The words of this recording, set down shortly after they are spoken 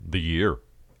The year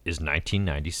is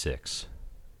 1996.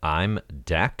 I'm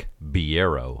Dak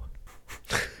Biero.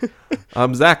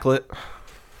 I'm Zachlet.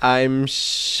 I'm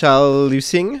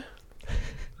Shalusing.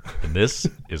 And this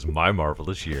is My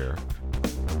Marvelous Year.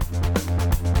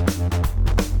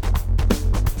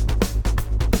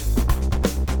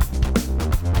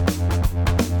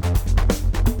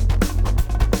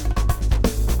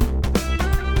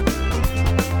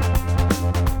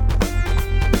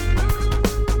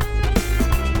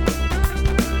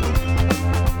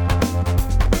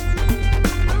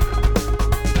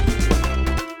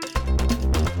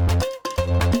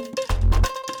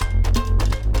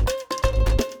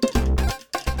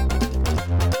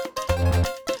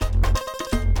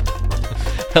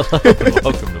 Hello and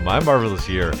welcome to My Marvelous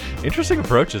Year. Interesting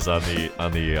approaches on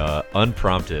the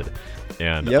unprompted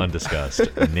and undiscussed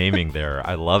naming there.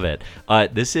 I love it.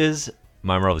 This is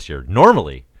My Marvelous Year.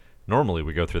 Normally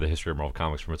we go through the history of Marvel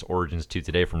Comics from its origins to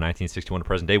today, from 1961 to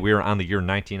present day. We are on the year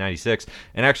 1996,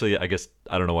 and actually, I guess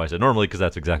I don't know why I said normally, because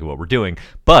that's exactly what we're doing.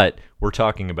 But we're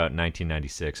talking about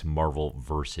 1996 Marvel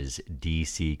versus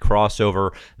DC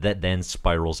crossover that then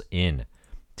spirals in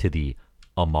to the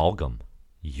Amalgam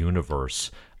universe.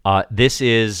 This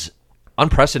is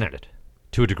unprecedented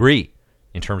to a degree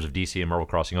in terms of DC and Marvel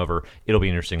crossing over. It'll be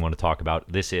an interesting one to talk about.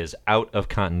 This is out of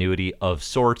continuity of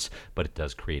sorts, but it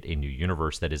does create a new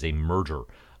universe that is a merger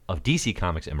of DC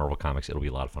Comics and Marvel Comics. It'll be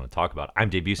a lot of fun to talk about.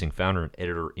 I'm Dave Busing, founder and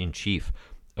editor-in-chief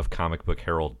of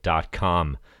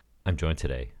comicbookherald.com. I'm joined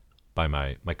today by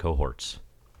my cohorts,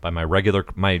 by my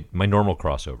normal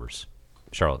crossovers,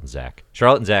 Charlotte and Zach.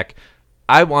 Charlotte and Zach,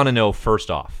 I want to know first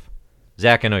off,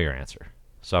 Zach, I know your answer,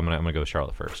 so I'm gonna go with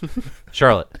Charlotte first.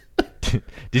 Charlotte,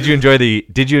 did you enjoy the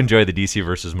DC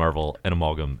versus Marvel and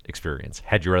Amalgam experience?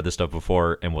 Had you read this stuff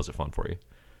before, and was it fun for you?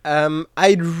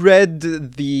 I'd read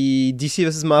the DC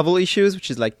vs. Marvel issues, which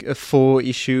is like a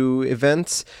 4-issue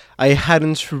event. I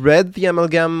hadn't read the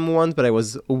Amalgam one, but I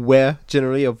was aware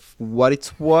generally of what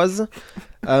it was.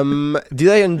 Did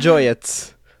I enjoy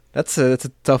it? That's a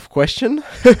tough question.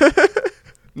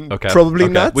 Okay. Probably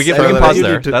not. We can pause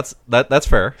there. That's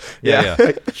fair. Yeah.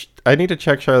 I need to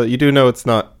check, Charlotte. You do know it's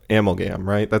not amalgam,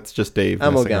 right? That's just Dave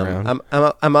messing around.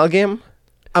 Amalgam?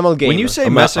 Amalgam. When you say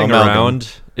messing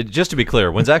around, just to be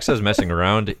clear, when Zach says messing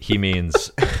around, he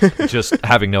means just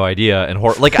having no idea and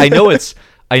like I know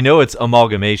it's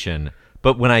amalgamation,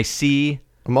 but when I see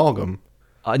amalgam,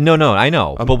 no, I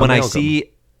know, but when I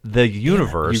see the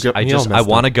universe, I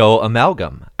want to go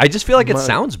amalgam. I just feel like it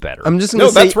sounds better. I'm just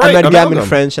going to say amalgam in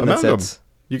French, and amalgam. that's it.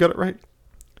 You got it right.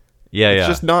 Yeah. It's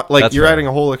just not like you're adding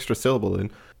a whole extra syllable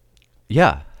in.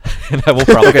 Yeah, and I will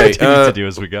probably continue to do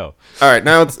as we go. All right,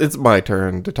 now it's my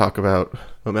turn to talk about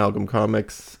Amalgam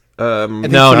Comics.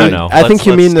 No. I think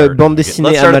you mean the bande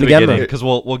dessinée Amalgam. Because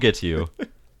we'll get to you.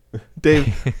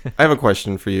 Dave, I have a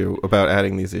question for you about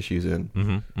adding these issues in.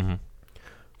 Mm-hmm.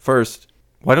 First,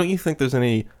 why don't you think there's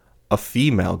any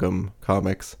Amalgam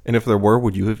comics? And if there were,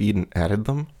 would you have even added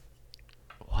them?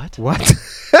 What?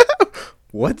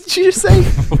 What did you just say?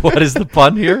 What is the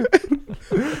pun here?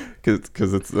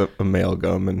 Because it's a male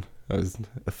gum and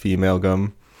a female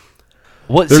gum.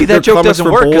 What? See, that joke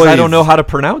doesn't work because I don't know how to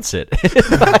pronounce it.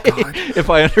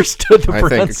 If I understood the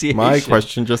pronunciation. I think my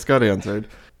question just got answered.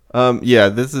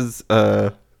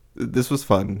 This was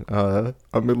fun.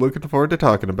 I'm looking forward to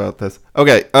talking about this.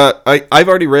 Okay, I've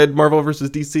already read Marvel vs.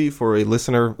 DC for a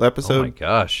listener episode. Oh my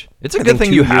gosh. It's a good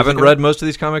thing you haven't read most of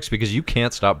these comics because you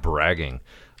can't stop bragging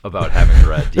about having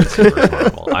read DC vs.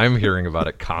 Marvel. I'm hearing about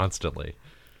it constantly.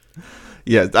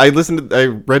 Yeah, I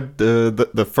read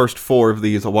the first 4 of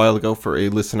these a while ago for a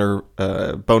listener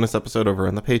bonus episode over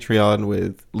on the Patreon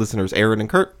with listeners Aaron and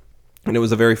Kurt. And it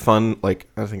was a very fun, I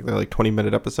think they're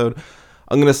 20-minute episode.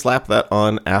 I'm going to slap that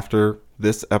on after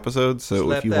this episode,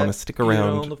 so if you want to stick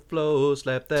around. Get on the floor,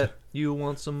 slap that. You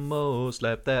want some more,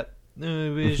 slap that.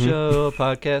 We show a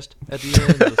podcast at the end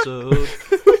of the episode.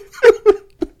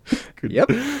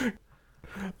 Yep.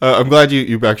 I'm glad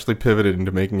you actually pivoted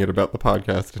into making it about the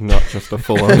podcast and not just a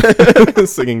full-on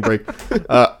singing break.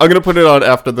 I'm going to put it on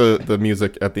after the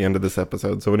music at the end of this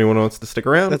episode, so anyone wants to stick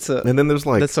around. And then there's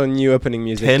that's our new opening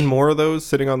music. 10 more of those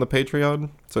sitting on the Patreon.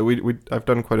 So I've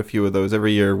done quite a few of those.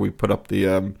 Every year we put up the...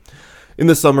 in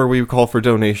the summer we call for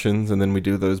donations, and then we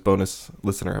do those bonus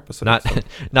listener episodes.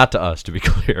 Not to us, to be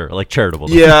clear, like charitable.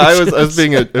 Yeah, I was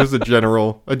being a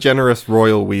generous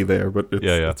royal we there, but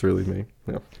it's really me.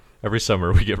 Yeah. Every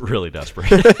summer we get really desperate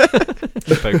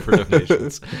to beg for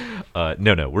donations.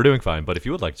 No, we're doing fine. But if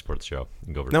you would like to support the show, you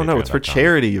can go over to Patreon.com. No, it's for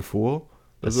charity, you fool.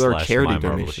 Those are charity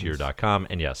donations. MyMarvelousYear.com.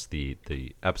 And yes, the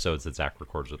episodes that Zach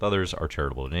records with others are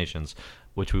charitable donations,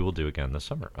 which we will do again this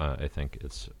summer. I think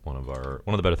it's one of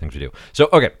the better things we do. So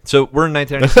we're in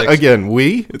 1996. Again,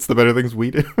 it's the better things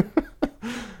we do.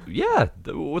 Yeah,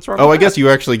 what's wrong? I guess you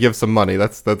actually give some money.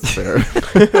 That's fair.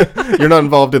 You're not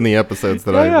involved in the episodes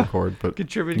that I record, but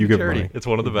contributing you to give charity. money. It's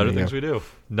one of the better things we do.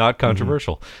 Not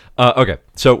controversial. Okay,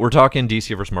 so we're talking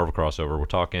DC versus Marvel crossover. We're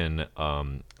talking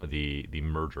the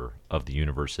merger of the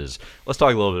universes. Let's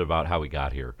talk a little bit about how we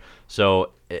got here.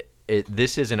 So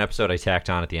this is an episode I tacked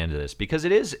on at the end of this because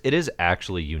it is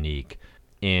actually unique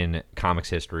in comics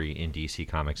history, in DC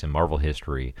Comics and Marvel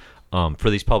history, for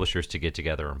these publishers to get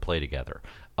together and play together.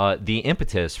 The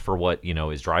impetus for what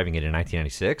is driving it in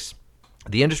 1996,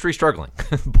 the industry struggling.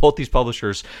 Both these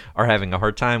publishers are having a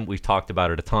hard time. We've talked about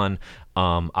it a ton.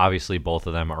 Obviously, both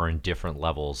of them are in different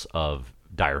levels of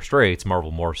dire straits.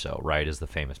 Marvel more so, right, as the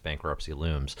famous bankruptcy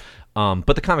looms.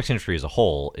 But the comics industry as a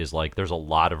whole is there's a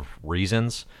lot of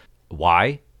reasons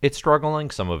why it's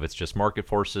struggling. Some of it's just market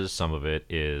forces. Some of it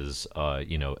is,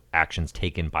 actions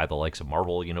taken by the likes of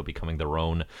Marvel, becoming their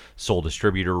own sole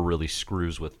distributor really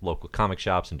screws with local comic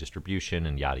shops and distribution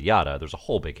and yada, yada. There's a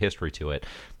whole big history to it.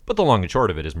 But the long and short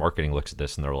of it is marketing looks at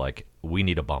this and they're like, we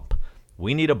need a bump.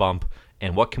 We need a bump.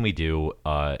 And what can we do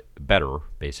better,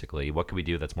 basically? What can we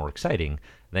do that's more exciting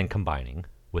than combining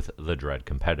with the dread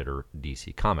competitor,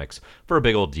 DC Comics, for a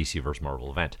big old DC versus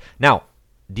Marvel event? Now,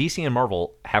 DC and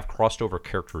Marvel have crossed over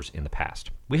characters in the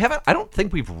past. I don't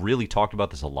think we've really talked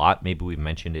about this a lot. Maybe we've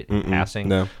mentioned it in passing.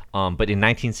 No. But in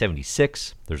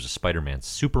 1976, there's a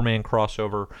Spider-Man-Superman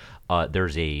crossover.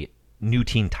 There's a New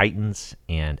Teen Titans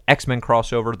and X-Men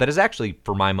crossover that is actually,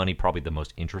 for my money, probably the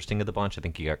most interesting of the bunch. I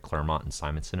think you got Claremont and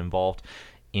Simonson involved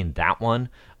in that one.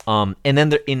 And then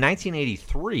in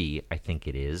 1983, I think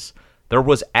it is, there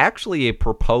was actually a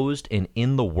proposed and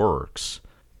in the works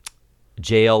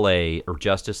JLA or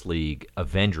Justice League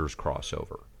Avengers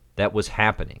crossover that was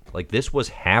happening. This was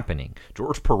happening.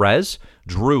 George Perez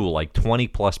drew 20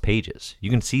 plus pages.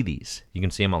 You can see these. You can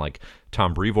see them on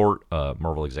Tom Brevoort,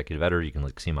 Marvel executive editor. You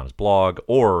can see him on his blog,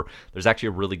 or there's actually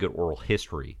a really good oral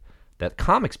history that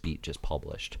Comics Beat just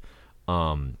published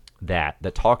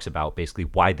that talks about basically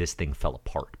why this thing fell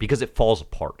apart, because it falls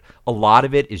apart. A lot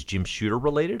of it is Jim Shooter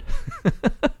related,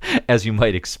 as you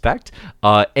might expect,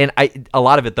 and a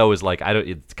lot of it though is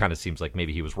it kind of seems like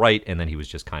maybe he was right, and then he was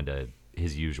just kind of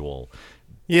his usual.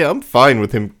 Yeah, I'm fine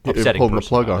with him pulling the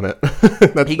plug on it.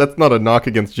 That's not a knock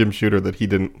against Jim Shooter that he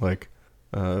didn't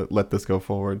let this go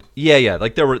forward. Yeah.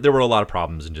 There were a lot of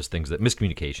problems and just things that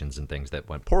miscommunications and things that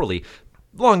went poorly.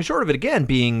 Long and short of it again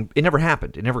being it never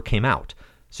happened. It never came out.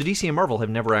 So DC and Marvel have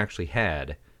never actually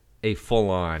had a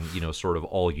full-on, sort of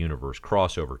all-universe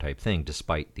crossover type thing,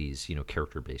 despite these,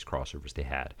 character-based crossovers they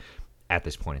had at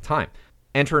this point in time.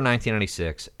 Enter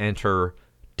 1996, enter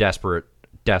desperate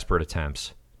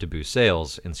attempts to boost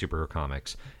sales in superhero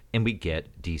comics, and we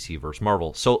get DC versus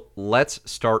Marvel. So let's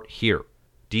start here.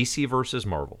 DC versus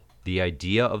Marvel. The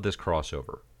idea of this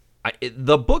crossover.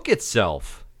 The book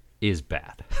itself is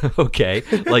bad, okay?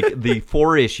 The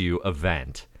 4-issue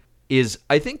event is,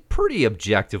 I think, pretty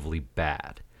objectively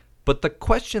bad. But the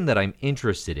question that I'm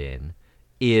interested in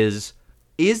is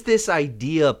this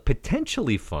idea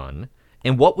potentially fun,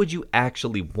 and what would you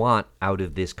actually want out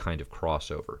of this kind of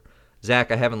crossover?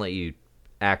 Zach, I haven't let you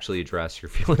actually address your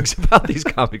feelings about these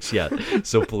comics yet,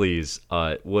 so please,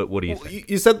 what do you think?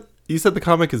 You said the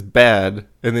comic is bad,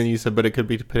 and then you said, but it could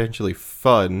be potentially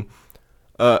fun.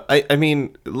 I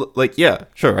mean, yeah,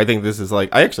 sure. I think this is I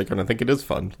actually kind of think it is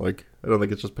fun. I don't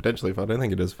think it's just potentially fun. I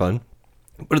think it is fun,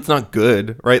 but it's not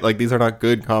good, right? These are not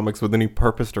good comics with any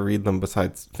purpose to read them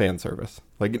besides fan service.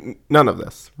 None of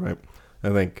this, right? I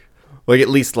think, at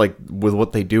least with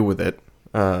what they do with it,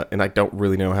 and I don't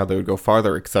really know how they would go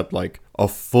farther except a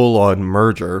full-on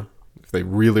merger if they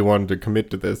really wanted to commit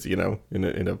to this, in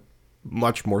a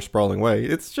much more sprawling way.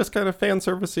 It's just kind of fan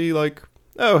servicey,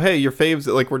 oh, hey, your faves,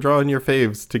 we're drawing your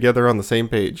faves together on the same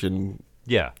page, and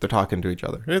yeah, they're talking to each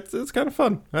other. It's kind of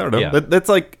fun. I don't know. Yeah. That's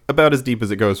about as deep as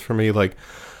it goes for me.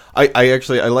 I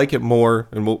actually like it more,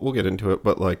 and we'll get into it,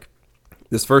 but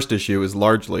this first issue is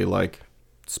largely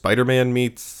Spider-Man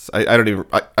meets. I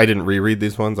didn't reread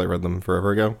these ones. I read them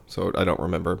forever ago, so I don't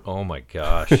remember. Oh my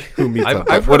gosh, who meets?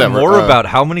 I've heard more about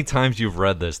how many times you've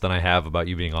read this than I have about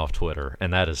you being off Twitter,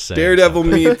 and that is saying Daredevil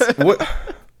meets what?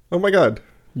 Oh my god.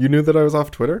 You knew that I was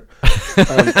off Twitter?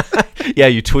 Yeah,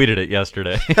 you tweeted it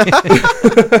yesterday.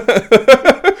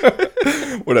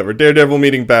 Whatever. Daredevil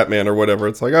meeting Batman or whatever.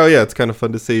 It's oh yeah, it's kind of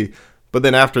fun to see. But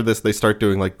then after this, they start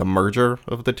doing like the merger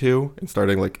of the two and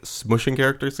starting like smushing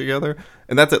characters together.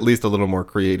 And that's at least a little more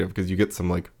creative because you get some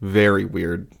like very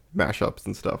weird mashups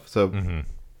and stuff. So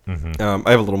I have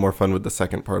a little more fun with the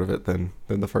second part of it than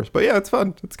the first. But yeah, it's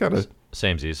fun. It's kind of...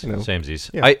 Samesies. Samesies.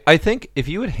 Yeah. I think if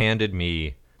you had handed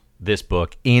me this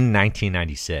book in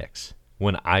 1996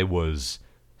 when I was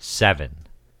 7,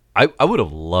 I would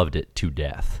have loved it to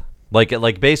death. Like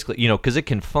basically, because it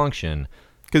can function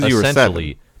because you were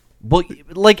 7. Well,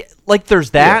 like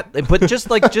there's that, but just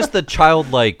the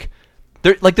childlike,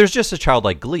 there's just a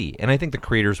childlike glee, and I think the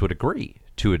creators would agree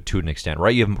to an extent,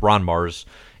 right? You have Ron Mars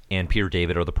and Peter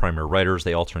David are the primary writers;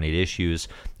 they alternate issues.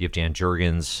 You have Dan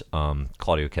Jurgens,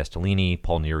 Claudio Castellini,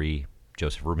 Paul Neary,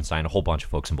 Joseph Rubinstein, a whole bunch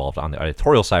of folks involved on the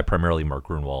editorial side, primarily Mark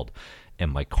Grunwald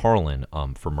and Mike Carlin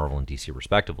for Marvel and DC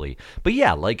respectively. But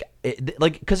yeah,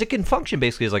 because it can function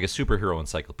basically as like a superhero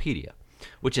encyclopedia,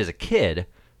 which as a kid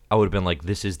I would have been like,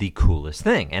 this is the coolest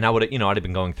thing. And I would have, I'd have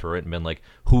been going through it and been like,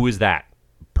 who is that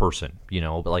person?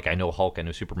 But like, I know Hulk, I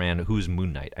know Superman, who's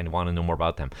Moon Knight? I want to know more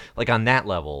about them. Like on that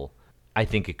level, I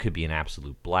think it could be an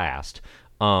absolute blast.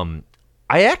 I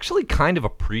actually kind of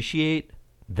appreciate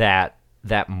that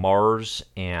Mars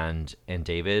and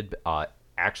David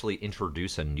actually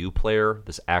introduce a new player,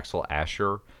 this Axel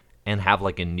Asher, and have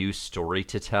like a new story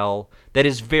to tell that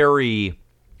is very...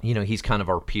 he's kind of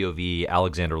our POV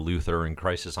Alexander Luthor in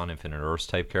Crisis on Infinite Earths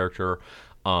type character,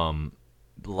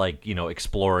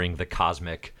 exploring the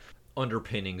cosmic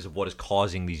underpinnings of what is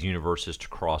causing these universes to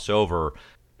cross over.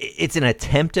 It's an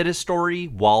attempt at a story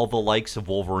while the likes of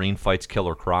Wolverine fights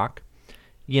Killer Croc,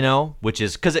 which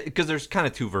is because there's kind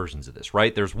of two versions of this,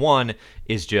 right? There's one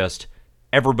is just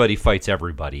everybody fights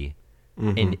everybody.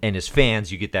 And as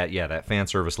fans, you get that fan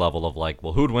service level of like,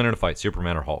 well, who'd win in a fight,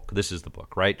 Superman or Hulk? This is the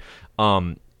book, right?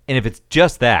 And if it's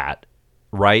just that,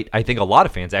 right, I think a lot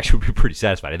of fans actually would be pretty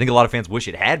satisfied. I think a lot of fans wish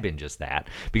it had been just that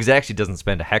because it actually doesn't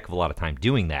spend a heck of a lot of time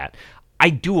doing that.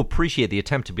 I do appreciate the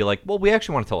attempt to be like, well, we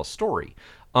actually want to tell a story.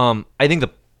 I think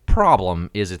the problem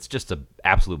is it's just an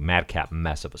absolute madcap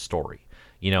mess of a story.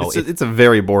 It's a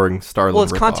very boring Starlin. Well,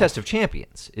 it's Contest of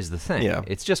Champions is the thing. Yeah.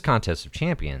 It's just Contest of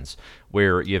Champions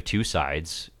where you have two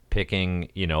sides picking,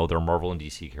 their Marvel and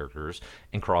DC characters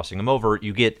and crossing them over.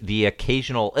 You get the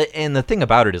occasional, and the thing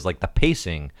about it is like the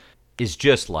pacing is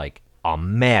just like a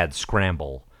mad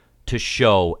scramble to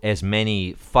show as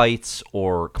many fights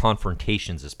or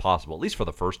confrontations as possible, at least for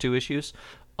the first 2 issues.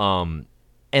 And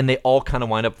they all kind of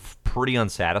wind up pretty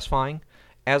unsatisfying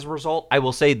as a result. I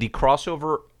will say the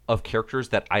crossover of characters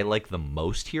that I like the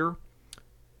most here,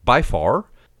 by far,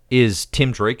 is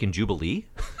Tim Drake and Jubilee.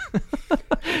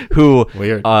 Who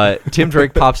weird. Tim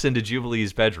Drake pops into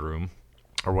Jubilee's bedroom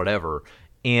or whatever,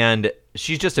 and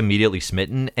she's just immediately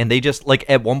smitten. And they just like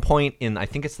at one point in I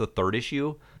think it's the 3rd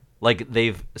issue, like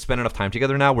they've spent enough time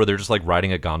together now where they're just like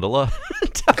riding a gondola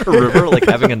down a river, like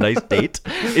having a nice date.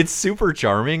 It's super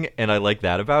charming, and I like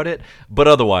that about it. But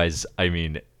otherwise, I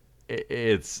mean,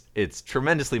 it's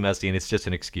tremendously messy, and it's just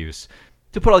an excuse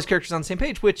to put all these characters on the same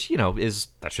page, which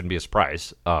that shouldn't be a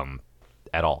surprise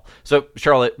at all. So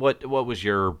Charlotte, what was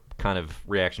your kind of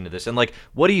reaction to this, and like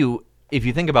what do you, if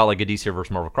you think about like a DC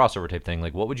versus Marvel crossover type thing,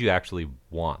 like what would you actually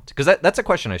want? Because that's a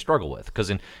question I struggle with, because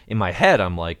in my head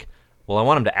I'm like, well, I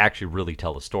want him to actually really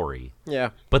tell the story,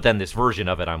 but then this version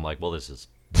of it I'm like, well, this is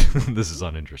this is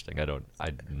uninteresting.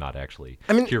 I'm not actually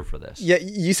here for this. Yeah,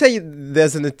 you say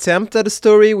there's an attempt at a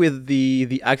story with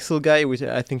the Axel guy, which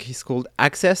I think he's called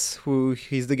Access, who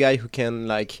he's the guy who can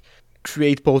like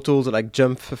create portals or like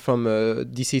jump from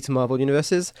DC to Marvel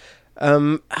universes.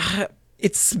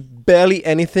 It's barely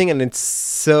anything, and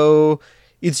it's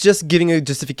just giving a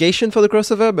justification for the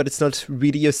crossover, but it's not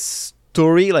really a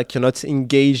story. Like you're not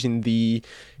engaged in the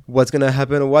what's gonna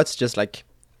happen or what's just like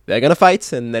they're gonna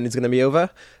fight and then it's gonna be over.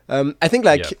 I think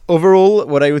overall,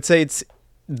 what I would say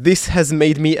this has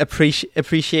made me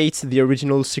appreciate the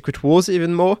original Secret Wars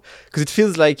even more, because it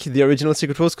feels like the original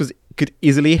Secret Wars could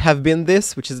easily have been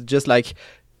this, which is just like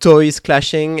toys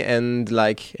clashing and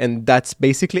that's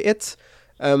basically it.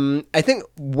 I think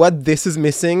what this is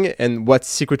missing and what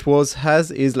Secret Wars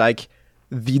has is like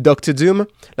the Doctor Doom.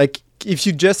 Like if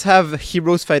you just have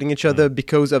heroes fighting each other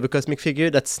because of a cosmic figure,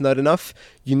 that's not enough.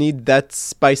 You need that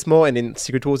spice more, and in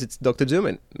Secret Wars it's Doctor Doom,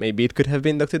 and maybe it could have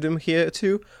been Doctor Doom here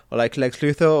too, or like Lex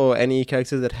Luthor, or any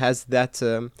character that has that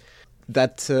I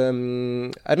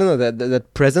don't know,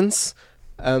 that presence.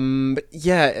 But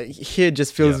yeah, here it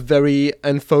just feels very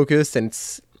unfocused, and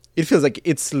it feels like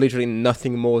it's literally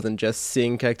nothing more than just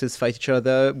seeing characters fight each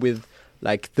other with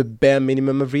like the bare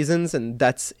minimum of reasons, and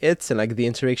that's it. And like the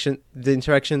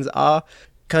interactions are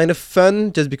kind of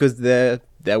fun just because they're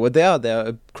they're what they are. They're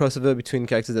a crossover between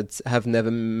characters that have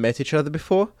never met each other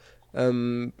before.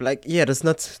 There's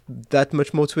not that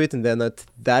much more to it, and they're not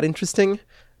that interesting.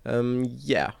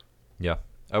 Yeah,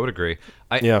 I would agree.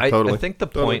 Totally. I think the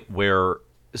point where,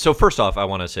 so first off, I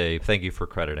want to say thank you for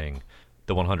crediting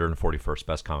the 141st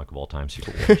best comic of all time,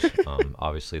 Secret Wars.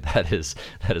 Obviously, that is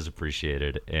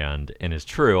appreciated and is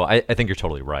true. I think you're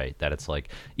totally right that it's like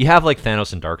you have like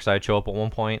Thanos and Darkseid show up at one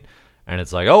point, and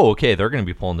it's like, oh, okay, they're going to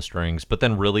be pulling the strings, but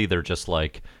then really they're just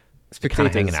like kind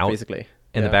of hanging out basically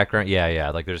in the background.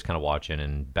 Yeah, like they're just kind of watching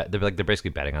and they're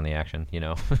basically betting on the action,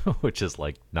 which is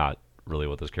like not really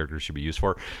what those characters should be used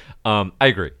for. I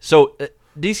agree. So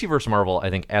DC versus Marvel, I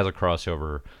think as a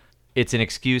crossover, it's an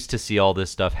excuse to see all this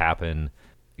stuff happen.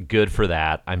 Good for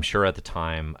that. I'm sure at the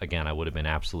time, again, I would have been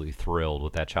absolutely thrilled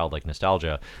with that childlike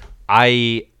nostalgia.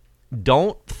 I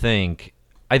think,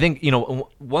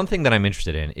 one thing that I'm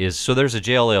interested in is, so there's a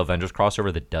JLA Avengers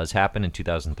crossover that does happen in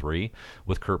 2003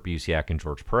 with Kurt Busiek and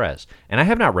George Perez. And I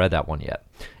have not read that one yet.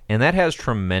 And that has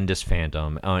tremendous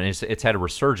fandom. And it's had a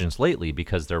resurgence lately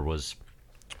because there was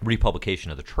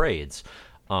republication of the trades,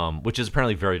 which is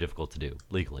apparently very difficult to do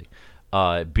legally.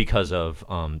 Because of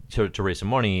to raise some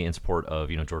money in support of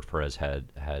George Perez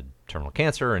had terminal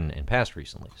cancer and passed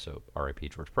recently, so R.I.P.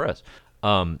 George Perez.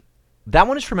 That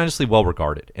one is tremendously well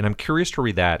regarded, and I'm curious to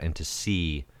read that and to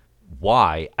see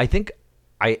why. I think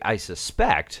I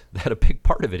suspect that a big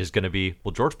part of it is going to be,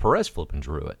 well, George Perez flipping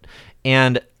drew it.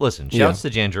 And listen, shouts to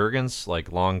Jan Jurgens,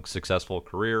 like long successful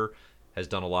career, has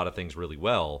done a lot of things really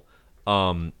well,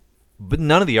 but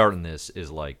none of the art in this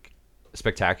is like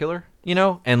spectacular,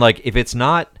 and like if it's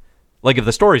not, like if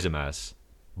the story's a mess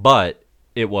but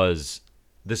it was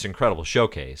this incredible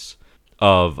showcase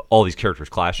of all these characters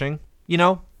clashing,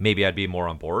 maybe I'd be more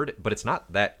on board, but it's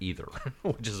not that either.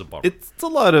 Which is a bummer. It's a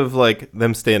lot of like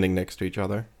them standing next to each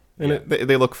other and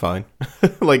they look fine.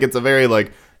 Like it's a very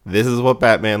like, this is what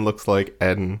Batman looks like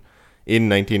in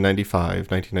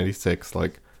 1995 1996,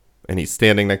 like, and he's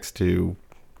standing next to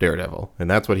Daredevil,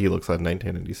 and that's what he looks like in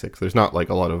 1996. There's not like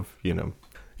a lot of,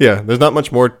 there's not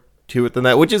much more to it than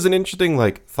that, which is an interesting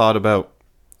like thought about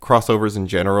crossovers in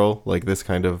general, like this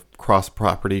kind of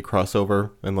cross-property crossover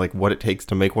and like what it takes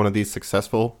to make one of these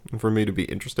successful, and for me to be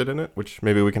interested in it, which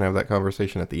maybe we can have that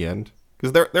conversation at the end,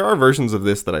 because there are versions of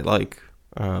this that I like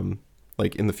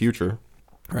in the future,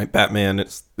 right? Batman,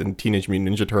 it's and Teenage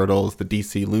Mutant Ninja Turtles, the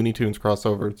DC Looney Tunes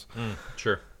crossovers.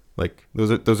 Sure. Like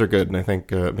those are good, and I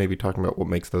think maybe talking about what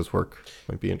makes those work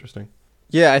might be interesting.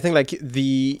 Yeah, I think like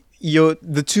the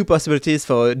two possibilities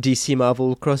for DC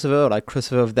Marvel crossover, like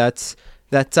crossover of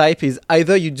that type, is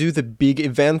either you do the big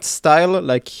event style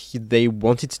like they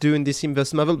wanted to do in DC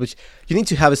vs Marvel, but you need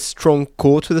to have a strong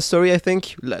core to the story, I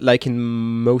think, like in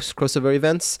most crossover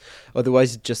events.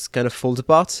 Otherwise, it just kind of falls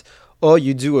apart. Or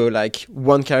you do like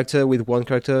one character with one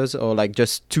characters, or like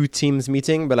just two teams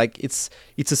meeting, but like it's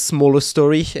a smaller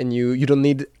story, and you don't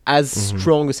need as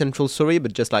strong a central story,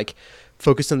 but just like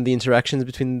focus on the interactions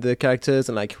between the characters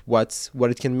and like what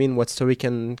it can mean, what story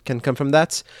can come from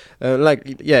that.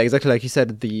 Exactly like you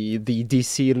said, the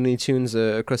DC Looney Tunes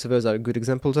crossovers are a good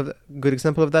example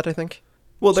of that, I think.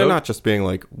 Well, they're not just being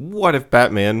like, what if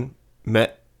Batman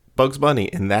met Bugs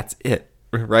Bunny and that's it,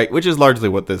 right? Which is largely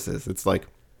what this is. It's like,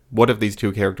 what if these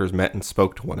two characters met and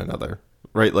spoke to one another,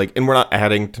 right? Like, and we're not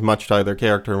adding too much to either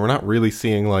character, and we're not really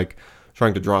seeing like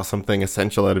trying to draw something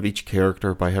essential out of each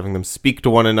character by having them speak to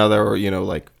one another, or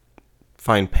like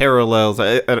find parallels.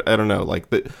 I don't know. Like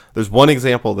there's one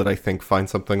example that I think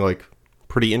finds something like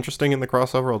pretty interesting in the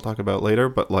crossover. I'll talk about later,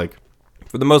 but like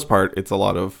for the most part, it's a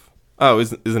lot of, oh,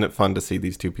 isn't it fun to see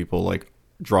these two people like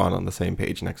drawn on the same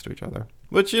page next to each other?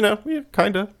 Which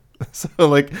kind of. So,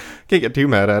 like, can't get too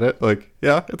mad at it. Like,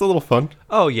 yeah, it's a little fun.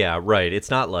 Oh, yeah, right. It's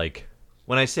not like,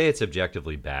 when I say it's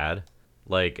objectively bad,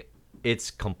 like, it's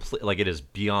complete, like, it is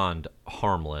beyond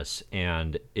harmless,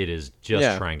 and it is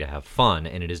just trying to have fun,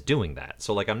 and it is doing that.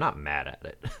 So, like, I'm not mad at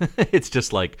it. It's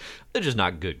just, like, they're just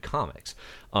not good comics.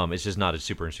 It's just not a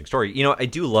super interesting story. I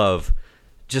do love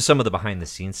just some of the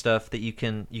behind-the-scenes stuff that you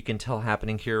can tell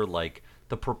happening here, like,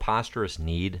 the preposterous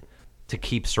need to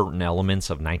keep certain elements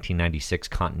of 1996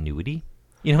 continuity.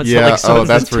 It's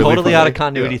that's totally really out of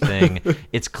continuity thing.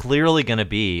 It's clearly going to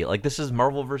be like, this is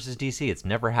Marvel versus DC. It's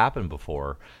never happened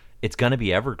before. It's going to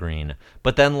be evergreen.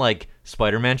 But then like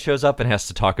Spider-Man shows up and has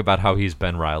to talk about how he's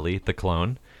Ben Reilly, the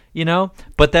clone,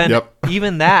 But then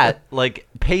even that, like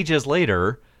pages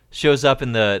later, shows up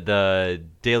in the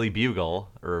Daily Bugle,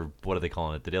 or what are they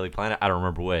calling it? The Daily Planet? I don't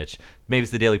remember which. Maybe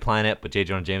it's the Daily Planet, but J.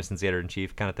 Jonah Jameson's the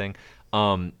editor-in-chief kind of thing.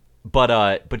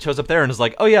 but shows up there and is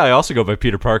like, oh yeah, I also go by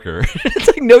Peter Parker. It's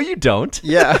like, no, you don't.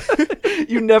 Yeah.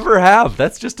 You never have.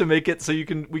 That's just to make it so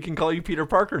we can call you Peter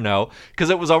Parker now, because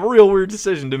it was a real weird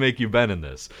decision to make you Ben in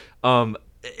this.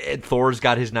 Thor's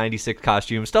got his 96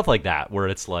 costume, stuff like that, where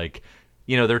it's like,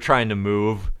 they're trying to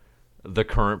move the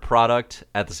current product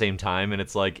at the same time, and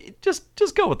it's like,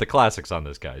 just go with the classics on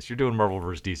this, guys. You're doing Marvel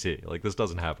vs. DC. Like, this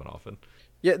doesn't happen often.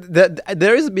 Yeah,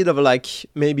 there is a bit of a, like,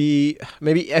 maybe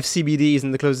FCBD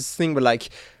isn't the closest thing, but like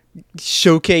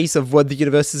showcase of what the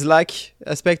universe is like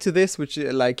aspect to this, which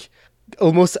like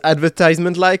almost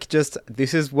advertisement like, just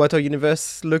this is what our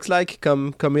universe looks like.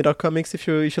 Come read our comics if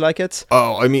you like it.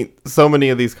 Oh, I mean, so many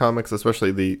of these comics,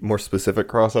 especially the more specific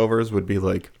crossovers, would be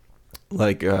like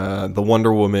the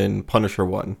Wonder Woman Punisher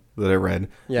one that I read.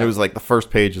 Yeah. It was like the first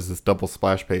page is this double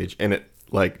splash page, and it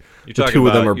like the two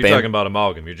of them are. You're talking about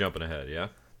Amalgam. You're jumping ahead, yeah.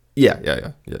 Yeah.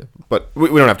 But we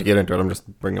don't have to get into it. I'm just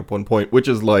bringing up one point, which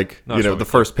is like, the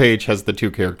first page has the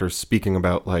two characters speaking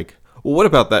about like, well, what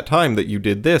about that time that you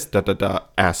did this,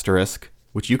 asterisk,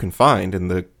 which you can find in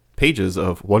the pages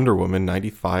of Wonder Woman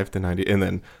 95 to 90. And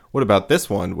then what about this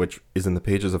one, which is in the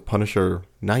pages of Punisher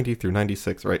 90 through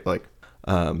 96, right? Like,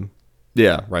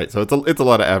 yeah, right. So it's a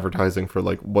lot of advertising for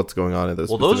like what's going on in those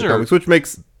comics, which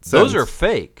makes sense. Those are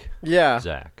fake. Yeah,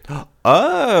 Zach.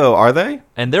 Oh, are they?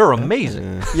 And they're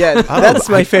amazing. Yeah, that's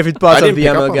my favorite part of the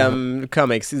Amalgam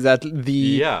comics, is that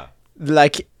the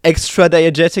like extra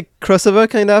diegetic crossover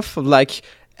kind of like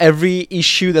every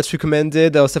issue that's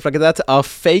recommended or stuff like that are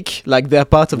fake. Like they're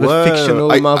part of a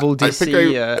fictional Marvel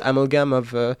DC amalgam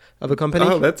of a company.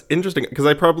 Oh, that's interesting, because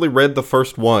I probably read the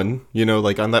first one.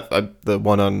 Like on that the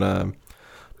one on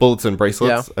Bullets and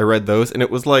Bracelets. Yeah. I read those, and it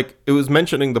was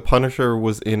mentioning the Punisher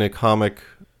was in a comic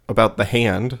about the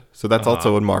Hand, so that's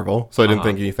also in Marvel. So I didn't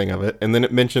think anything of it. And then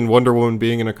it mentioned Wonder Woman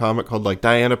being in a comic called like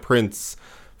Diana Prince,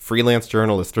 freelance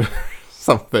journalist or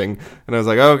something. And I was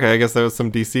like, oh, okay, I guess that was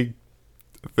some DC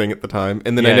thing at the time.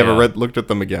 And then I never looked at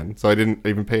them again, so I didn't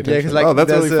even pay attention. Yeah, because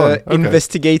that's really fun. Okay.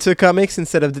 Investigator comics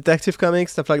instead of detective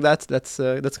comics, stuff like that. That's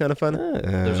kind of fun.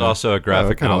 There's also a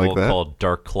graphic novel called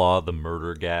Dark Claw: The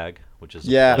Murder Gag, which is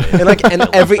and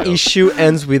every issue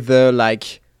ends with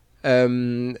like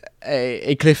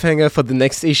a cliffhanger for the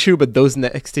next issue, but those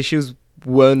next issues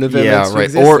weren't ever meant to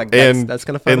exist. Or like, that's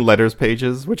kind of fun. In letters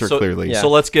pages, which are clearly So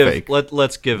let's give fake.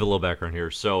 let's give a little background here.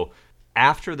 So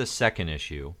after the second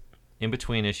issue, in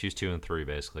between issues 2 and 3,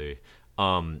 basically,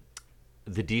 the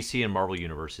DC and Marvel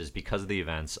universes, because of the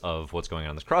events of what's going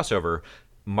on in this crossover,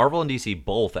 Marvel and DC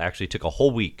both actually took a whole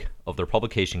week of their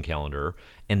publication calendar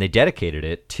and they dedicated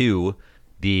it to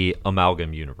the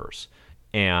Amalgam universe.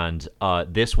 And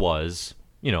this was,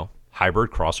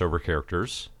 hybrid crossover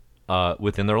characters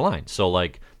within their line. So,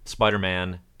 like,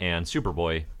 Spider-Man and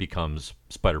Superboy becomes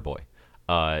Spider-Boy.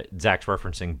 Zach's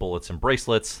referencing Bullets and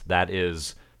Bracelets. That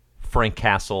is Frank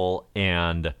Castle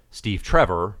and Steve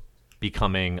Trevor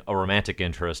becoming a romantic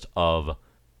interest of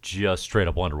just straight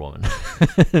up Wonder Woman.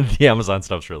 The Amazon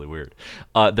stuff's really weird.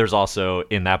 There's also,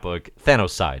 in that book,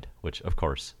 Thanos Side, which, of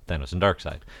course, Thanos and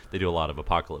Darkseid. They do a lot of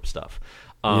Apocalypse stuff.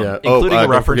 Including a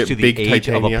reference to the Age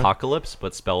of Apocalypse,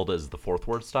 but spelled as the fourth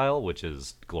word style, which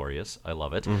is glorious. I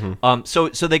love it. Mm-hmm.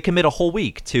 So they commit a whole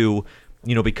week to,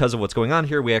 because of what's going on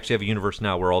here, we actually have a universe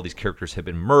now where all these characters have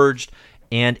been merged,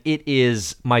 and it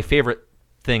is my favorite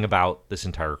thing about this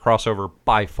entire crossover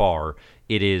by far.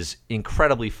 It is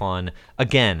incredibly fun.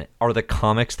 Again, are the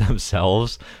comics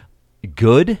themselves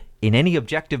good in any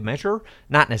objective measure?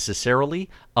 Not necessarily,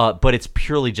 but it's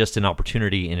purely just an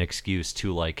opportunity, an excuse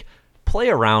to like play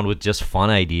around with just fun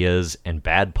ideas and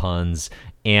bad puns.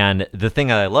 And the thing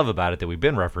that I love about it that we've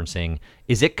been referencing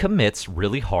is it commits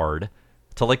really hard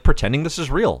to like pretending this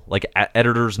is real, like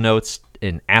editor's notes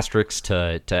and asterisks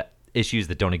to issues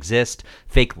that don't exist,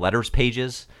 fake letters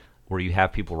pages where you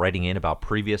have people writing in about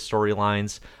previous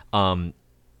storylines.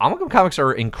 Amalgam comics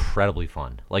are incredibly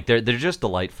fun. Like they're just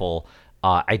delightful.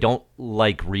 I don't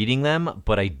like reading them,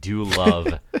 but I do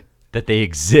love that they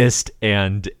exist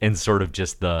and sort of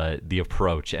just the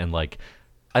approach, and like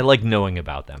I like knowing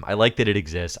about them. I like that it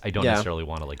exists. I don't necessarily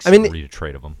want to like read a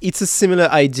trade of them. It's a similar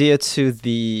idea to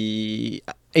the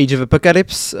Age of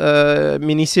Apocalypse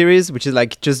miniseries, which is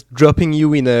like just dropping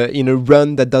you in a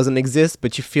run that doesn't exist,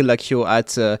 but you feel like you're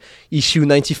at issue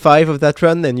 95 of that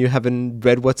run and you haven't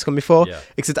read what's come before. Yeah.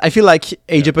 Except I feel like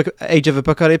Age of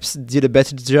Apocalypse did a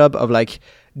better job of like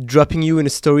dropping you in a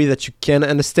story that you can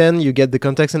understand, you get the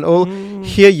context and all.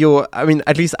 Here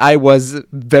at least I was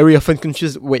very often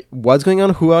confused. Wait, what's going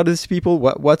on? Who are these people?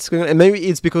 What's going on? And maybe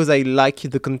it's because I like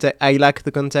the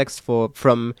context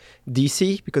from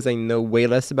DC, because I know way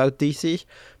less about DC.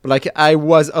 But like, I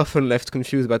was often left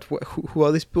confused about who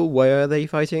are these people? Why are they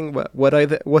fighting? What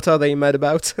are they mad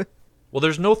about? Well,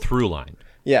 there's no through line.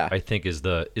 Yeah, I think is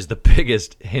the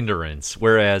biggest hindrance.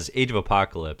 Whereas Age of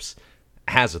Apocalypse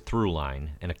has a through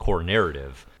line and a core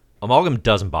narrative. Amalgam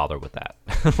doesn't bother with that.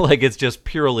 Like, it's just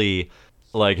purely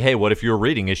like, hey, what if you're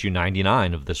reading issue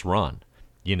 99 of this run?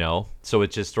 You know, so it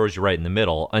just throws you right in the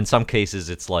middle. In some cases,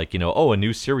 it's like, you know, a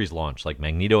new series launch, like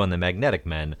Magneto and the Magnetic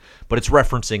Men, but it's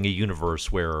referencing a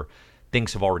universe where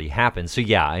things have already happened. So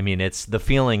yeah, I mean, the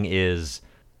feeling is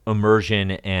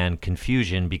immersion and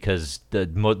confusion because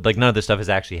like none of this stuff has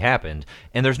actually happened,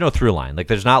 and there's no through line. Like,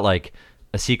 there's not like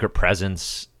a secret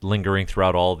presence lingering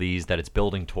throughout all these that it's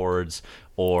building towards,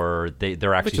 or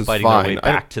they're actually fighting their way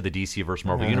back to the DC versus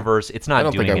Marvel universe. It's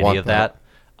not doing any of that.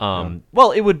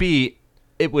 Well, it would be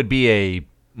a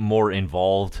more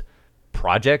involved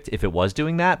project if it was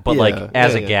doing that, but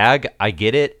as a gag, I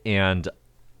get it, and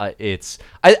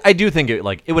I do think it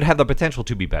would have the potential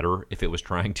to be better if it was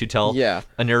trying to tell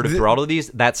a narrative through all of these.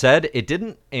 That said, it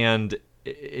didn't, and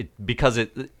because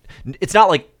it's not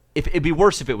like it'd be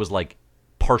worse if it was like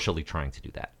partially trying to do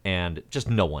that, and just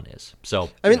no one is. So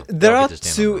I mean, there are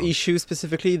two issues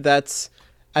specifically that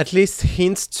at least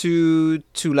hints to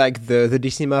like the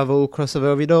DC Marvel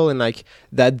crossover of it all, and like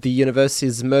that the universe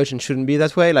is merged and shouldn't be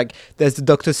that way. Like, there's the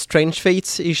Doctor Strange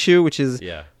Fate issue, which is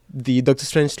the Doctor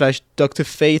Strange / Doctor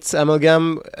Fate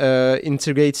amalgam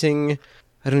integrating,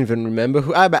 I don't even remember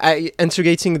who, but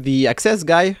integrating the Access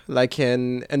guy, like,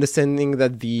 and understanding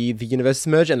that the universe is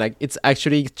merged, and like it's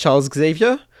actually Charles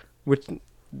Xavier, which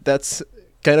that's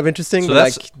kind of interesting. So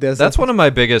but that's one of my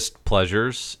biggest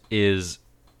pleasures is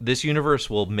this universe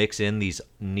will mix in these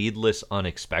needless,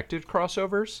 unexpected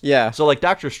crossovers. Yeah. So like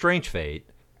Doctor Strange Fate,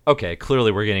 okay,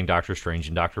 clearly we're getting Doctor Strange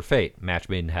and Doctor Fate, match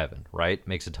made in heaven, right?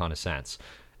 Makes a ton of sense.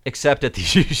 Except at the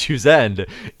issue's end,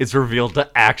 it's revealed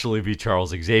to actually be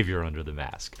Charles Xavier under the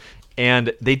mask.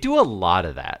 And they do a lot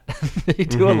of that. They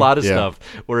do a lot of stuff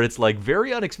where it's like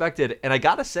very unexpected. And I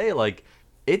gotta say, like,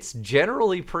 it's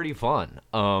generally pretty fun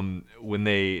when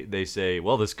they say,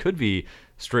 well, this could be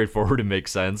straightforward and make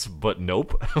sense, but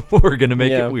nope, we're gonna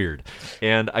make it weird.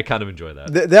 And I kind of enjoy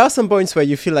that. There are some points where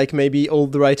you feel like maybe all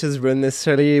the writers weren't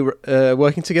necessarily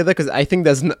working together, because I think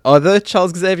there's another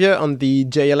Charles Xavier on the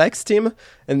JLX team,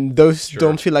 and those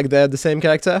don't feel like they're the same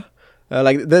character.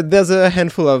 There's a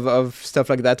handful of stuff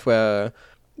like that where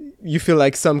you feel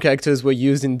like some characters were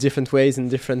used in different ways in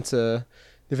different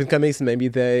comics, and maybe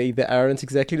they aren't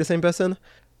exactly the same person.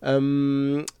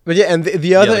 But yeah, and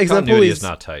the other example is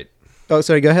not tight. Oh,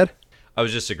 sorry, go ahead. I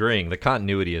was just agreeing. The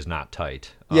continuity is not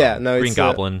tight. Green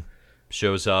Goblin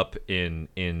shows up in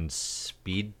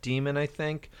Speed Demon, I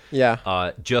think.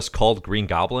 Yeah. Just called Green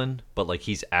Goblin, but like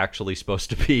he's actually supposed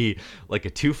to be like a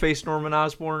Two-Face Norman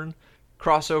Osborn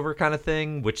crossover kind of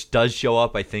thing, which does show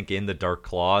up, I think, in the Dark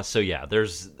Claw. So yeah,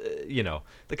 there's, the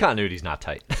continuity's not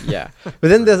tight. Yeah. But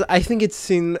then there's, I think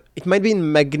it might be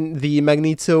in the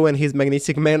Magneto and his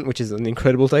Magnetic Man, which is an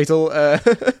incredible title,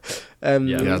 it's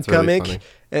comic. Really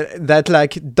funny. That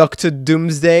like Dr.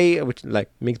 Doomsday, which like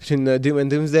mix between Doom and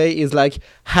Doomsday, is like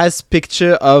has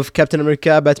picture of Captain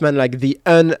America, Batman, like the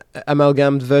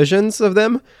unamalgamed versions of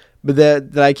them, but they're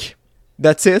like,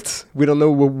 that's it. We don't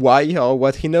know why or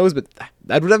what he knows, but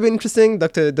that would have been interesting.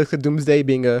 Dr. Doomsday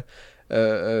being a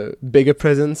bigger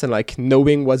presence and like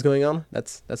knowing what's going on.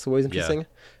 That's always interesting.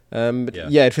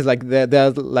 It feels like there are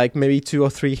like maybe 2 or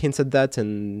 3 hints at that,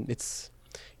 and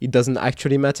it doesn't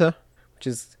actually matter, which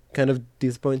is kind of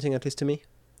disappointing, at least to me.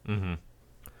 Mm-hmm.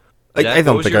 I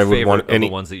don't think I would want any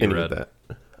ones that you read.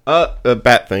 Of that.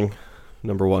 Bat Thing,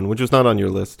 number 1, which was not on your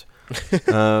list.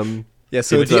 Yeah,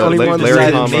 so the only one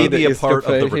that may be a part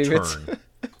of the return.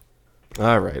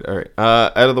 All right.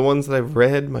 Out of the ones that I've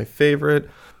read, my favorite,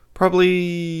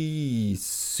 probably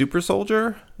Super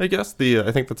Soldier, I guess.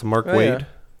 I think that's a Mark Waid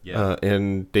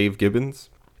and Dave Gibbons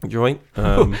joint.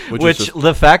 Which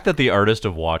the fact that the artist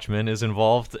of Watchmen is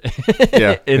involved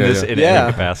in any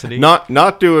capacity.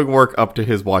 Not doing work up to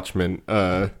his Watchmen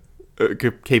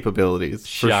capabilities.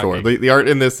 Shocking. For sure. The art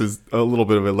in this is a little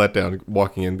bit of a letdown,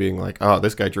 walking in being like, oh,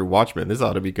 this guy drew Watchmen, this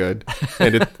ought to be good.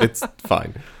 And it's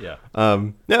fine. Yeah.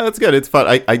 It's good. It's fun.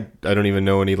 I don't even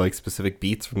know any like specific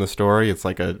beats from the story. It's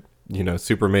like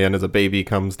Superman as a baby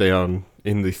comes down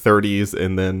in the 30s,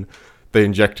 and then they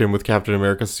inject him with Captain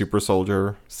America's super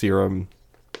soldier serum,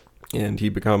 and he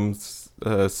becomes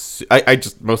I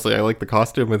just mostly I like the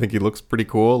costume. I think he looks pretty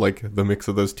cool. Like the mix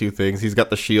of those two things. He's got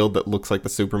the shield that looks like the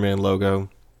Superman logo.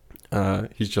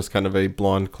 He's just kind of a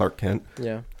blonde Clark Kent.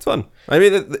 Yeah, it's fun. I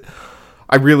mean,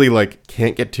 I really like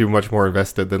can't get too much more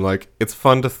invested than like it's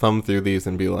fun to thumb through these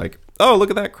and be like, oh, look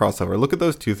at that crossover. Look at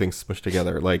those two things smushed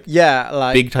together. Like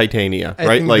big Titania,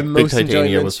 right? Like big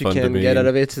Titania was fun to me. Get out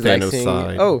of it is like saying,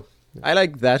 oh, I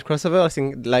like that crossover.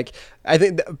 I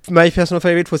think my personal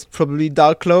favorite was probably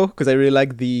Dark Claw because I really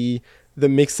like the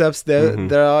mix-ups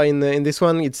there are in this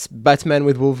one. It's Batman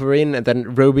with Wolverine, and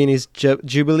then Robin is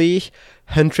Jubilee.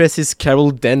 Huntress is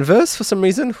Carol Danvers for some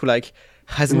reason, who like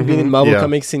hasn't been in Marvel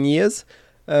comics in years.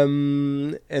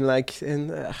 And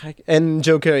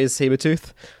Joker is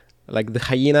Sabretooth, like the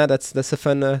hyena. That's a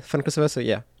fun crossover. So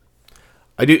yeah,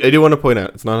 I do want to point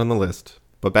out it's not on the list,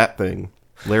 but Bat Thing,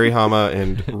 Larry Hama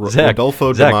and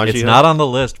Rodolfo DiMaggio. It's not on the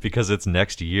list because it's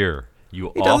next year.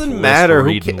 It doesn't matter.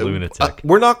 Lunatic.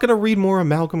 We're not going to read more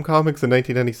Amalgam comics in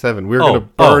 1997. We're going to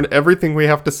burn everything we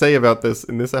have to say about this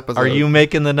in this episode. Are you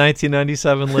making the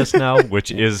 1997 list now, which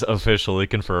is officially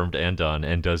confirmed and done,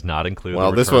 and does not include?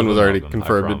 Well, this one was already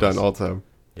confirmed and done also.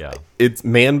 Yeah, it's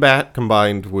Man Bat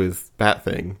combined with Bat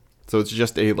Thing, so it's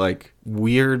just a like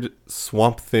weird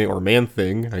swamp thing or man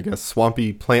thing, I guess,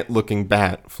 swampy plant-looking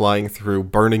bat flying through,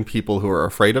 burning people who are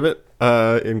afraid of it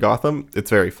in Gotham. It's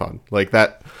very fun, like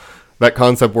that. That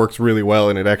concept works really well,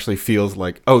 and it actually feels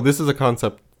like, oh, this is a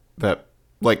concept that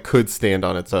like could stand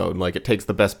on its own. Like it takes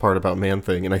the best part about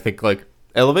Man-Thing, and I think like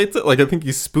elevates it. Like I think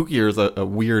he's spookier as a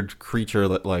weird creature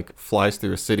that like flies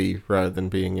through a city rather than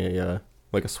being a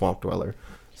like a swamp dweller.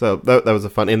 So that was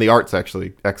a fun, and the art's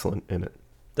actually excellent in it.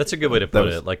 That's a good way to put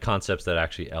it. Like concepts that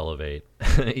actually elevate,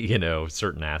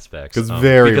 certain aspects. Because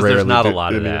there's not a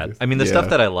lot of that. I mean, the stuff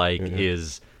that I like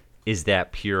is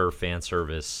that pure fan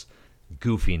service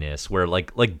goofiness where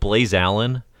like Blaze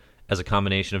Allen as a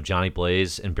combination of Johnny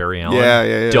Blaze and Barry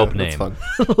Allen, dope name.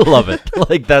 Love it.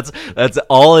 Like that's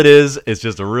all it is. It's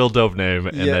just a real dope name,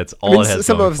 and that's all it has.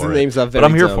 Some of the names are very but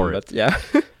I'm here dumb, for it. Yeah.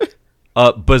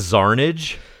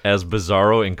 Bizarnage as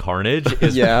Bizarro and Carnage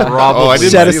is probably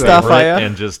Shatter Starfire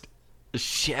and just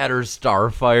Shatter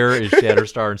Starfire is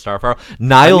Shatterstar and Starfire.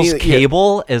 Niles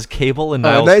Cable as Cable and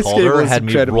Niles Calder had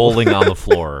me rolling on the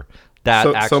floor.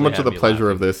 So much of the pleasure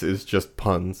of this is just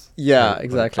puns. Yeah,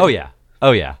 exactly. Oh yeah.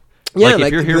 Yeah, like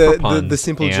if you're here for puns, the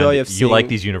simple joy of you like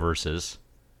these universes.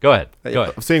 Go ahead.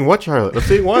 I'm seeing what, Charlotte? I'm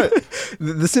seeing what?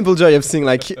 The simple joy of seeing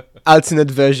like alternate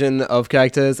version of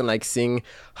characters and like seeing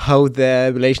how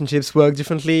their relationships work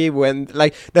differently. When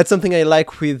like that's something I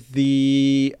like with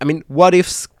What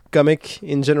If's comic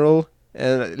in general.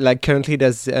 Like currently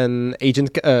there's an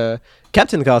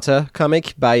Captain Carter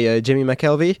comic by Jamie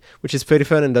McKelvey, which is pretty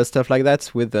fun and does stuff like that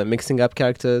with mixing up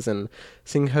characters and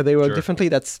seeing how they work differently.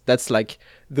 That's like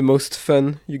the most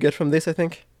fun you get from this, I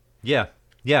think. Yeah.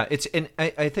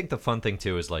 I think the fun thing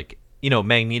too is like,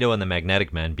 Magneto and the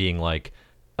Magnetic Men being like,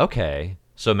 okay,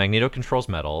 so Magneto controls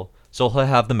metal, so he'll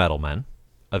have the Metal Men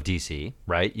of DC,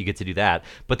 right? You get to do that.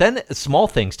 But then small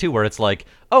things too, where it's like,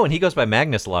 oh, and he goes by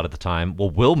Magnus a lot of the time. Well,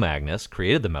 Will Magnus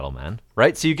created the Metal Men,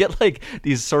 right? So you get like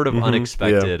these sort of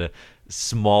unexpected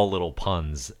small little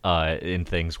puns in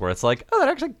things where it's like, oh, that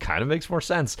actually kind of makes more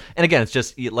sense. And again, it's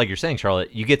just like you're saying,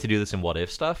 Charlotte, you get to do this in What If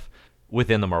stuff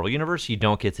within the Marvel Universe. You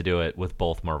don't get to do it with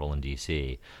both Marvel and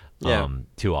DC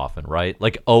too often, right?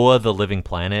 Like Oa, the Living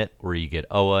Planet, where you get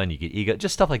Oa and you get Ego,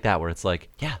 just stuff like that, where it's like,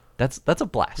 yeah, that's a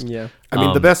blast. Yeah, I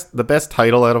mean, the best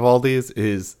title out of all these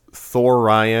is Thor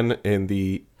Ryan and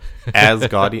the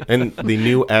Asgardian and the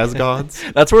new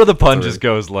Asgods. That's where the pun just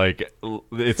goes like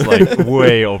it's like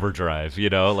way overdrive,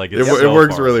 like it's it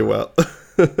works really well.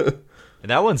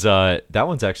 And that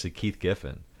one's actually Keith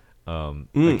Giffen. I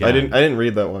didn't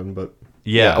read that one, but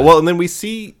yeah. Well, and then we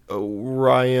see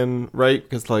Ryan, right?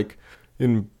 Because like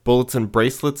in Bullets and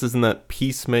Bracelets, isn't that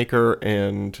Peacemaker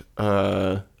and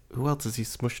who else is he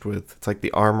smushed with? It's like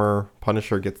the armor.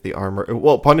 Punisher gets the armor.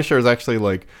 Well, Punisher is actually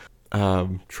like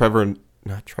it's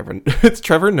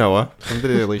Trevor Noah from the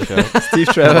Daily Show. Steve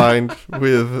Trevor combined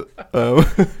with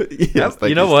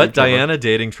you know what? Diana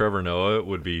dating Trevor Noah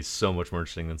would be so much more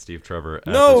interesting than Steve Trevor.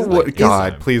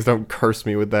 God, please don't curse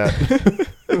me with that.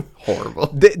 Horrible.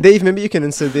 Dave, maybe you can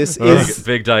answer this.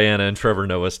 Big Diana and Trevor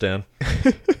Noah stan.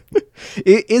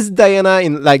 Is Diana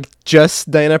in like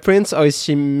just Diana Prince, or is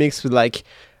she mixed with like?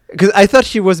 Because I thought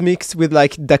she was mixed with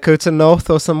like Dakota North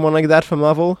or someone like that from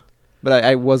Marvel, but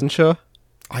I wasn't sure.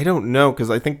 I don't know, because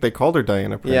I think they called her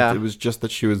Diana Prince. Yeah. It was just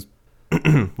that she was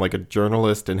like a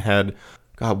journalist and had,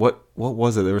 God, what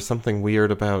was it? There was something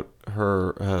weird about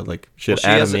her. She had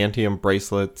adamantium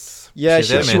bracelets. Yeah,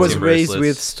 she was raised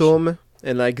with Storm.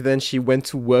 and like then she went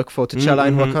to work for T'Challa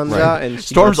in Wakanda, right. and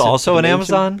she Storm's got also an mentioned.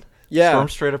 Amazon. Yeah,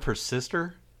 Storm's straight up her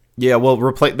sister. Yeah, well,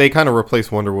 they kind of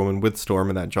replaced Wonder Woman with Storm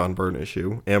in that John Byrne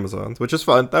issue, Amazons, which is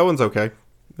fun. That one's okay.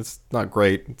 It's not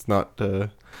great. It's not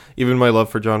even my love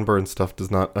for John Byrne stuff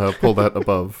does not pull that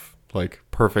above like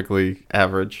perfectly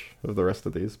average of the rest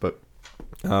of these, but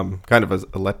kind of as a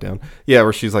letdown. Yeah,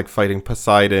 where she's like fighting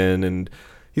Poseidon, and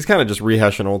he's kind of just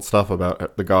rehashing old stuff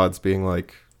about the gods being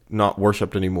like not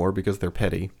worshipped anymore because they're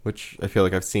petty, which I feel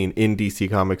like I've seen in DC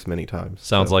Comics many times.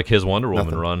 Sounds So, like his Wonder Woman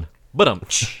nothing. run. But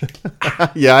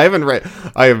yeah, I haven't read.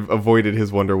 I have avoided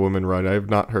his Wonder Woman run. I have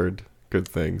not heard good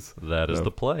things. that is So.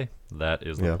 the play. That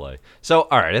is the Yeah. play. So,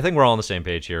 all right, I think we're all on the same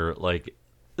page here. Like,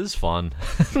 this is fun.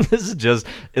 This is just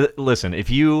listen. If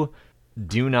you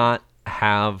do not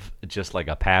have just like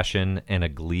a passion and a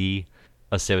glee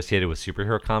associated with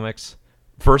superhero comics,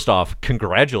 first off,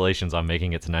 congratulations on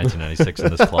making it to 1996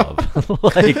 in this club.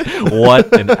 Like,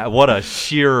 what a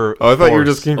sheer. Oh, I thought you were force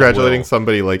just of congratulating will.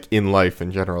 somebody like in life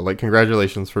in general. Like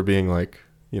congratulations for being like,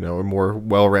 you know, a more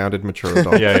well-rounded, mature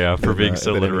adult. Yeah, for than, being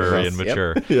so than anyone literary else. and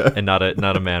mature, Yeah. and not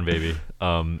a man baby.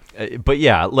 But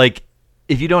yeah, like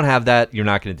if you don't have that, you're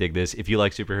not going to dig this. If you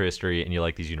like superhero history and you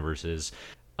like these universes,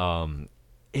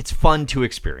 it's fun to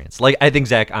experience. Like I think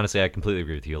Zach, honestly, I completely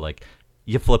agree with you. Like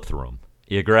you flip through them,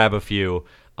 you grab a few.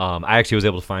 I actually was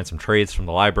able to find some trades from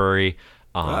the library.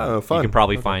 Oh, You fun. can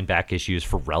probably Okay. find back issues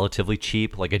for relatively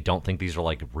cheap. Like I don't think these are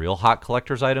like real hot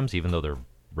collector's items, even though they're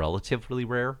relatively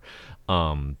rare.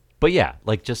 But yeah,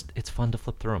 like just it's fun to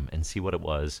flip through them and see what it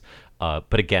was.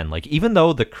 But again, like even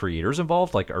though the creators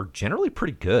involved like are generally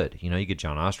pretty good, you know, you get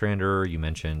John Ostrander. You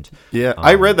mentioned Yeah,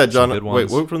 I read that some John. good Wait,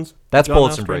 ones. what one's? That's John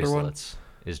Bullets and Ostrander one? Bracelets.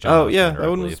 Is John Oh yeah, Ostrander, that I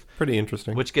one believe. was pretty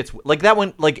interesting. Which gets like that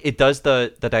one, like it does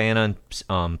the Diana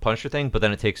and Punisher thing, but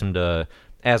then it takes him to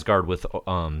Asgard with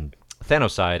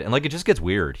Thanos side, and like it just gets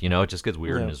weird, you know, it just gets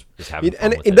weird and is having fun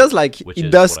and with it does like which it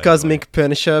is does what I enjoy. Cosmic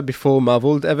Punisher before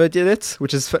Marvel ever did it,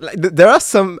 which is fun. Like there are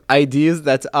some ideas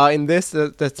that are in this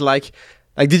that's like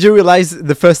did you realize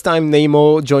the first time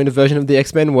Namor joined a version of the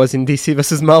X-Men was in DC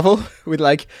versus Marvel with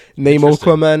like Namor Interesting.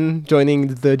 Aquaman joining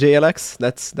the JLX?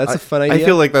 That's a fun idea. I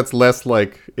feel like that's less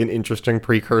like an interesting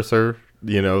precursor,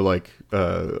 you know, like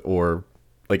or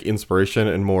like inspiration,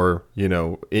 and more, you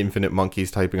know, Infinite Monkeys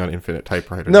typing on Infinite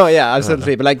typewriters. no, yeah,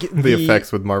 absolutely, but like the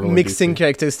effects with Marvel and mixing DC.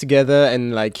 characters together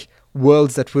and like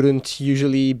worlds that wouldn't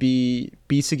usually be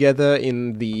together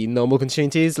in the normal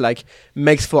continuities like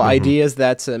makes for ideas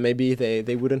that maybe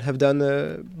they wouldn't have done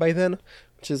by then,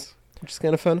 which is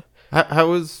kind of fun. How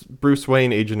was Bruce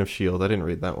Wayne Agent of S.H.I.E.L.D.? I didn't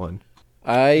read that one.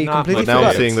 I Not completely much But now I'm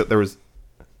forgot seeing it. that there was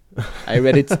I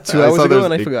read it 2 I hours saw ago there's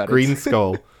and I a forgot Green it.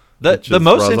 Skull. The which is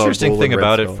most Ra's al interesting Ghul thing and Red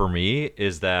about it Skull. for me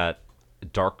is that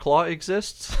Darkclaw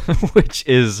exists, which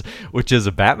is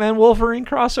a Batman Wolverine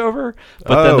crossover.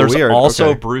 But then Oh, there's weird. also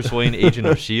Okay. Bruce Wayne Agent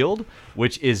of S.H.I.E.L.D.,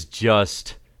 which is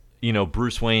just, you know,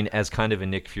 Bruce Wayne as kind of a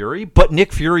Nick Fury, but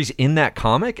Nick Fury's in that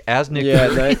comic as Nick Yeah,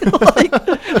 Fury. Like,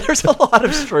 there's a lot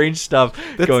of strange stuff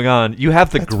going on. You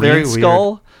have the that's very Green weird.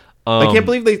 Skull. I can't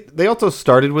believe they also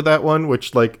started with that one,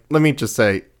 which, like, let me just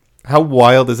say, how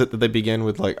wild is it that they begin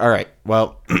with, like, all right,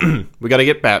 well, we got to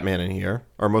get Batman in here,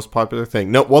 our most popular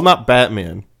thing. No, well, not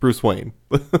Batman, Bruce Wayne.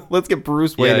 Let's get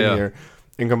Bruce Wayne Yeah. in here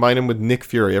and combine him with Nick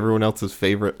Fury, everyone else's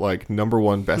favorite, like,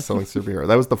 #1 best-selling superhero.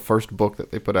 That was the first book that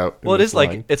they put out. in Well, it this is like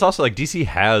line. it's also like DC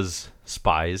has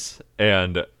spies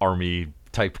and army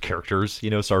type characters. You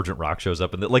know, Sergeant Rock shows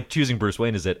up, and like choosing Bruce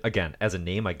Wayne is it again as a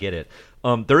name. I get it.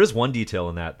 There is one detail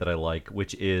in that I like,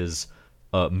 which is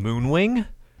Moonwing,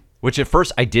 which at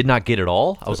first I did not get at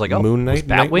all. I was like, oh, Moon was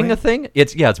Knight, Batwing Nightwing? a thing?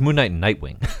 It's Moon Knight and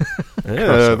Nightwing.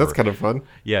 Yeah, that's kind of fun.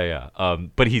 yeah.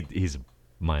 But he's a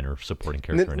minor supporting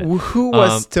character in it. Who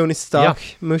was Tony Stark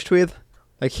mushed with?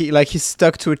 Like he's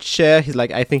stuck to a chair. He's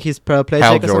like, I think he's paraplegic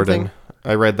Hal or Jordan. something.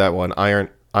 I read that one.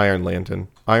 Iron Lantern.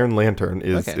 Iron Lantern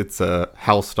is Okay. it's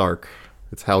Hal Stark.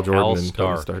 It's Hal Jordan Hal and Stark.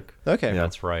 Tony Stark. Okay. Yeah.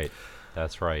 That's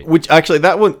right. Which actually,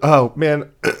 that one, oh man,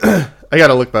 I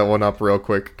gotta look that one up real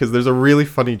quick because there's a really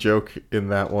funny joke in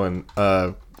that one,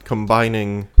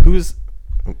 combining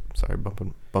sorry,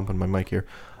 bumping my mic here.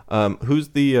 Who's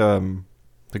the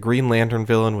Green Lantern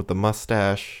villain with the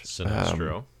mustache?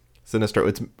 Sinestro. Sinestro.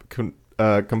 It's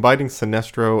combining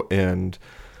Sinestro and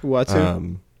What?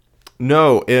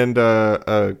 no, and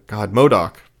God,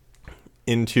 MODOK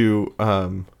into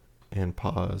and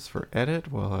pause for edit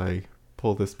while I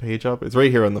pull this page up. It's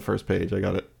right here on the first page. I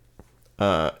got it.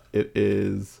 It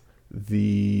is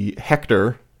the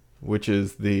Hector, which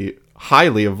is the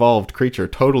highly evolved creature,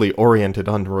 totally oriented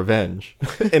on revenge.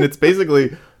 And it's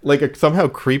basically like a somehow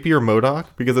creepier MODOK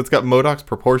because it's got MODOK's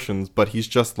proportions, but he's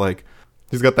just like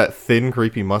He's got that thin,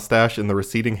 creepy mustache and the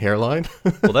receding hairline.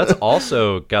 Well, that's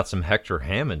also got some Hector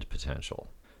Hammond potential,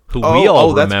 who we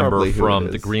all remember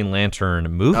from the Green Lantern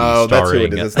movie starring... that's who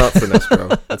it is. It's not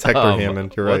Sinestro. It's Hector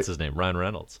Hammond. You're right. What's his name? Ryan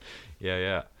Reynolds.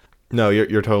 Yeah. No,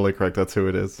 you're totally correct. That's who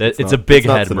it is. It's a big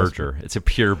head merger. It's a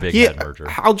pure big head merger.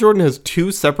 Hal Jordan has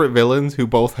two separate villains who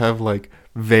both have like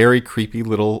very creepy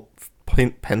little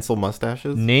pencil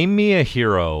mustaches. Name me a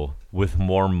hero with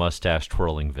more mustache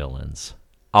twirling villains.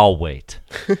 I'll wait.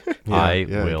 I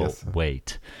will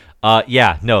wait. That's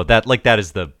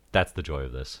the joy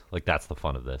of this. Like, that's the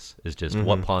fun of this. Is just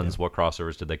what puns, what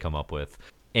crossovers did they come up with,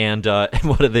 and how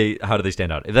do they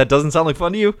stand out? If that doesn't sound like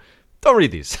fun to you, don't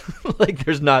read these. Like,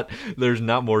 there's not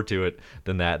more to it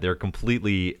than that. They're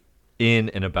completely in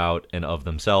and about and of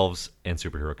themselves and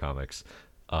superhero comics.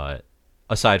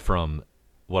 Aside from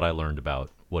what I learned about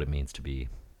what it means to be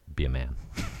a man.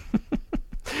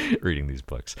 Reading these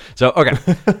books. So, okay.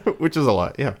 Which is a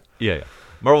lot, yeah. Yeah.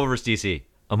 Marvel vs. DC,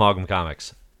 Amalgam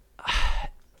Comics.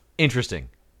 Interesting.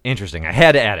 I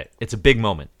had to add it. It's a big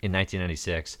moment in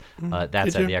 1996.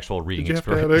 That's at the actual reading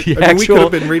experience. We could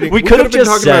have been reading. We could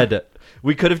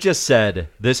have just said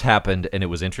this happened and it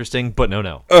was interesting, but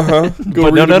no.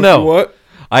 But no. What?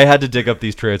 I had to dig up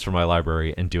these trades from my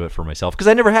library and do it for myself because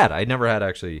I never had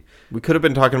actually. We could have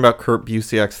been talking about Kurt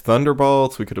Busiek's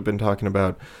Thunderbolts. We could have been talking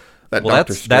about that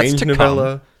Doctor Strange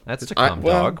novella. That's to come,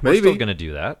 dog. We're still going to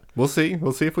do that. We'll see.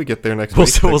 We'll see if we get there next week.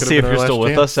 We'll see if you're still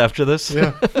with us after this.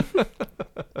 Yeah.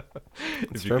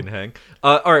 If you can hang.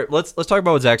 All right, let's talk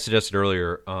about what Zach suggested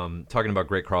earlier, talking about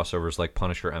great crossovers like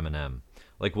Punisher Eminem.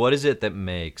 Like, what is it that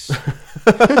makes...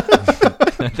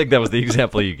 I think that was the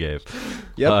example you gave.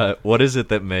 Yep. What is it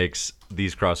that makes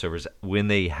these crossovers, when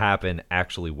they happen,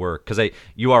 actually work? Because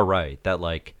you are right, that,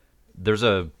 like, there's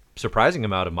a surprising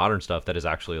amount of modern stuff that is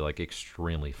actually, like,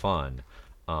 extremely fun.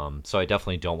 So I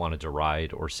definitely don't want to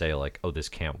deride or say, like, oh, this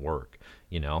can't work,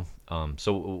 you know?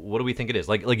 So what do we think it is?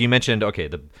 Like you mentioned, okay,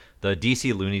 the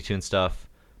DC Looney Tunes stuff,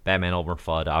 Batman Elmer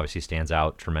Fudd obviously stands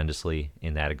out tremendously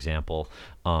in that example.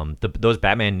 Those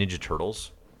Batman Ninja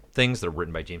Turtles things that are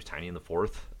written by James Tynion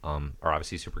IV are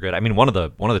obviously super good. I mean, one of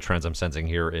the trends I'm sensing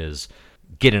here is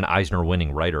get an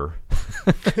Eisner-winning writer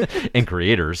and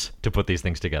creators to put these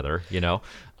things together, you know?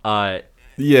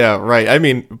 Yeah, right. I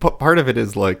mean, part of it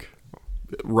is, like,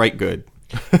 write good.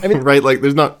 I mean, right? Like,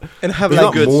 there's not... And have,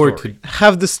 like, good more story.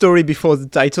 Have the story before the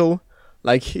title.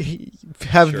 Like,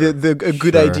 have a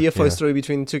good idea for a story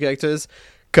between two characters.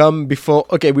 Come before,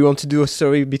 okay, we want to do a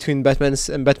story between Batman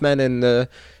and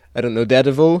I don't know,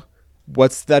 Daredevil.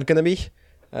 What's that gonna be?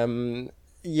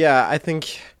 Yeah, I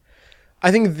think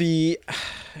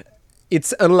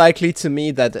it's unlikely to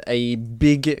me that a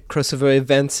big crossover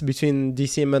event between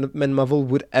DC and Marvel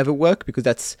would ever work, because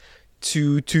that's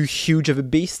too huge of a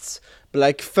beast. But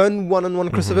like fun one-on-one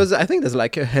crossovers, I think there's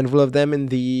like a handful of them in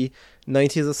the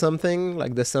 90s or something.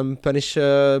 Like there's some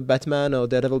Punisher Batman or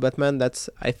Daredevil Batman that's,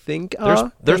 I think,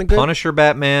 there's Punisher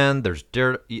Batman. There's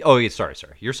sorry,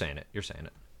 you're saying it.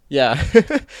 Yeah,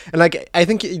 and like I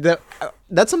think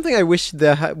that's something I wish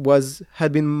there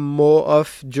had been more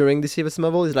of during DC vs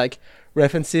Marvel, is like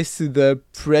references to the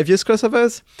previous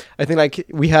crossovers. I think like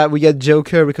we get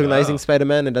Joker recognizing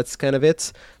Spider-Man, and that's kind of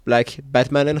it. Like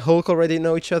Batman and Hulk already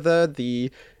know each other. The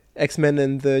X-Men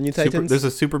and the New Titans. There's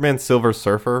a Superman Silver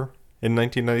Surfer in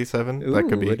 1997. Ooh, that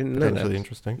could be potentially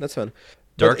interesting. That's fun.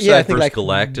 Darkseid vs.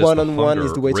 Galactus one-on-one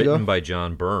is the way to go. Written by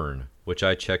John Byrne, which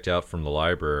I checked out from the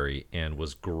library and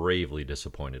was gravely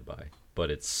disappointed by.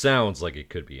 But it sounds like it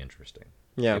could be interesting.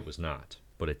 Yeah. It was not,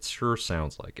 but it sure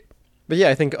sounds like it. But yeah,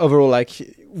 I think overall, like,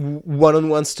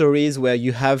 one-on-one stories where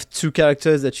you have two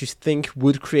characters that you think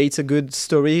would create a good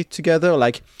story together,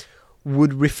 like,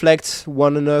 would reflect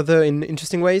one another in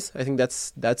interesting ways. I think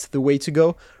that's the way to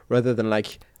go, rather than,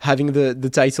 like, having the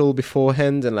title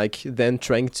beforehand and, like, then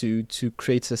trying to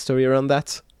create a story around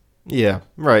that. Yeah,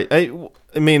 right.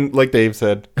 I mean, like Dave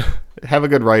said, have a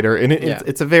good writer. And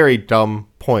it's a very dumb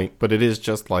point, but it is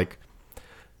just like,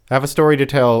 have a story to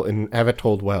tell and have it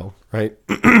told well, right?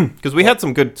 Because we had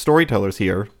some good storytellers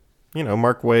here. You know,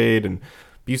 Mark Waid and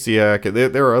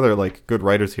Busiek. There are other, like, good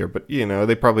writers here. But, you know,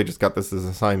 they probably just got this as an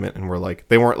assignment and were like,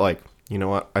 they weren't like, you know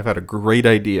what, I've had a great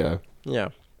idea. Yeah.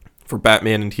 For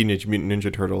Batman and Teenage Mutant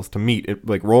Ninja Turtles to meet, it,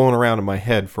 like, rolling around in my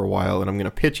head for a while, and I'm going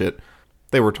to pitch it.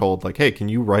 They were told, like, hey, can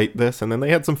you write this? And then they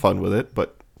had some fun with it,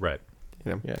 but... Right.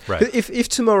 You know. Yeah. Right. If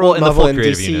tomorrow Marvel and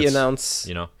DC units, announce...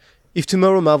 You know? If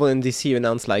tomorrow Marvel and DC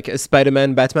announce, like, a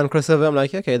Spider-Man Batman crossover, I'm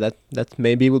like, okay, that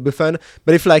maybe will be fun.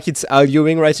 But if, like, it's Al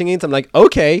Ewing writing it, I'm like,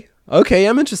 okay,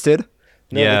 I'm interested.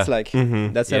 No, it's like,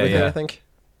 that's everything, I think.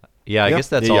 Yeah, I Yeah. guess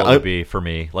that's Yeah, all yeah, it would be for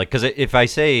me. Like, because if I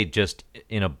say just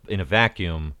in a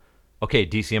vacuum, okay,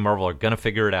 DC and Marvel are gonna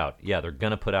figure it out. Yeah, they're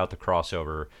gonna put out the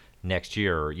crossover next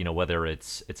year. You know, whether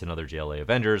it's another JLA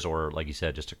Avengers or, like you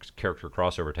said, just a character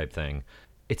crossover type thing.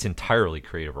 It's entirely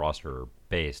creative roster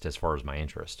based as far as my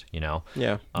interest. You know.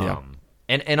 Yeah.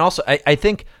 And also I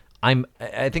think I'm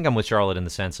with Charlotte in the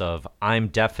sense of I'm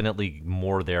definitely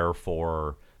more there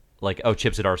for like, oh,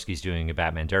 Chip Zdarsky's doing a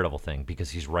Batman Daredevil thing because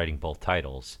he's writing both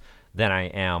titles than I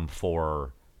am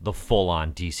for the full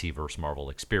on DC versus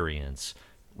Marvel experience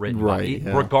written Right,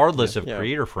 yeah. regardless of Yeah.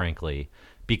 creator, frankly,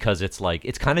 because it's like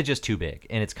it's kind of just too big,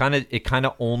 and it kind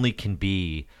of only can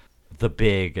be the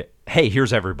big, hey,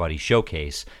 here's everybody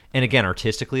showcase. And again,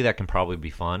 artistically that can probably be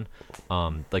fun,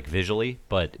 like visually,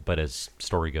 but as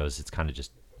story goes, it's kind of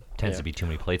just tends to be too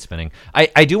many plate spinning.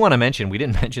 I do want to mention, we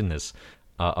didn't mention this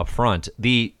up front,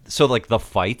 so like the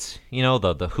fights, you know,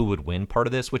 the who would win part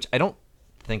of this, which I don't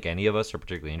think any of us are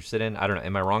particularly interested in. I don't know,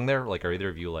 am I wrong there? Like, are either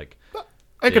of you like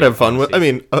I could have fun with. I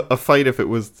mean, a fight if it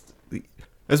was,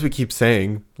 as we keep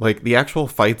saying, like the actual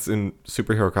fights in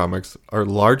superhero comics are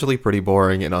largely pretty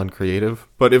boring and uncreative.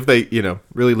 But if they,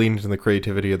 really leaned into the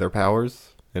creativity of their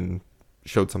powers and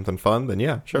showed something fun, then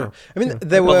yeah, sure. I mean,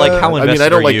 there but were. like how invested I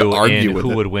don't are like to you argue in with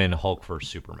who it. would win Hulk versus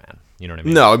Superman? You know what I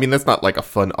mean? No, I mean that's not like a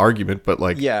fun argument, but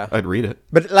like, Yeah. I'd read it.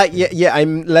 But like, yeah,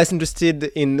 I'm less interested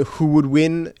in who would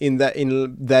win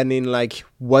than in like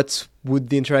what would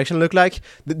the interaction look like.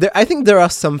 I think there are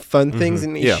some fun things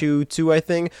in Yeah. issue 2. I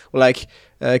think like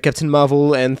Captain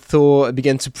Marvel and Thor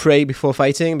began to pray before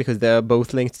fighting because they're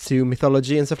both linked to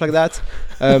mythology and stuff like that.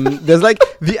 There's like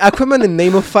the Aquaman and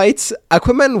Namor fights.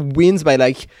 Aquaman wins by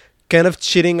like kind of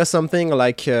cheating or something,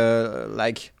 like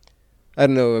I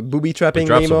don't know, booby trapping. He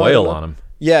drops Namor. a whale on him.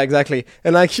 Yeah, exactly.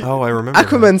 And like, Oh, I remember.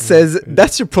 Aquaman that. says,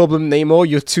 "That's your problem, Namor.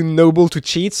 You're too noble to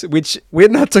cheat." Which we're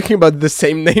not talking about the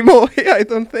same Namor here, I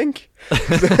don't think.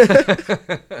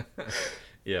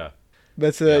 Yeah.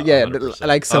 But Yeah, yeah, 100%.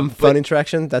 like some But- fun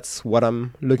interaction. That's what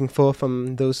I'm looking for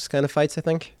from those kind of fights, I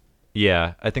think.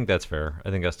 Yeah, I think that's fair.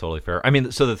 I think that's totally fair. I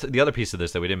mean, so the other piece of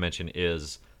this that we didn't mention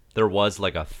is there was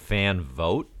like a fan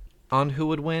vote on who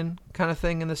would win kind of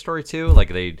thing in the story too. Like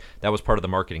that was part of the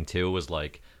marketing too, was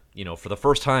like, for the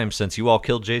first time since you all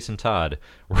killed Jason Todd,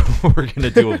 we're going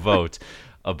to do a vote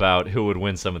about who would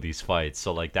win some of these fights.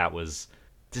 So like that was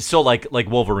so like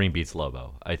Wolverine beats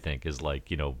Lobo, I think is like,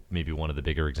 maybe one of the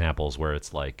bigger examples where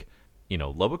it's like,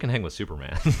 Lobo can hang with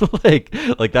Superman.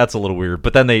 like that's a little weird.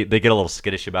 But then they get a little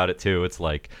skittish about it too. It's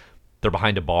like they're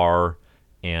behind a bar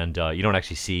and you don't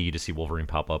actually you just see Wolverine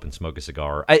pop up and smoke a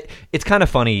cigar. It's kind of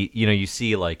funny, you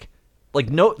see like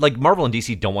Marvel and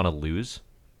DC don't want to lose.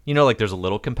 Like there's a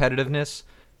little competitiveness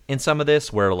in some of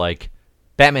this where like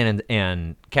Batman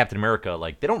and Captain America,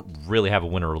 like they don't really have a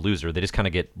winner or loser. They just kind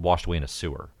of get washed away in a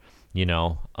sewer,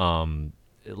 I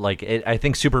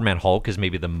think Superman Hulk is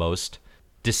maybe the most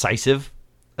decisive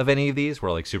of any of these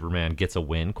where like Superman gets a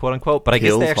win, quote unquote. But I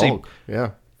guess they actually, Hulk.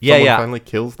 Yeah. Yeah, Someone yeah. finally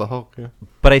kills the Hulk. Yeah.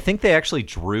 but I think they actually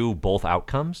drew both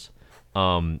outcomes. So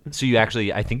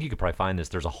I think you could probably find this.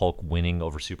 There's a Hulk winning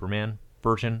over Superman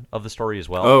version of the story as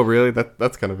well. Oh, really?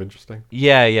 That's kind of interesting.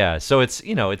 Yeah. So it's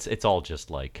it's all just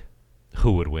like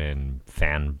who would win,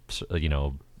 fans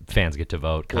get to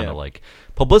vote, kind of like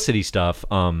publicity stuff.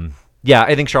 Yeah,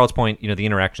 I think Charlotte's point, the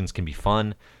interactions can be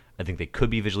fun. I think they could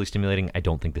be visually stimulating. I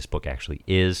don't think this book actually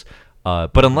is.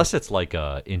 But unless it's like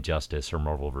a Injustice or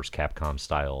Marvel vs. Capcom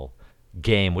style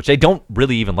game, which I don't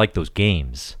really even like those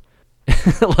games.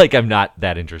 Like I'm not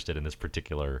that interested in this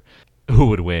particular who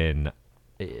would win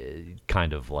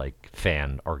kind of like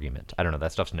fan argument. I don't know.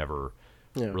 That stuff's never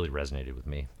really resonated with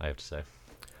me, I have to say.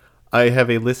 I have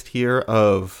a list here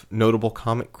of notable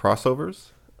comic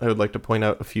crossovers. I would like to point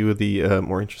out a few of the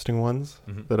more interesting ones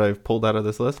that I've pulled out of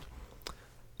this list.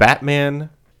 Batman,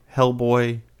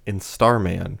 Hellboy, and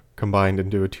Starman combined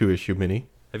into a 2-issue mini.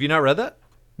 Have you not read that?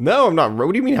 No, I'm not.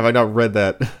 What do you mean? Have I not read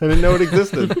that? I didn't know it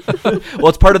existed. Well,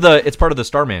 it's part of the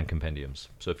Starman compendiums.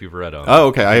 So if you've read Oh,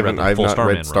 okay. I you've haven't. the I've full not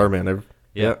Starman read Starman. I haven't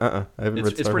It's read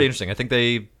Starman. pretty interesting. I think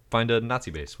they find a Nazi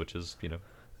base, which is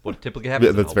what typically happens. Yeah,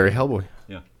 in that's Hellboy. very Hellboy.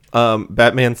 Yeah.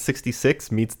 Batman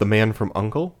 66 meets the Man from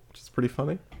U.N.C.L.E., which is pretty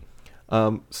funny.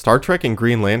 Star Trek and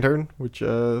Green Lantern, which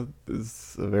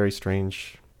is a very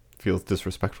strange, feels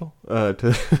disrespectful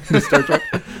to Star Trek.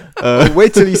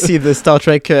 Wait till you see the Star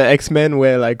Trek X-Men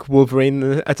where like Wolverine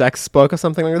attacks Spock or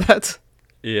something like that.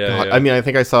 Yeah, God, yeah. I mean, I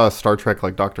think I saw a Star Trek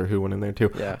like Doctor Who one in there too.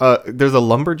 Yeah. There's a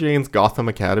Lumberjanes Gotham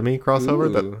Academy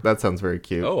crossover. Ooh. That sounds very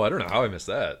cute. Oh, I don't know how I missed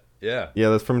that. Yeah. Yeah,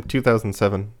 that's from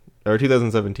 2007 or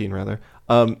 2017 rather.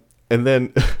 And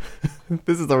then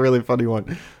this is a really funny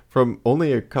one from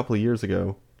only a couple of years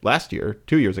ago. last year,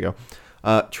 2 years ago.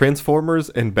 Transformers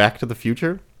and Back to the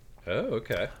Future. Oh,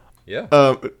 okay. Yeah.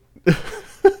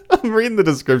 I'm reading the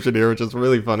description here, which is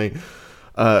really funny.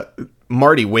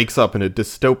 Marty wakes up in a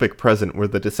dystopic present where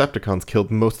the Decepticons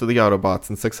killed most of the Autobots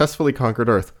and successfully conquered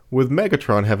Earth, with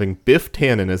Megatron having Biff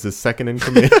Tannen as his second in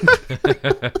command.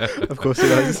 Of course he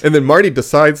does. And then Marty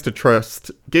decides to trust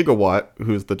Gigawatt,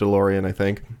 who's the DeLorean, I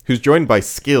think, who's joined by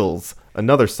Skills,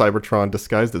 another Cybertron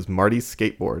disguised as Marty's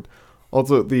skateboard.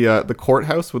 Also, the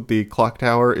courthouse with the clock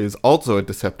tower is also a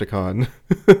Decepticon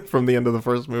from the end of the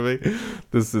first movie.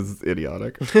 This is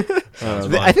idiotic.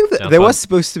 I think there was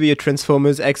supposed to be a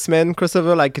Transformers X-Men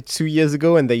crossover like 2 years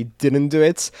ago, and they didn't do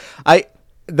it.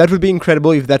 That would be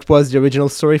incredible if that was the original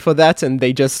story for that, and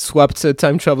they just swapped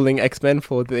time-traveling X-Men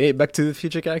for the Back to the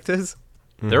Future characters.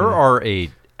 There are a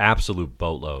absolute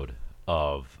boatload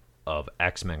of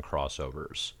X-Men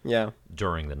crossovers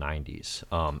during the 90s,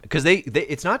 because they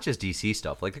it's not just DC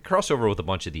stuff. Like the crossover with a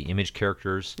bunch of the Image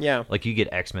characters, like you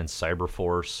get X-Men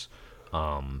Cyberforce,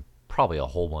 probably a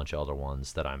whole bunch of other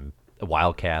ones that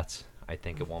Wildcats, I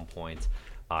think at one point.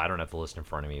 I don't have the list in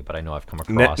front of me, but I know I've come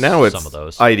across now it's some of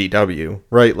those. IDW,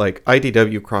 right? Like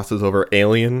IDW crosses over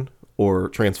Alien or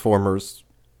Transformers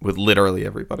with literally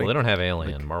everybody. Well, they don't have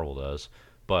Alien, Marvel does,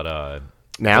 but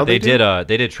now they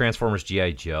did Transformers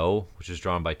G.I. Joe, which is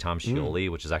drawn by Tom Scioli,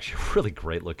 which is actually a really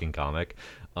great looking comic.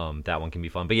 That one can be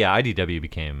fun. But yeah, IDW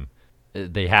became,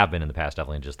 they have been in the past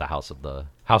definitely just the house of the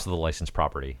licensed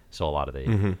property. So a lot of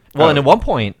and at one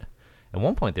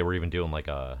point they were even doing like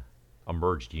a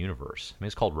merged universe. I mean,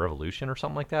 it's called Revolution or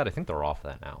something like that. I think they're off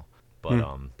that now. But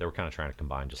they were kind of trying to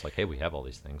combine, just like, hey, we have all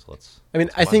these things.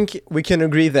 I think we can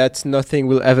agree that nothing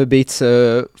will ever beat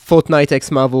Fortnite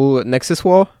x Marvel Nexus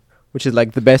War, which is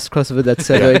like the best crossover that's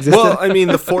ever existed. Well, I mean,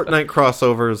 the Fortnite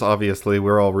crossovers, obviously,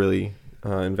 we're all really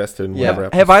invested in whatever.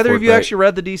 Have either of you actually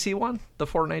read the DC one? The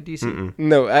Fortnite DC? Mm-mm.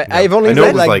 No, I've only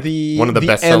read like one of the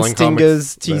best-selling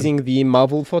stingers teasing the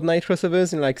Marvel Fortnite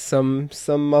crossovers in like some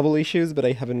Marvel issues, but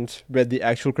I haven't read the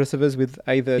actual crossovers with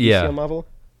either DC or Marvel.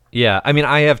 Yeah, I mean,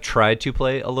 I have tried to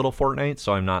play a little Fortnite,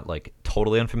 so I'm not like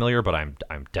totally unfamiliar, but I'm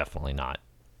definitely not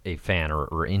a fan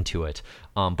or into it.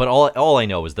 But all I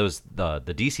know is the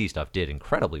DC stuff did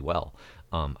incredibly well.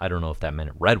 I don't know if that meant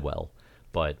it read well,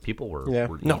 but people were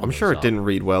no, I'm sure it didn't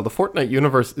read well. The Fortnite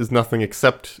universe is nothing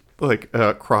except like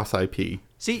cross IP.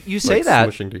 See, you say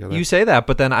that,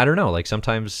 but then I don't know. Like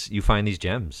sometimes you find these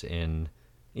gems, and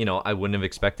I wouldn't have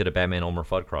expected a Batman Elmer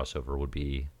Fudd crossover would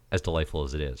be as delightful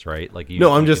as it is, right? Like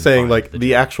I'm just saying, like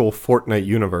the actual Fortnite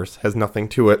universe has nothing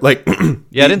to it. Like the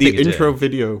intro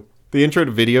video. The intro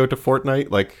to video to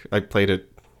Fortnite, like, I played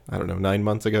it, I don't know, 9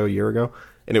 months ago, a year ago,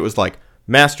 and it was like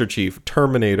Master Chief,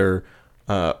 Terminator,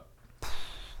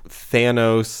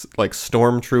 Thanos, like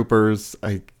Stormtroopers,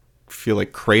 I feel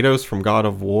like Kratos from God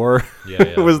of War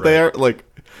was there. Like,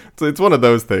 so it's one of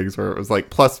those things where it was like,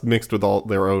 plus mixed with all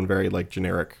their own very, like,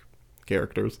 generic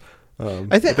characters.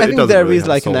 I think there really is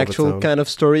like an actual kind of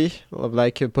story of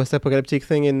like a post-apocalyptic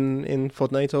thing in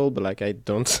Fortnite all, but like I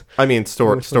don't. I mean,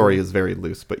 story is very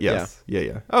loose, but yes,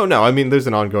 yeah. Oh no, I mean, there's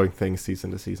an ongoing thing season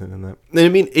to season in that. I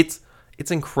mean, it's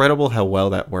incredible how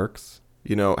well that works.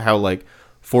 How like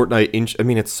Fortnite. I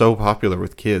mean, it's so popular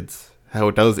with kids. How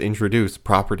it does introduce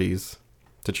properties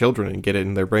to children and get it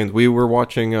in their brains. We were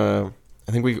watching. I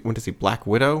think we went to see Black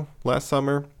Widow last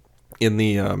summer. In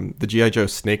the G.I. Joe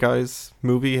Snake Eyes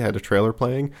movie, had a trailer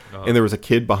playing, and there was a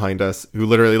kid behind us who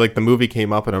literally, like, the movie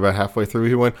came up, and about halfway through,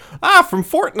 he went, from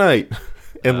Fortnite!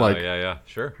 And, yeah,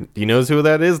 sure. He knows who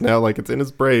that is now, like, it's in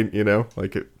his brain,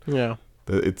 like,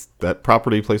 it's that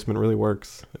property placement really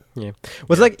works. Yeah.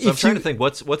 I'm trying to think,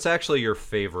 what's actually your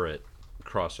favorite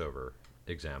crossover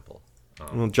example?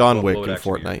 Well, John Wick and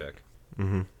Fortnite.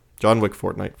 Mm-hmm. John Wick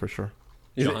Fortnite, for sure.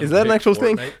 Is that an actual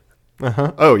thing?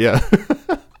 Uh-huh. Oh, yeah.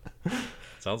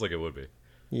 Sounds like it would be.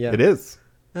 Yeah, it is,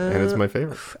 and it's my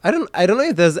favorite. I don't know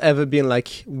if there's ever been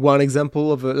like one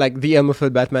example of like the Elmer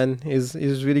Fudd Batman is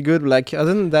really good. Like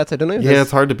other than that, I don't know. If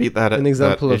it's hard to beat that. An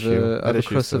example of a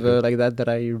crossover like that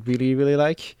I really really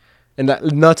like, and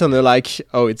not on a like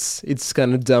it's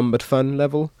kind of dumb but fun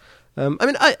level. I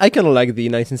mean, I kind of like the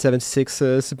 1976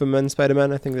 Superman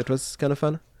Spider-Man. I think that was kind of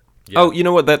fun. Yeah. Oh, you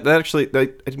know what? That actually, I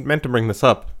meant to bring this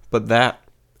up, but that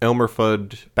Elmer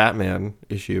Fudd Batman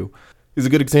issue is a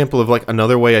good example of like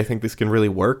another way I think this can really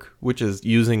work, which is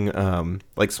using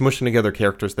like smushing together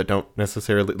characters that don't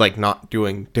necessarily like not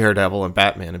doing Daredevil and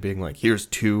Batman and being like, here's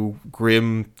two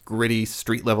grim, gritty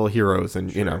street level heroes, and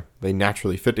they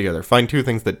naturally fit together. Find two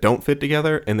things that don't fit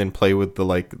together, and then play with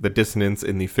the dissonance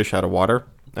in the fish out of water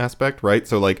aspect, right?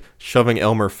 So like shoving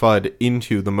Elmer Fudd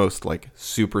into the most like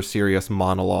super serious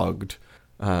monologued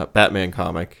Batman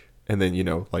comic, and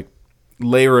then like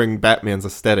layering Batman's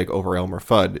aesthetic over Elmer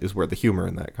Fudd is where the humor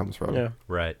in that comes from. Yeah.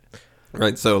 Right.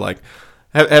 So like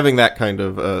having that kind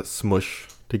of smush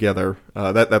together,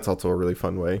 that's also a really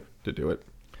fun way to do it.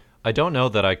 I don't know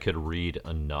that I could read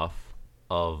enough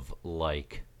of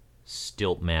like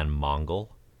Stiltman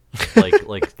Mongol.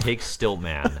 Like take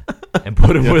Stiltman and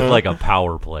put him with like a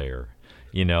power player,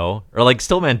 or like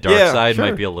Stiltman Darkseid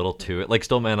might be a little too like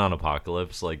Stiltman on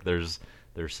Apocalypse. Like there's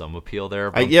some appeal there,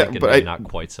 but maybe not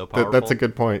quite so powerful. That's a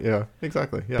good point. Yeah,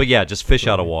 exactly. Yeah. But yeah, just fish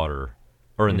out of water,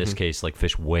 or in this case, like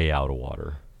fish way out of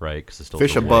water, right? Because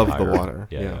fish above the water.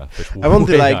 Yeah. Fish I want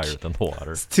way the higher than the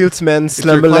water. Stiltman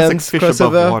Slumberland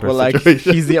crossover, where like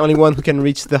he's the only one who can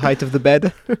reach the height of the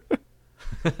bed.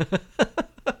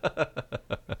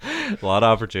 A lot of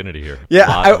opportunity here. Yeah,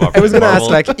 I was gonna ask,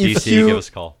 like, DC, give us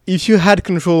a call. If you had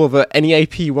control over any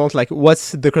IP you want, like,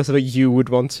 what's the crossover you would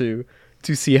want to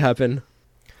see happen?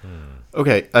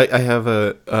 Okay, I have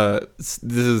this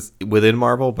is within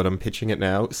Marvel, but I'm pitching it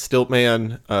now.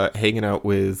 Stiltman hanging out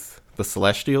with the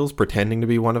Celestials, pretending to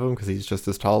be one of them because he's just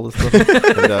as tall as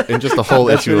them, and just a whole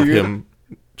issue of him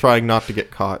trying not to get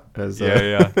caught as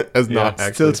not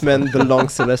actually Stiltman, the long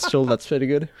Celestial. That's pretty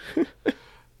good.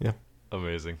 Yeah,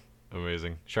 amazing.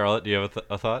 Charlotte, do you have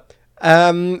a thought?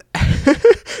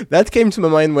 That came to my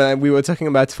mind when we were talking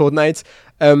about Fortnite.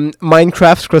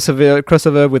 Minecraft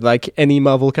crossover with like any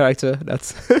Marvel character.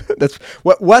 That's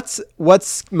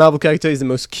what's Marvel character is the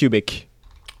most cubic?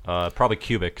 Probably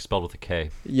cubic, spelled with a K.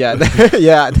 Yeah,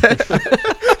 yeah.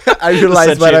 I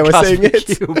realized when I was saying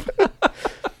it.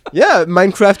 Yeah,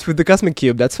 Minecraft with the Cosmic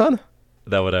Cube. That's fun.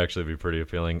 That would actually be pretty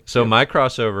appealing. So my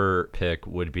crossover pick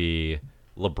would be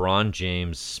LeBron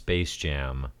James Space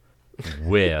Jam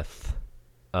with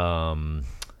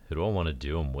who do I want to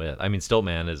do him with? I mean,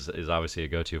 Stiltman is obviously a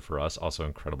go-to for us. Also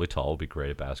incredibly tall, would be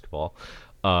great at basketball.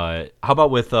 How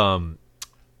about with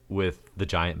the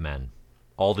Giant Men?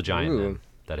 All the Giant Men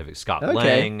that have Scott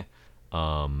Lang.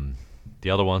 The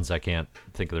other ones I can't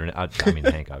think of their name. I mean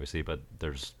Hank obviously, but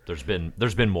there's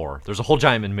been more. There's a whole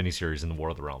Giant Men miniseries in the War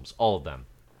of the Realms. All of them.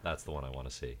 That's the one I want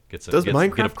to see. Does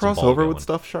Minecraft cross over with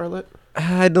stuff, Charlotte?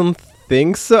 I don't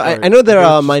think so. I know there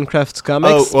are Minecraft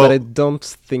comics, but I don't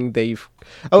think they've...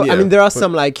 I mean, there are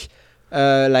some like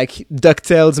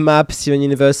DuckTales maps, Steven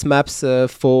Universe maps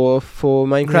for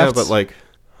Minecraft. Yeah, but like...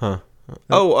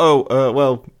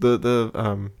 Well,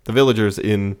 the villagers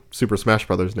in Super Smash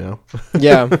Brothers now.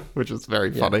 Yeah. Which is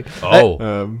very funny.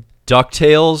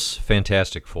 DuckTales,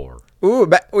 Fantastic Four. Ooh,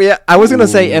 but yeah, I was gonna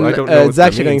say, and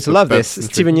Zach, you're going to love this.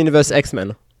 Steven Universe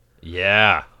X-Men.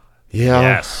 Yeah.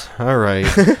 Yes. All right.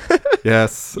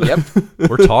 Yes. Yep.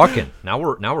 We're talking. Now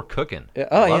we're cooking.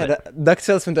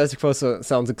 DuckTales Fantastic Four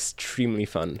sounds extremely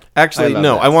fun. Actually,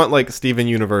 I want like Steven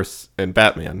Universe and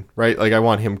Batman, right? Like I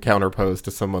want him counterposed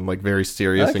to someone like very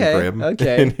serious and grim.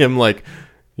 Okay. And him like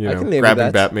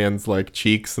grabbing Batman's like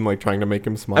cheeks and like trying to make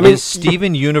him smile. I mean,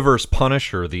 Steven Universe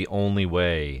Punisher the only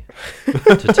way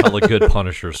to tell a good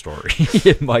Punisher story?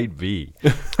 It might be.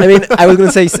 I mean, I was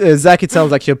gonna say, Zach, it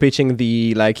sounds like you're pitching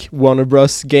the like Warner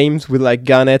Bros. Games with like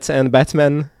Garnet and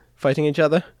Batman fighting each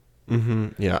other.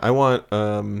 Mm-hmm. Yeah, I want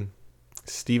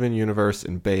Steven Universe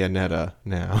and Bayonetta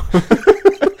now.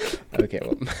 Okay,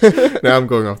 well. Now I'm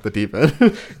going off the deep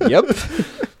end. Yep.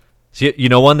 So you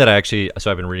know one that I've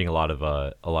been reading a lot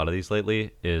of these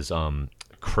lately is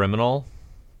Criminal,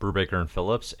 Brubaker and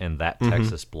Phillips, and That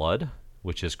Texas Blood,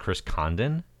 which is Chris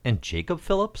Condon and Jacob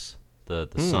Phillips, the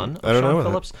son of Sean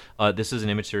Phillips. This is an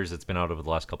image series that's been out over the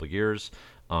last couple of years.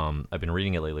 I've been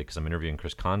reading it lately because I'm interviewing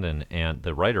Chris Condon and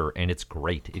the writer, and it's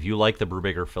great. If you like the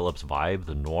Brubaker Phillips vibe,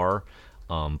 the noir,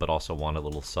 but also want a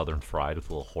little Southern fried with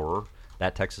a little horror,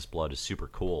 That Texas Blood is super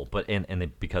cool. But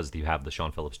because you have the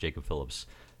Sean Phillips, Jacob Phillips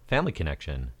family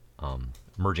connection,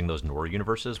 merging those noir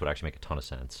universes would actually make a ton of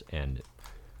sense, and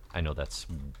I know that's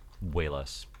way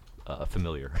less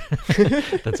familiar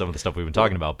than some of the stuff we've been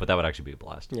talking about, but that would actually be a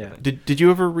blast. Yeah. Did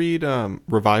you ever read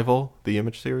Revival, the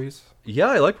image series? Yeah,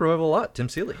 I like Revival a lot. Tim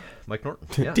Seeley, Mike Norton.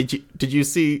 Yeah. Did you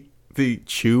see the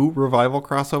Chew Revival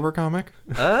crossover comic?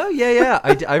 Yeah.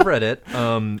 I've read it.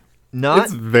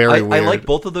 It's very weird. I like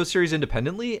both of those series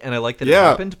independently, and I like that it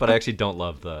happened, but I actually don't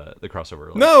love the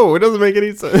crossover. No, it doesn't make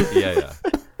any sense. Yeah.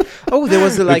 Oh, there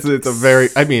was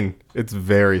it's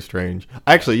very strange.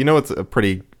 Actually, it's a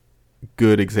pretty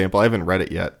good example. I haven't read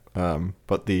it yet,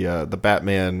 but the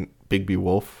Batman Bigby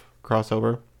Wolf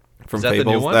crossover from Is that Fables.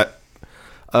 The new one?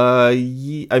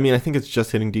 I mean, I think it's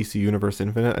just hitting DC Universe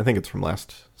Infinite. I think it's from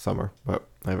last summer, but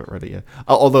I haven't read it yet.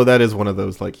 Although that is one of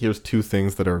those like, here's two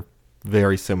things that are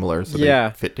very similar, so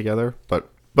they fit together.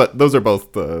 But those are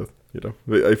both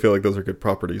I feel like those are good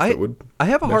properties that would. I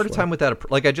have a harder time with that.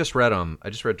 Like I just read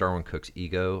Darwin Cook's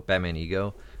Batman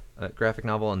Ego graphic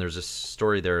novel, and there's a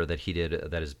story there that he did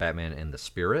that is Batman and the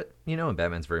Spirit, and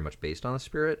Batman's very much based on the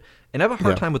Spirit. And I have a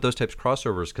hard time with those types of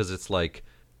crossovers because it's like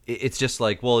it's just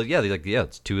like, well,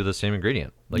 it's two of the same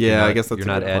ingredient. Like, I guess that's you're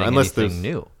not adding anything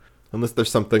new. Unless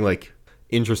there's something like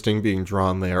interesting being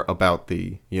drawn there about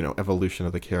the evolution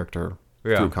of the character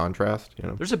through contrast.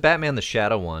 There's a Batman the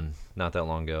Shadow one not that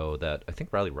long ago that I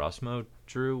think Riley Rossmo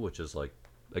drew, which is like,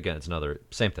 again, it's another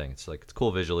same thing. It's like it's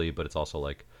cool visually, but it's also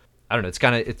like, I don't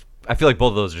know. I feel like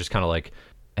both of those are just kind of like,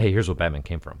 hey, here's what Batman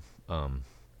came from.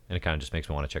 And it kind of just makes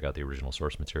me want to check out the original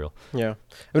source material. Yeah.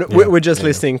 We're just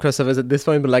listing crossovers at this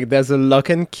point, but like there's a Lock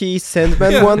and Key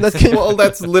Sandman one that came. Well,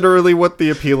 that's literally what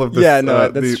the appeal of this,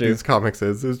 that's true. These comics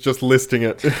is just listing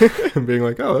it and being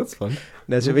like, oh, that's fun.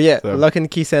 That's true. But Lock and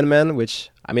Key Sandman, which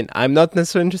I'm not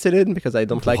necessarily interested in because I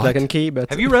don't like Lock and Key. But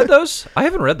have you read those? I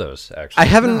haven't read those actually. I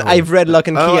haven't. No. I've read Lock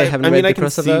and Key. I haven't read the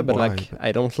crossover, but why.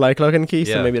 I don't like Lock and Key,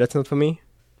 so maybe that's not for me.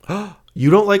 You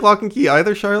don't like Lock and Key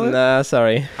either, Charlotte? Nah,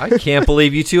 sorry. I can't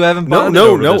believe you two haven't bonded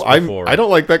over this before. I don't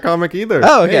like that comic either.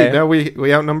 Oh, okay. Hey, now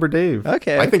we outnumber Dave.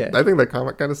 Okay, I think that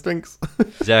comic kind of stinks.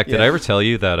 Zach, did I ever tell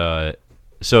you that?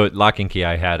 So Lock and Key,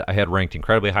 I had ranked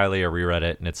incredibly highly. I reread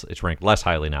it, and it's ranked less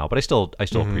highly now, but I still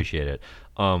appreciate it.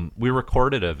 We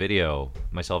recorded a video,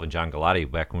 myself and John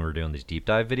Galati, back when we were doing these deep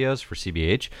dive videos for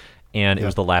CBH, and it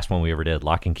was the last one we ever did.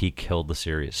 Lock and Key killed the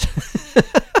series.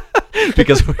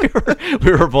 Because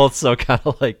we were both so kind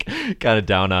of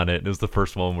down on it. It was the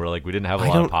first one where like we didn't have a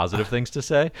lot of positive things to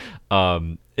say.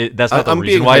 That's not the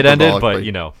reason why it ended, but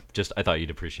just I thought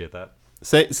you'd appreciate that.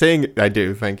 Saying I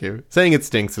do, thank you. Saying it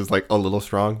stinks is like a little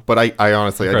strong, but I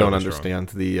honestly I don't understand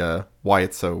the why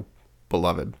it's so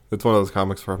beloved. It's one of those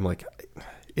comics where I'm like,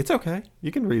 it's okay.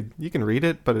 You can read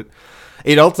it, but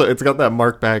it's got that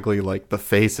Mark Bagley, like the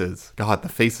faces. God, the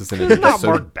faces in it. It's not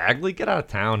Mark Bagley. Get out of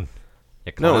town.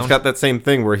 No, it's got that same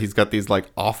thing where he's got these like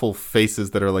awful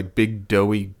faces that are like big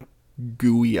doughy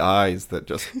gooey eyes that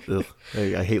just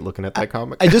I hate looking at that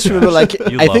comic. I just remember like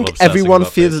I think everyone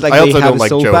feels like they have a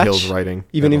soul patch, Hill's writing,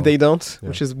 even if they don't,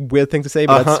 which is a weird thing to say,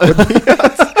 but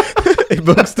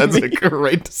that's that's a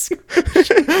great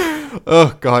description.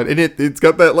 Oh god, and it's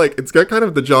got that it's got kind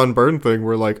of the John Byrne thing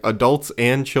where like adults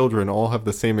and children all have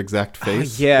the same exact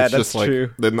face. That's just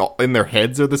true. And their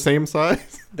heads are the same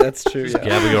size. That's true.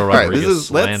 Gabriel Rodriguez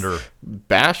slander. Let's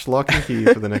bash Lock and Key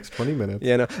for the next 20 minutes.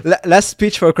 Yeah, no. Last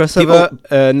pitch for a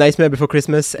crossover: Nightmare Before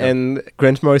Christmas and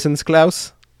Grant Morrison's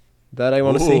Klaus. That I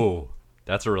want to see.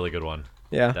 That's a really good one.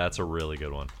 Yeah, that's a really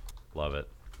good one. Love it.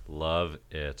 Love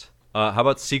it. How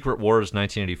about Secret Wars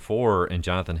 1984 and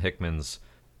Jonathan Hickman's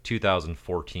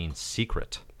 2014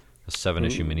 Secret, a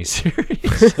 7-issue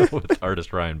miniseries with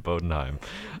artist Ryan Bodenheim?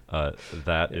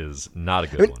 That is not a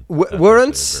good one.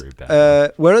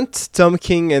 Weren't Tom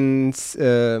King and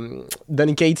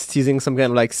Danny Cates teasing some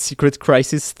kind of like Secret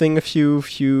Crisis thing a few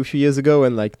years ago,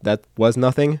 and like that was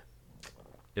nothing?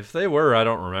 If they were, I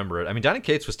don't remember it. I mean, Danny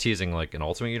Cates was teasing like an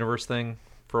Ultimate Universe thing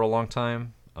for a long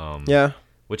time.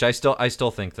 Which I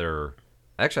still think they're...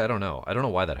 Actually, I don't know. I don't know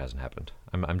why that hasn't happened.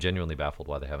 I'm genuinely baffled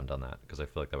why they haven't done that, because I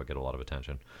feel like that would get a lot of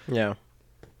attention. Yeah.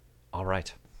 All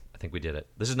right. I think we did it.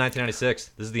 This is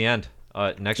 1996. This is the end.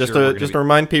 Next year... Just to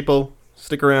remind people,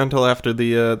 stick around till after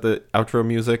the outro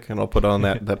music, and I'll put on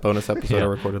that bonus episode I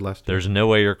recorded last year. There's no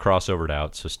way you're crossovered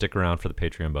out, so stick around for the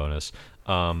Patreon bonus.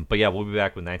 But yeah, we'll be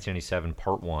back with 1997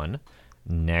 Part 1.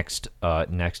 Next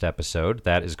episode.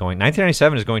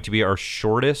 1997 is going to be our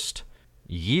shortest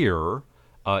year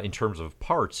in terms of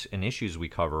parts and issues we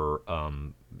cover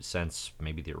since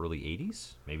maybe the early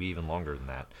 80s, maybe even longer than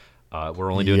that.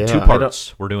 We're only doing 2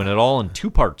 parts. We're doing it all in 2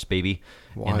 parts, baby.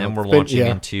 Wow. And then we're launching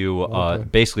into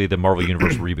basically the Marvel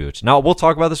Universe reboot. Now, we'll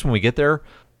talk about this when we get there.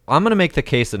 I'm going to make the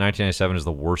case that 1997 is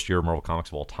the worst year of Marvel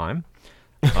Comics of all time.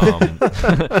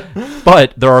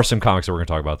 But there are some comics that we're going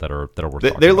to talk about that are worth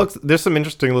talking about. There's some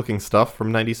interesting looking stuff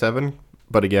from 97,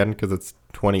 but again, because it's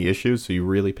 20 issues, so you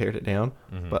really pared it down.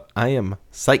 Mm-hmm. But I am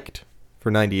psyched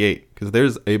for 98 because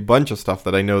there's a bunch of stuff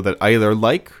that I know that I either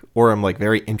like or I'm like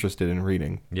very interested in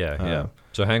reading. Yeah.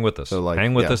 So hang with us.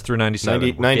 Hang with us through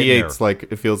 97. 98's like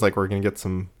it feels like we're going to get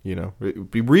some,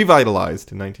 be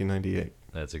revitalized in 1998.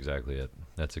 That's exactly it.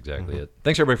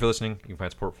 Thanks, everybody, for listening. You can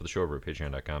find support for the show over at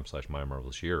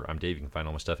patreon.com/MyMarvelousYear. I'm Dave. You can find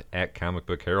all my stuff at Comic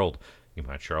Book Herald. You can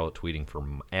find Charlotte tweeting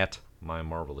from at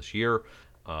MyMarvelousYear.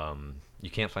 You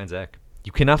can't find Zach.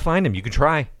 You cannot find him. You can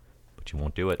try, but you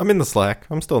won't do it. I'm in the Slack.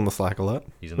 I'm still in the Slack a lot.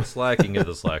 He's in the Slack. You can get to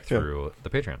the Slack through the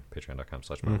Patreon,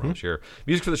 patreon.com/MyMarvelousYear.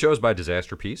 Music for the show is by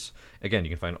Disaster Piece. Again, you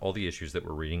can find all the issues that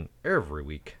we're reading every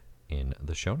week in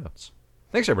the show notes.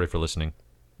 Thanks everybody for listening.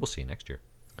 We'll see you next year.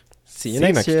 See you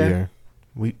next year.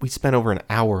 We spent over an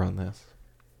hour on this.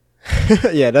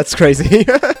 Yeah, that's crazy.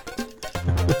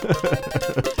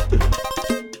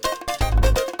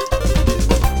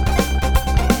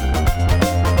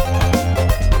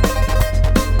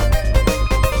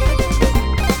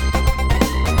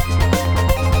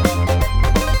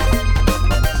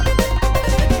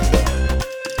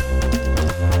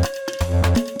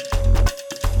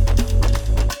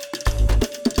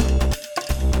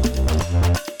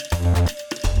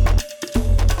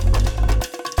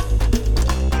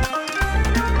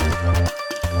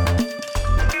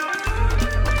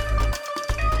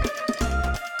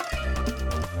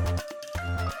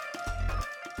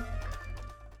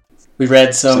 We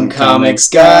read some comics,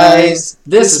 guys.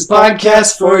 This is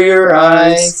Podcast for Your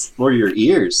Eyes. For your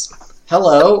ears.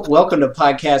 Hello, welcome to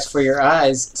Podcast for Your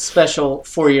Eyes, special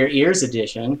For Your Ears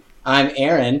edition. I'm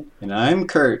Aaron. And I'm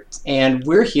Kurt. And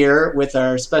we're here with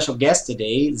our special guest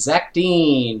today, Zach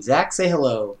Dean. Zach, say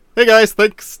hello. Hey guys,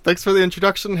 thanks for the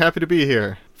introduction. Happy to be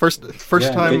here. First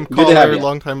time good to have caller, you.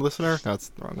 long time listener. No, that's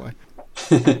the wrong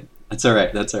way. That's all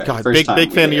right. God, First time big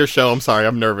we fan did of your it. show. I'm sorry,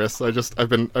 I'm nervous. I've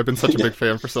been such a big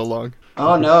fan for so long.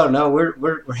 Oh no,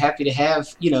 we're happy to have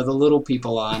the little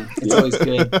people on. It's always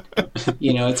good.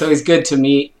 It's always good to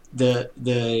meet the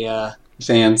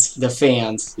Fans.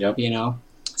 fans. Yep.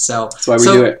 So That's why we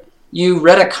do it. You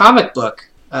read a comic book,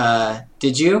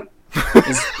 did you?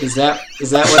 Is that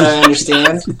what I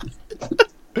understand?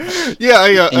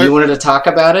 Yeah, And you wanted to talk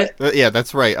about it? yeah,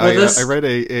 that's right. With us? I read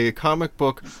a comic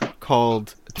book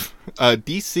called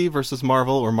DC versus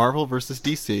Marvel, or Marvel versus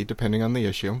DC, depending on the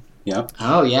issue. Yep.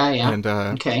 Oh yeah. And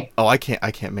Okay. I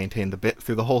can't maintain the bit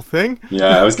through the whole thing.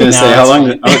 Yeah, I was gonna No, say how it's long.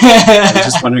 fine. I was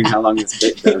just wondering how long this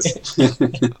bit goes.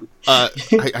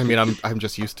 I mean, I'm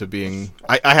just used to being.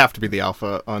 I have to be the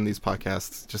alpha on these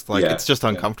podcasts. Just like Yeah, it's just yeah.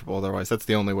 uncomfortable otherwise. That's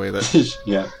the only way that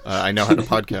Yeah. I know how to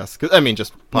podcast. 'Cause, I mean,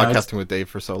 just No, it's- podcasting with Dave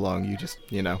for so long, you just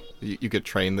you get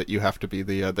trained that you have to be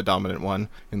the dominant one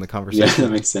in the Yeah, conversation.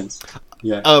 that makes sense.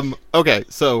 Yeah. Okay,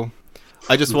 so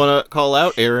I just want to call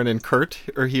out Aaron and Kurt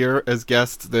are here as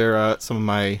guests. They're some of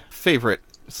my favorite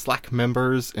Slack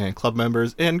members and club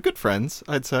members and good friends,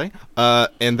 I'd say.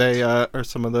 And they are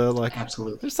some of the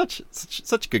Absolutely. they're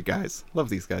such good guys. Love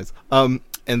these guys. And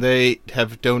they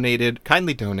have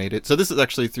kindly donated. So this is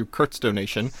actually through Kurt's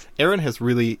donation. Aaron has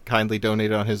really kindly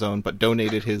donated on his own, but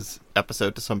donated his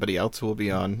episode to somebody else who will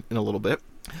be on in a little bit.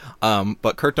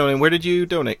 But Kurt donated. Where did you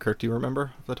donate, Kurt? Do you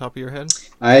remember off the top of your head?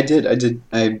 I did.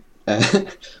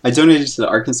 I donated to the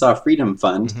Arkansas Freedom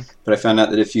Fund, Mm-hmm. but I found out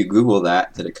that if you Google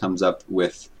that it comes up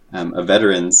with a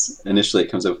veterans. Initially,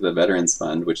 it comes up with a veterans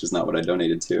fund, which is not what I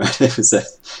donated to.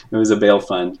 It was a bail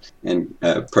fund and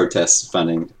protest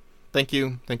funding. Thank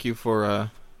you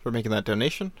for making that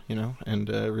donation. And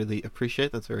really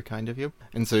appreciate. That's very kind of you.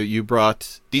 And so you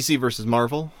brought DC versus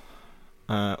Marvel.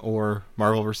 Or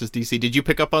Marvel versus DC. Did you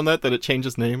pick up on that it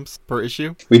changes names per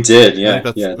issue? We did, I yeah,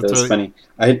 think that was really funny.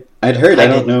 I'd heard. I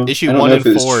don't know. Issue I don't 1 know and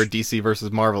if it was 4 DC versus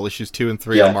Marvel. Issues 2 and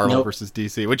 3 Yeah. are Marvel Nope. versus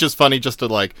DC, which is funny. Just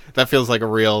to that feels like a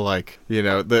real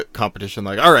the competition.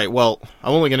 All right, well,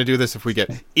 I'm only going to do this if we get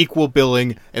equal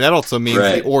billing, and that also means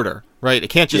Right. the order, right? It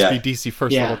can't just Yeah. be DC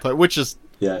first Yeah. the whole time, which is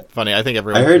Yeah. funny. I think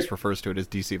everyone heard- just refers to it as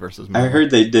DC versus Marvel. I heard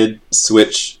they did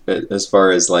switch as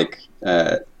far as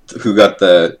who got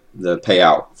the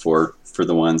payout for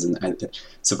the ones, and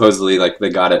supposedly they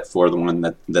got it for the one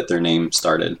that their name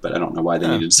started, but I don't know why they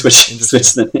Yeah. needed to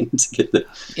switch the name to get the.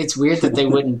 It's weird that they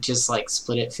wouldn't just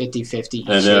split it 50-50 each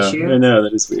I issue. know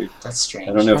that is weird. That's strange.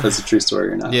 I don't know if that's a true story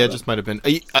or not. Yeah, it but- just might have been.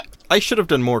 I should have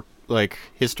done more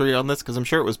history on this because I'm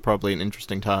sure it was probably an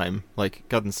interesting time.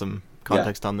 Gotten some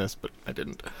context on this, but I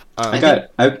didn't.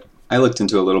 I looked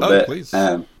into a little Oh, bit. please.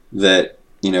 That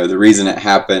the reason it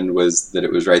happened was that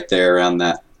it was right there around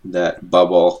that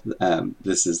bubble.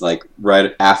 This is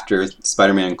right after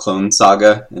Spider-Man Clone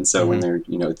Saga, and so when they're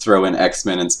throw in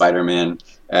X-Men and Spider-Man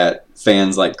at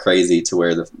fans like crazy to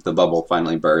where the bubble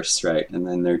finally bursts, right? And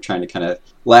then they're trying to kind of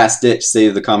last ditch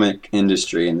save the comic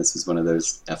industry, and this was one of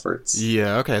those efforts.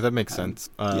 Yeah, okay, that makes sense.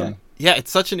 yeah. Yeah,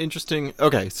 it's such an interesting.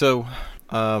 Okay, so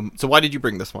why did you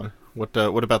bring this one? What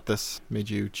about this made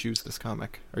you choose this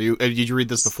comic? Did you read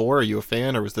this before? Are you a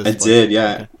fan, or was this? I did,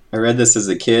 yeah. Okay. I read this as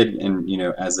a kid, and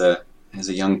as a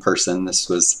young person, this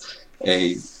was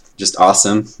just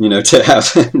awesome. To have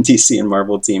DC and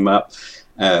Marvel team up,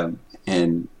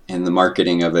 and the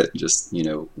marketing of it just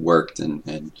worked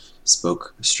and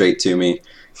spoke straight to me.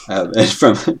 And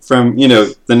from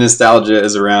the nostalgia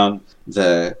is around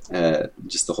the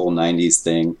just the whole '90s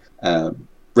thing.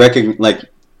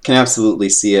 Can absolutely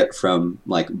see it from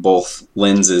both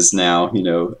lenses now,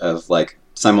 of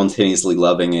simultaneously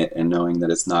loving it and knowing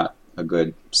that it's not a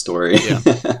good story.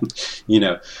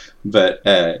 Yeah. But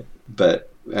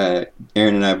Aaron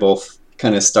and I both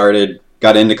kind of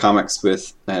got into comics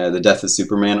with the Death of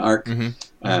Superman arc. Mm-hmm.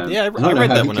 I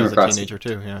read that when I was a teenager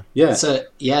too. Yeah. So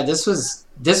this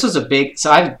was a big.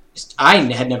 So I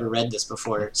had never read this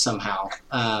before somehow,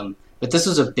 but this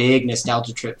was a big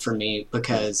nostalgia trip for me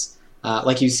because,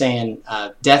 like you were saying,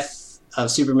 Death of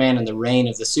Superman and the Reign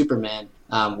of the Superman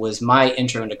was my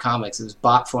intro into comics. It was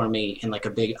bought for me in like a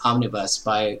big omnibus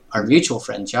by our mutual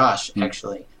friend Josh,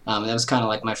 actually. That was kind of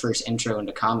like my first intro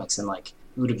into comics, and like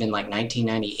it would have been like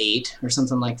 1998 or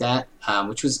something like that,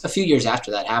 which was a few years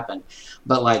after that happened.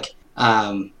 But like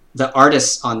the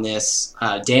artist on this,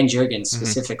 Dan Jurgens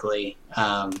specifically,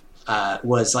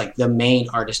 was like the main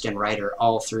artist and writer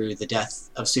all through the Death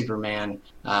of Superman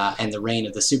and the Reign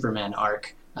of the Superman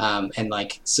arc. And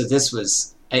like, so it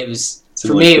was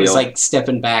for me, it was like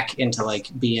stepping back into like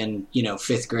being,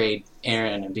 5th grade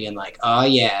Aaron and being like, oh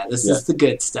yeah, this is the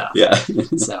good stuff. Yeah.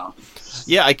 So.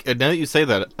 Yeah, now that you say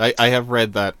that, I have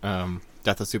read that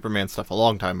Death of Superman stuff a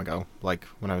long time ago, like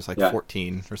when I was like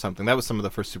 14 or something. That was some of the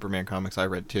first Superman comics I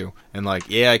read too. And like,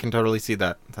 yeah, I can totally see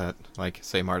that like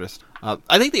same artist.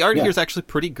 I think the art here is actually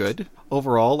pretty good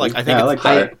overall. Like I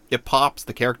think it pops.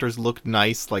 The characters look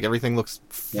nice. Like everything looks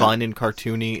fun and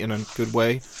cartoony in a good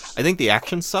way. I think the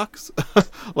action sucks.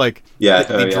 Like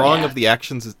the drawing of the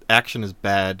action is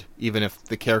bad, even if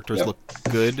the characters look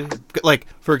good. Like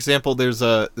for example, there's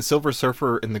the Silver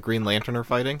Surfer and the Green Lantern are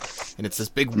fighting, and it's this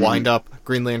big wind up.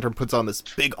 Green Lantern puts on this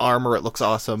big armor. It looks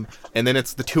awesome, and then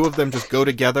it's the two of them just go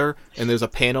together, and there's a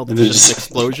panel that's just an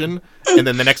explosion, and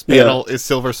then the next panel is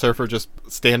Silver Surfer just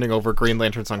standing over Green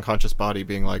Lantern's unconscious body,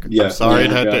 being like, "I'm sorry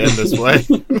it had to end this way."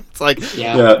 It's like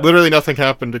literally nothing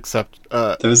happened except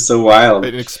that was so wild,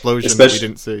 an explosion that we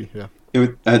didn't see. Yeah.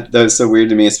 That was so weird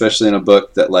to me, especially in a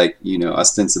book that, like,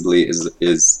 ostensibly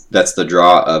is that's the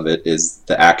draw of it, is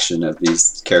the action of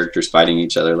these characters fighting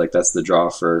each other. Like that's the draw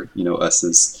for us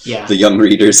as the young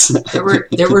readers.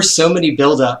 there were so many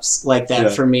build-ups like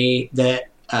that for me that,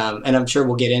 and I'm sure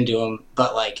we'll get into them,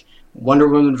 but like Wonder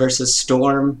Woman versus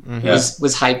Storm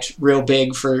was hyped real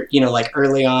big for like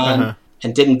early on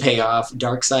and didn't pay off.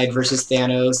 Darkseid versus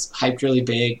Thanos hyped really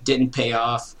big, didn't pay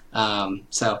off.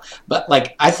 But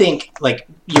like I think, like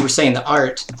you were saying, the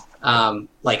art,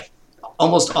 like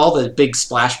almost all the big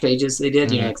splash pages they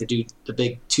did, like they do the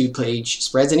big 2-page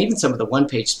spreads, and even some of the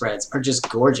 1-page spreads are just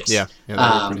gorgeous.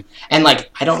 And like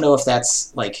I don't know if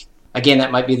that's like, again,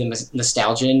 that might be the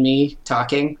nostalgia in me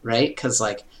talking, right? Because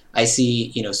like I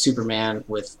see Superman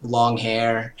with long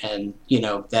hair and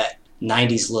that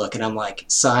 90s look, and I'm like,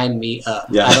 sign me up.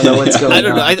 I don't know what's going on. I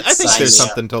don't know. I think there's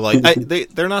something to like.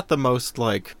 They're not the most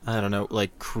like, I don't know,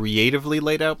 like creatively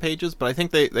laid out pages, but I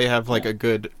think they have like a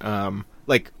good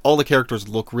like all the characters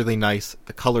look really nice.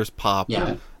 The colors pop.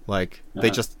 Like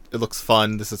it looks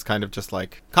fun. This is kind of just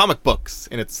like comic books,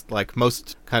 and it's like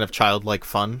most kind of childlike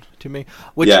fun to me.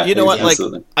 Which you know what,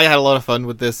 absolutely. Like I had a lot of fun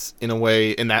with this in a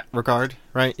way in that regard,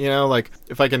 right? Like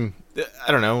if I can.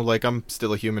 I don't know, like, I'm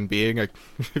still a human being.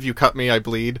 If you cut me, I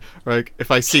bleed. Right?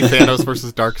 If I see Thanos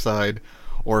versus Darkseid,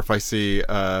 or if I see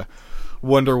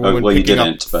Wonder Woman picking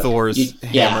up Thor's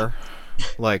hammer,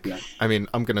 like, I mean,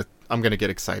 I'm gonna get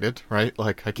excited, right?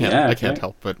 Like, I can't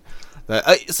help but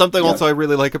that. Something also I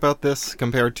really like about this,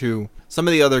 compared to some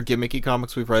of the other gimmicky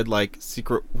comics we've read, like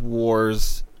Secret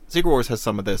Wars. Secret Wars has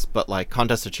some of this, but like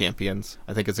Contest of Champions,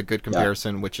 I think is a good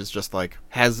comparison, which is just like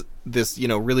has this,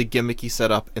 really gimmicky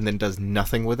setup and then does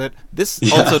nothing with it. This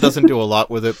also doesn't do a lot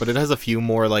with it, but it has a few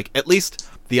more, like, at least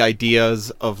the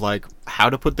ideas of like how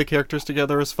to put the characters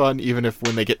together is fun, even if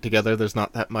when they get together there's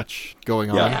not that much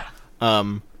going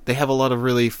on. They have a lot of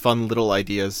really fun little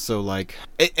ideas, so like,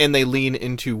 and they lean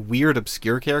into weird,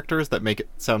 obscure characters that make it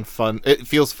sound fun. It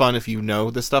feels fun if you know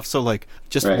the stuff. So like,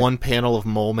 just one panel of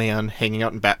Mole Man hanging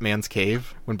out in Batman's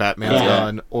cave when Batman's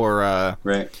gone, or I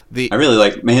really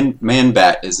like Man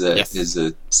Bat is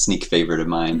a sneak favorite of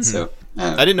mine. So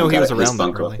I didn't know he was around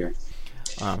that early.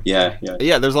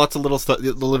 Yeah. There's lots of little stuff.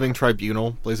 The Living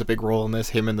Tribunal plays a big role in this.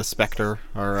 Him and the Spectre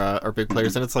are big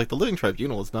players, and it's like the Living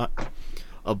Tribunal is not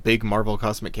a big Marvel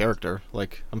cosmic character.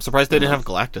 Like, I'm surprised they didn't have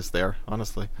Galactus there,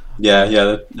 honestly.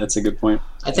 That's a good point.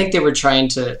 I think they were trying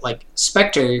to, like,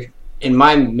 Spectre, in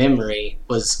my memory,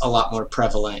 was a lot more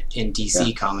prevalent in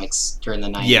DC comics during the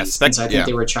 90s. And so I think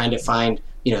they were trying to find,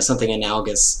 something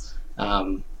analogous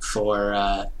for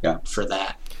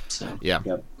that.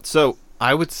 So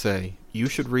I would say you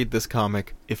should read this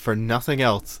comic, if for nothing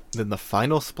else than the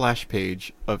final splash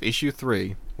page of issue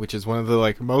 3, which is one of the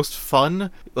like most fun,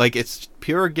 like it's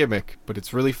pure gimmick, but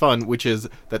it's really fun, which is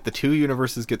that the two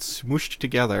universes get smooshed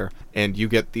together and you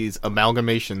get these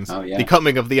amalgamations, the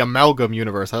coming of the amalgam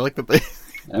universe. I like that they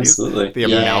absolutely the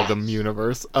amalgam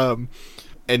universe.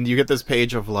 And you get this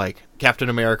page of like Captain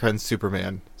America and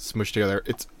Superman smooshed together.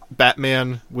 It's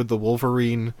Batman with the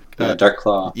Wolverine Dark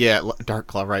Claw. Yeah, Dark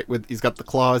Claw, right. He's got the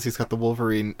claws, he's got the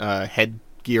Wolverine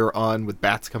headgear on with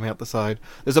bats coming out the side.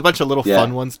 There's a bunch of little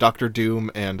fun ones, Doctor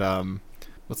Doom and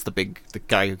what's the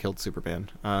guy who killed Superman?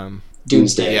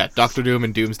 Doomsday. Yeah, Doctor Doom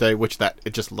and Doomsday,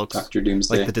 it just looks Dr.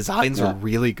 Doomsday. like the designs are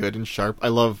really good and sharp. I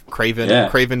love Kraven. Yeah.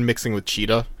 Kraven mixing with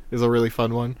Cheetah is a really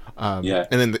fun one. And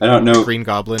then I don't know. Green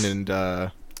Goblin and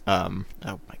oh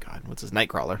my god, what's his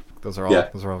Nightcrawler? Those are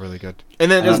all really good.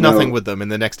 And then there's nothing with them. In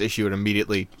the next issue, it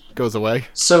immediately goes away.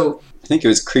 So I think it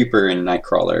was Creeper and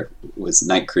Nightcrawler. Was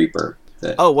Night Creeper?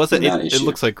 Was it? It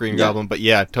looks like Green Goblin, but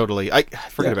yeah, totally. I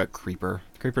forget about Creeper.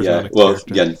 Creeper's not a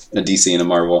character. A DC and a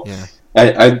Marvel. Yeah.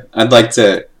 I'd like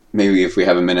to maybe if we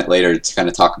have a minute later to kind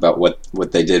of talk about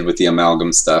what they did with the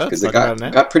amalgam stuff because it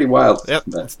got pretty wild. Yep.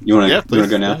 But you want to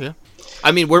go now? Yeah.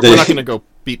 I mean, we're not going to go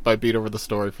beat by beat over the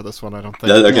story for this one, I don't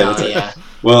think. Okay.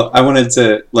 Well, I wanted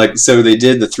to so they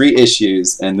did the 3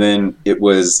 issues, and then it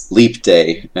was Leap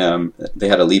Day. They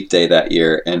had a Leap Day that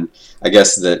year, and I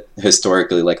guess that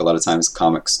historically, like a lot of times,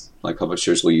 comics like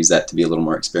publishers will use that to be a little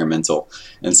more experimental.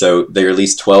 And so they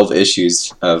released 12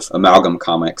 issues of Amalgam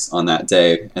comics on that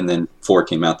day, and then 4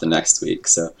 came out the next week.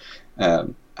 So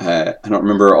I don't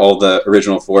remember all the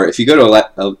original 4. If you go to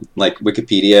like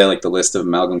Wikipedia, like the list of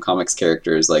Amalgam Comics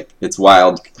characters, like it's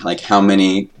wild, like how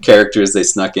many characters they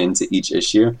snuck into each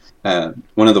issue.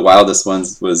 One of the wildest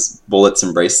ones was Bullets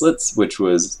and Bracelets, which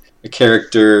was a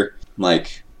character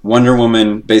like Wonder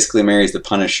Woman basically marries the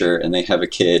Punisher, and they have a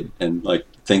kid, and like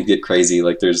things get crazy.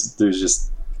 Like there's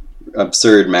just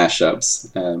absurd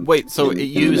mashups. Wait, so it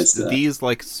used these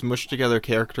like smushed together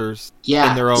characters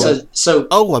in their own.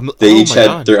 They each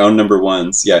had their own number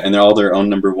ones, and they're all their own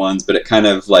number ones. But it kind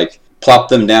of like plopped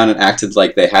them down and acted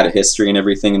like they had a history and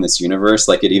everything in this universe.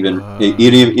 Like it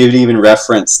even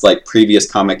referenced like previous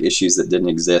comic issues that didn't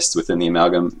exist within the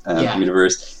Amalgam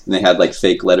universe, and they had like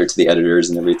fake letter to the editors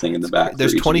and everything in the back.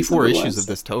 There's 24 issues of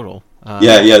this total.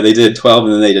 They did 12,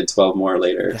 and then they did 12 more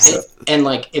later. So. And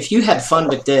like, if you had fun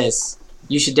with this,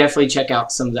 you should definitely check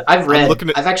out some of the.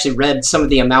 I've actually read some of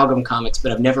the Amalgam comics,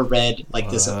 but I've never read like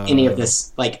any of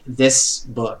this this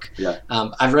book. Yeah.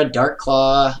 I've read Dark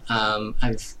Claw.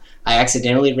 I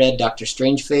accidentally read Doctor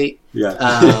Strange Fate. Yeah.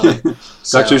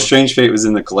 Doctor Strange Fate was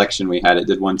in the collection we had. It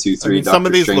did 1, 2, 3. Some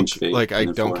of these Strange look Fate, like I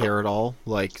don't 4. care at all.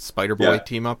 Like Spider-Boy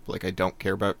team up. Like I don't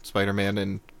care about Spider-Man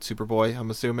and Superboy, I'm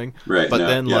assuming. Right. But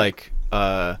then like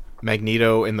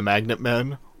Magneto and the Magnet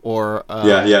Men or Oh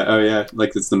yeah.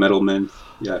 Like it's the Metal Men.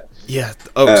 Yeah. Yeah.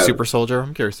 Oh, Super Soldier.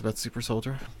 I'm curious about Super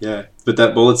Soldier. Yeah. But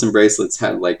that Bullets and Bracelets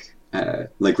had like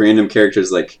random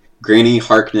characters like Granny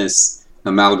Harkness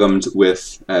amalgamed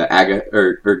with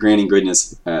Granny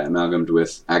Goodness amalgamed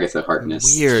with Agatha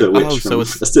Harkness. Weird. The witch from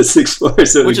Fantastic Four.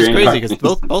 Which is crazy because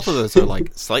both of those are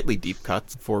like slightly deep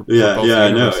cuts for both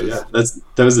I know. Yeah,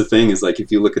 that was the thing is like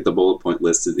if you look at the bullet point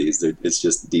list of these, it's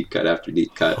just deep cut after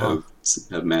deep cut of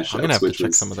mashups. I'm gonna have to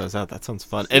check some of those out. That sounds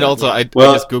fun. And also, I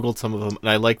just googled some of them,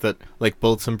 and I like that. Like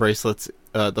Bullets and Bracelets,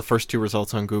 the first 2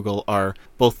 results on Google are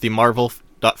both the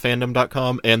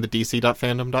Marvel.fandom.com and the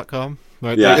DC.fandom.com.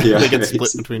 Right? They get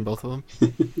split between both of them.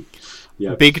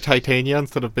 Big Titania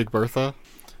instead of Big Bertha.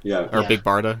 Or Big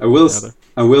Barda.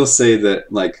 I will say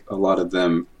that like a lot of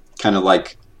them, kind of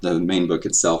like the main book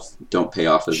itself, don't pay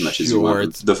off as much as you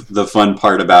want. The fun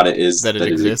part about it is that it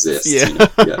exists. Yeah.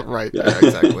 You know? Right. Yeah,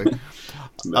 exactly.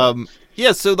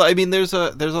 So I mean, there's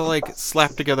a like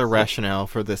slap together rationale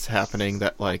for this happening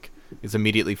that like is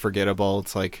immediately forgettable.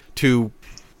 It's like 2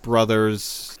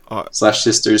 brothers slash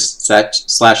sisters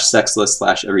slash sexless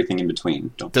slash everything in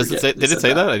between. Did it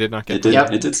say that? I did not get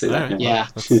that. It did say that. Yeah.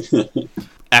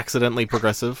 Accidentally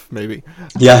progressive, maybe.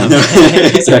 Yeah, no,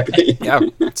 exactly. Yeah.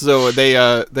 So they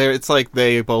it's like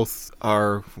they both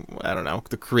are, I don't know,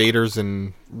 the creators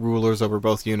and rulers over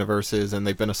both universes, and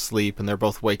they've been asleep, and they're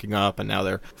both waking up, and now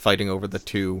they're fighting over their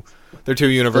 2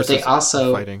 universes. But they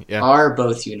also are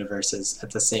both universes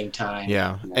at the same time.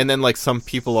 Yeah. And then like some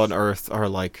people on Earth are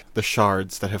like the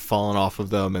shards that have fallen off of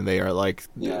them, and they are like,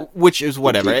 which is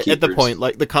whatever. At the point,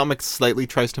 like the comic slightly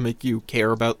tries to make you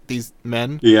care about these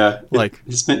men. Yeah. Like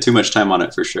you spent too much time on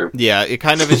it for sure. Yeah. It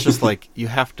kind of is just like you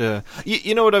have to.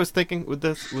 You know what I was thinking with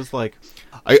this was like,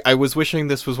 I was wishing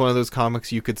this was one of those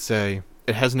comics you could say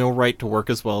it has no right to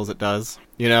work as well as it does,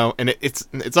 you know, and it's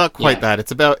not quite that.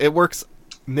 It's about it works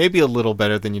maybe a little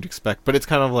better than you'd expect, but it's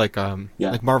kind of like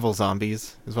Marvel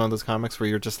Zombies is one of those comics where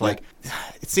you're just like,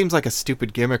 it seems like a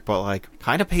stupid gimmick, but like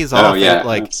kind of pays off.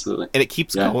 Absolutely. And it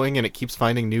keeps going, and it keeps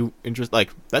finding new interest.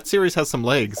 Like that series has some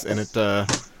legs, and it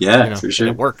for sure,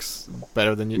 it works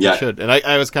better than you should. And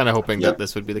I was kind of hoping that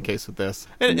this would be the case with this.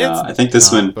 And I think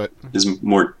this one is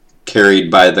more carried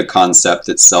by the concept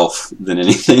itself than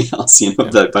anything else,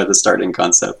 by the starting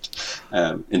concept.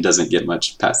 It doesn't get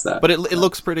much past that. But it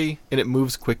looks pretty, and it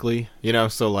moves quickly,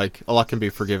 so like a lot can be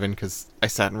forgiven because I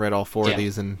sat and read all 4 of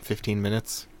these in 15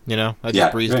 minutes, I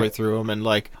just breezed right through them, and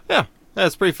like,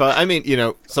 it's pretty fun. I mean,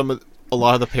 a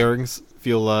lot of the pairings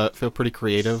feel pretty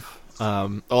creative. A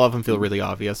lot of them feel really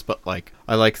obvious, but like,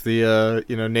 I like the,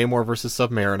 Namor versus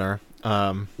Submariner.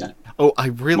 Oh, I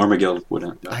really... Mormagil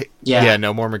wouldn't.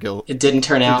 Mormagil. It didn't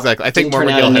turn out. Exactly. I think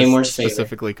Mormagil has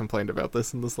specifically complained about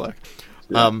this in the Slack.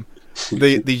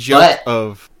 The joke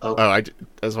of... I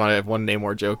just want to have one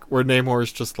Namor joke, where Namor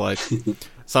is just like...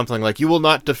 something like, you will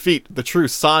not defeat the true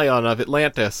scion of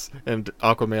Atlantis. And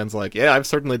Aquaman's like, yeah, I've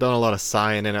certainly done a lot of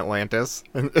scion in Atlantis.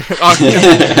 And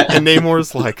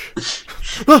Namor's like,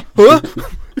 huh?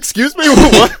 Excuse me?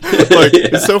 What? Like,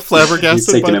 it's so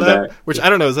flabbergasted by that. Back. Which, I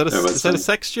don't know, is that a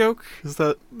sex joke?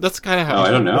 That's kind of how... I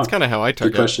don't know. That's kind of how I took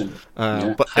it. Good question.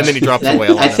 But, and then he drops a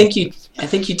whale on I think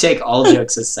you take all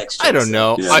jokes as sex jokes. I don't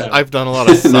know. Yeah. I've done a lot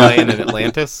of scion in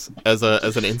Atlantis as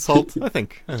an insult. I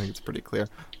think it's pretty clear.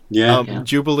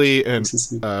 Jubilee and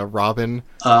Robin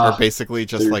are basically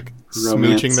just like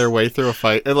smooching their way through a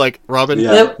fight, and like Robin,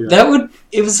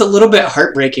 it was a little bit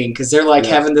heartbreaking because they're like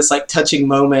having this like touching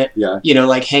moment,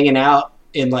 like hanging out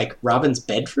in like Robin's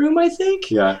bedroom, I think.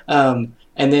 And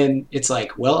then it's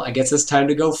like, well, I guess it's time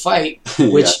to go fight.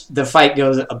 Which the fight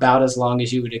goes about as long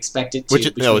as you would expect it to.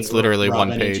 It's literally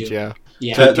Robin 1 page. Yeah.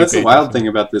 That's the wild thing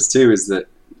about this too, is that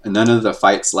none of the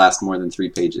fights last more than 3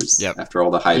 pages after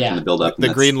all the hype and the build-up. The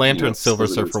Green Lantern Silver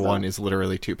Surfer one is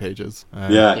literally 2 pages.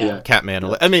 Catman.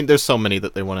 Yeah. I mean, there's so many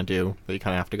that they want to do that you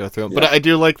kind of have to go through them. But I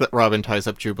do like that Robin ties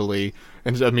up Jubilee,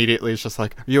 and immediately it's just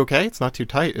like, are you okay? It's not too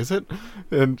tight, is it?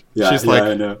 And she's like,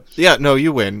 I know. Yeah, no,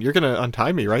 you win. You're going to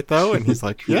untie me, right, though? And he's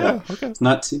like, okay. It's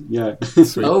not too,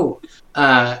 Sweet. Oh,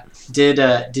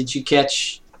 did you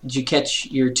catch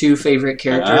your 2 favorite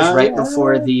characters right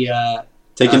before the...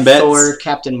 Taking bets. Thor,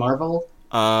 Captain Marvel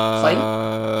fight?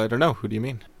 I don't know. Who do you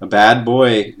mean? A bad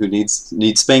boy who needs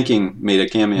spanking made a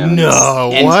cameo.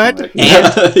 No, what?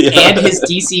 And his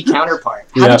DC counterpart.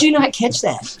 How did you not catch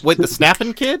that? Wait, the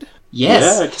Snapping Kid?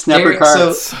 Yes. Yeah, Snapper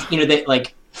cards. So, they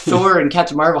like Thor and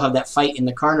Captain Marvel have that fight in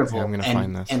the carnival. Yeah, I'm gonna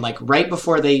find this. And like right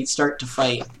before they start to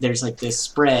fight, there's like this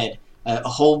spread, a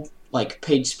whole like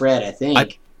page spread, I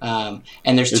think. And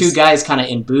there's 2 guys kind of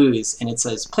in booze, and it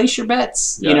says, place your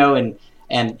bets,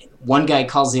 and one guy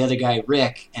calls the other guy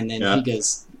Rick, and then he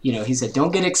goes, he said,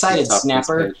 don't get excited,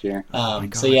 Snapper. I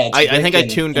think I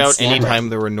tuned out anytime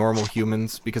there were normal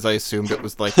humans, because I assumed it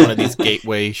was like one of these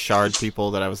gateway shard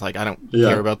people that I was like, I don't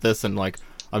care about this, and like,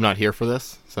 I'm not here for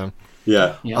this, so...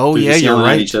 Oh, yeah, you're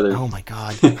right. Each other. Oh, my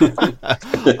God.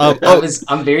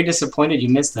 I'm very disappointed you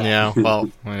missed that. Yeah,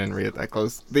 well, I didn't read it that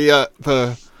close.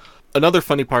 Another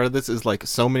funny part of this is, like,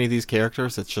 so many of these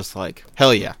characters, it's just like,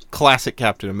 hell yeah, classic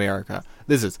Captain America.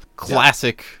 This is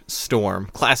classic Storm,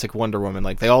 classic Wonder Woman.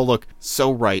 Like, they all look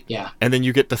so right. Yeah. And then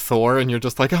you get to Thor, and you're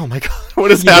just like, oh my God,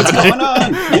 what is happening?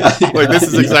 What's going on? Like, this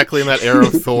is exactly in that era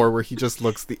of Thor where he just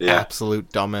looks the absolute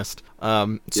dumbest.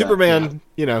 Superman,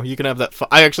 you can have that.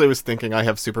 I actually was thinking I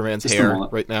have Superman's hair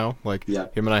right now. Like, him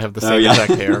and I have the same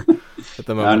exact hair at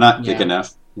the moment. Not thick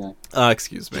enough.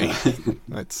 Excuse me.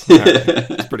 It's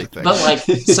pretty thick.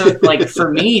 But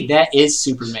for me, that is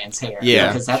Superman's hair. Yeah,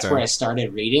 because that's where I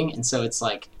started reading, and so it's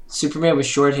like Superman with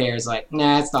short hair is like,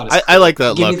 nah, it's not as cool. I like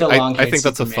that Give look. Me the long I think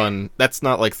that's Superman. a fun. That's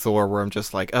not like Thor, where I'm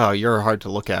just like, oh, you're hard to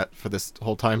look at for this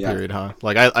whole time period, huh?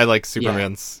 Like I like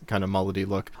Superman's kind of mullety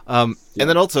look. And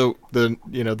then also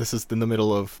this is in the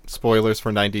middle of spoilers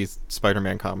for 90s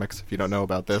Spider-Man comics. If you don't know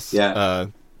about this,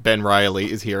 Ben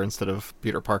Reilly is here instead of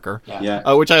Peter Parker.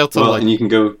 Which I also like. And you can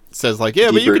go says like,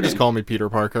 yeah, but you can just call me Peter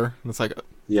Parker. And it's like,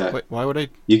 wait, why would I?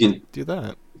 You can do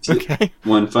that. Okay.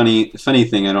 One funny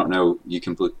thing, I don't know. You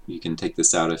can take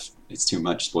this out if it's too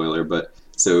much spoiler, but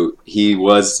so he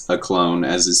was a clone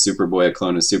as is Superboy, a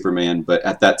clone of Superman. But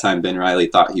at that time, Ben Reilly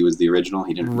thought he was the original.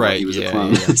 He didn't know he was a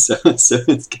clone.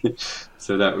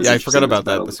 So that was I forgot about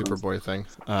that, the Superboy thing.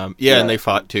 And they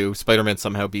fought too. Spider-Man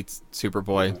somehow beats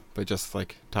Superboy by just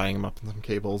like tying him up in some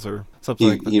cables or something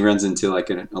like that. He runs into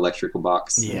like an electrical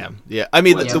box. Yeah. I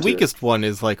mean, the weakest one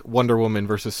is like Wonder Woman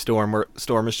versus Storm, where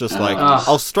Storm is just like,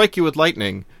 I'll strike you with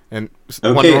lightning. And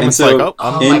Wonder Woman's like,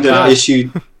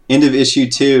 end of issue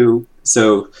 2,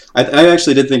 So I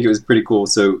actually did think it was pretty cool.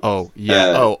 So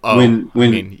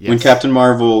when Captain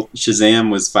Marvel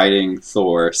Shazam was fighting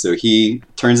Thor, so he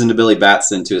turns into Billy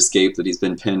Batson to escape that he's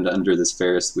been pinned under this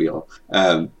Ferris wheel,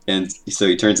 and so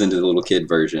he turns into the little kid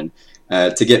version.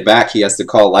 To get back, he has to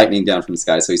call lightning down from the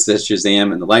sky. So he says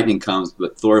Shazam, and the lightning comes,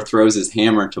 but Thor throws his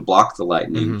hammer to block the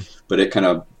lightning, but it kind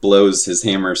of blows his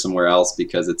hammer somewhere else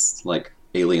because it's like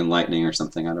alien lightning or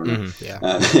something. I don't know.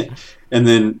 And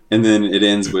then it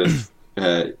ends with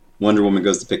Wonder Woman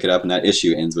goes to pick it up, and that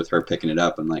issue ends with her picking it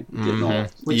up and like getting all,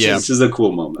 which is a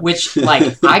cool moment. Which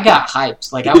like I got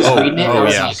hyped. Like I was reading it, and I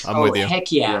was like, I'm with you.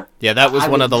 Heck yeah! Yeah, that was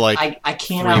one of the like I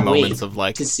cannot moments wait of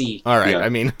like to see. All right, I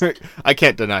mean, I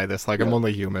can't deny this. Like I'm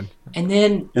only human. And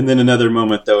then another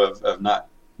moment though of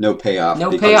no payoff.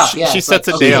 No payoff. Yeah, she sets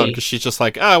it down because she's just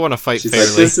like, I want to fight fairly,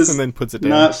 like, this is and then puts it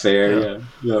down. Not fair.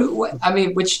 I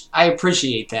mean, which I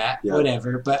appreciate that,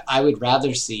 whatever. But I would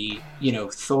rather see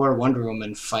Thor, Wonder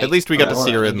Woman fight. At least we got to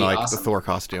see her in like awesome. the Thor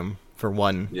costume for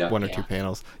one or two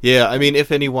panels. Yeah, I mean,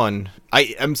 if anyone,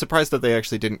 I'm surprised that they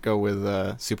actually didn't go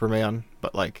with Superman.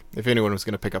 But like, if anyone was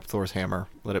going to pick up Thor's hammer,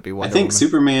 let it be Wonder Woman.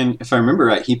 Superman, if I remember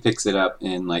right, he picks it up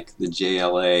in like the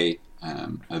JLA.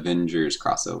 Avengers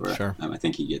crossover. Sure. I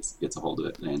think he gets a hold of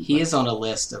it. And, he is on a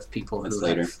list of people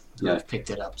who have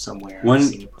picked it up somewhere. I've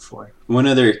seen it before. One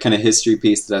other kind of history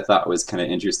piece that I thought was kind of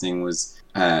interesting was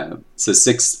so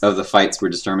 6 of the fights were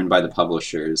determined by the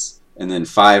publishers, and then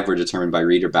 5 were determined by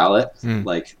reader ballot.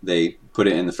 Like they put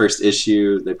it in the first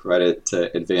issue, they provided it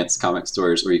to advanced comic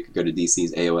stores, or you could go to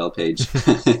DC's AOL page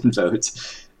and vote.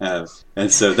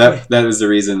 And so that was the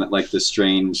reason that like the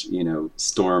Strange,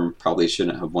 Storm probably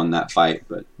shouldn't have won that fight,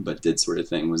 but did sort of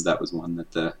thing. Was one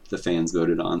that the fans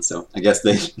voted on. So I guess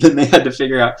they had to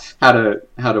figure out how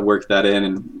to work that in,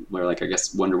 and we're like, I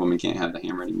guess Wonder Woman can't have the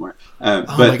hammer anymore. Oh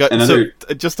my God. So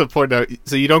just to point out,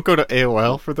 so you don't go to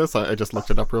AOL for this. I just looked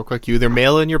it up real quick. You either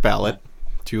mail in your ballot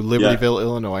to Libertyville,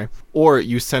 Illinois, or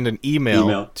you send an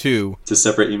email to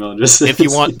separate email addresses. If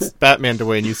you want Batman to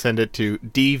win, you send it to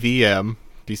DVM.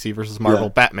 DC versus Marvel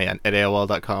Batman at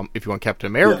AOL.com. If you want Captain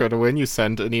America to win, you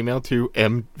send an email to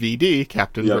MVD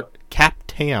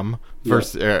Captam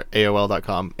versus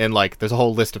AOL.com. And like, there's a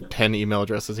whole list of 10 email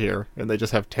addresses here, and they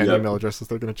just have 10 email addresses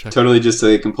they're going to check. Totally, just so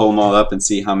they can pull them all up and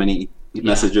see how many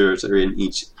messages are in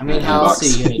each. I mean, how else are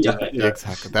you going to do it? Yeah,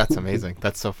 exactly. That's amazing.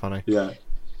 That's so funny. Yeah.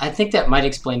 I think that might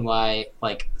explain why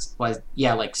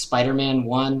Spider-Man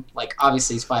won. Like,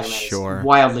 obviously, Spider-Man is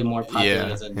wildly more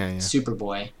popular than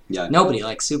Superboy. Yeah. Nobody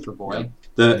likes Superboy.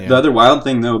 Yeah. The other wild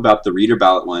thing, though, about the reader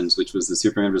ballot ones, which was the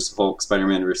Superman vs. Hulk,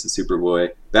 Spider-Man vs.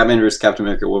 Superboy, Batman vs. Captain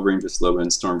America, Wolverine vs. Lobo,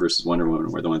 and Storm vs. Wonder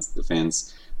Woman were the ones that the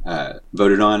fans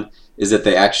voted on, is that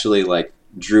they actually, like,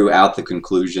 drew out the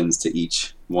conclusions to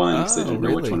each one because they didn't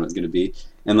know which one was going to be.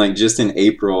 And, like, just in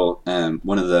April,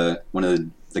 one of the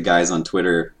guys on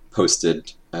Twitter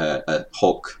posted a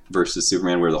Hulk versus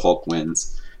Superman where the Hulk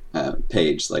wins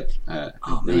page. Like it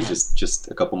was just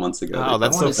a couple months ago. Oh,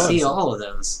 that's so fun. I want to see all of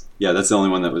those. Yeah, that's the only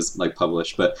one that was like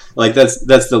published. But like that's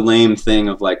the lame thing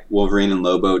of like Wolverine and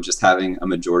Lobo just having a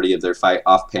majority of their fight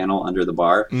off panel under the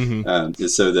bar,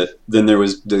 is so that then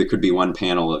there could be one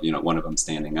panel of one of them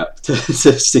standing up to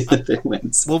see that they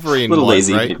win. Wolverine, a little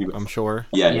lazy, right? I'm sure.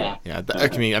 Yeah.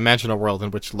 I mean, imagine a world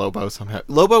in which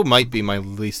Lobo might be my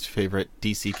least favorite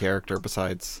DC character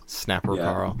besides Snapper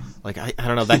Carl. Like I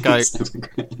don't know that guy.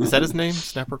 Is that his name?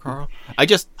 Snapper Carl? I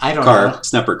don't know.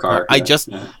 Snapper Carr. I just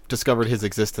discovered his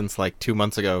existence like 2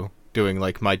 months ago doing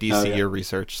like my DC year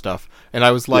research stuff, and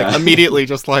I was like immediately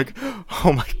just like,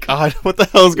 oh my God, what the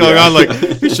hell's going on? Like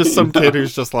he's just some kid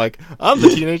who's just like, I'm the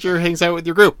teenager who hangs out with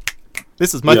your group.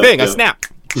 This is my thing. I snap.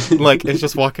 Like he's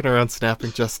just walking around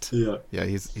snapping.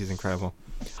 He's incredible.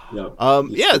 So I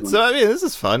mean, this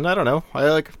is fun. I don't know. I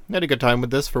had a good time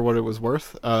with this for what it was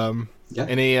worth.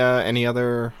 Any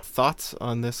other thoughts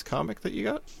on this comic that you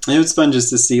got? It was fun just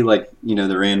to see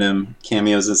the random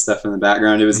cameos and stuff in the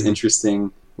background. It was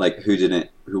interesting, like who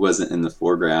wasn't in the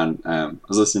foreground. I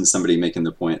was listening to somebody making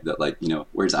the point that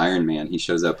where's Iron Man? He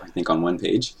shows up I think on one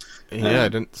page. I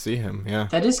didn't see him. Yeah,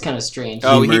 that is kind of strange.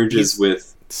 He merges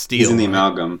with Steel. He's in the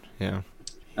amalgam. Yeah.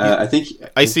 I think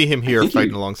I see him here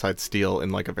fighting alongside Steel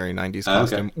in like a very 90s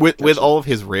costume with all of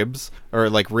his ribs or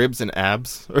like ribs and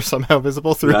abs are somehow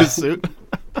visible through his suit.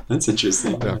 That's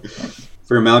interesting. Yeah.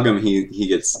 For Amalgam, he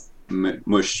gets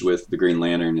mushed with the Green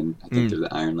Lantern and I think they're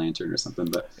the Iron Lantern or something.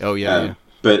 But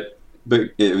but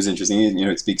it was interesting.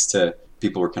 It speaks to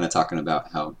people were kind of talking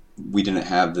about how we didn't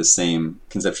have the same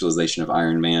conceptualization of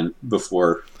Iron Man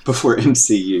before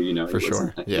MCU. For he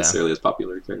wasn't necessarily as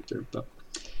popular a character, but.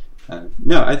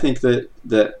 No, I think that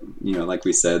like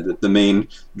we said, that the main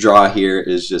draw here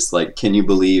is just like, can you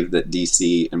believe that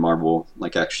DC and Marvel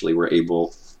like actually were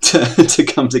able to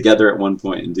come together at one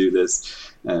point and do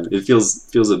this? It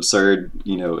feels absurd,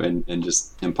 and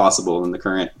just impossible in the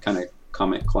current kind of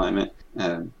comic climate.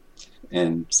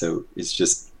 And so it's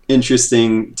just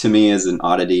interesting to me as an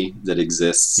oddity that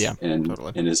exists, and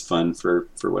is fun for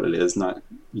what it is. Not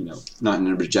not in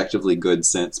an objectively good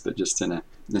sense, but just in a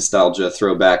nostalgia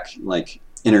throwback, like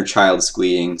inner child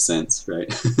squeeing sense,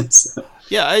 right? So.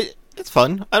 Yeah, it's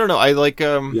fun. I don't know. I like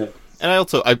and I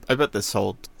also I bet this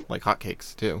sold like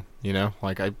hotcakes too.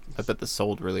 Like I bet this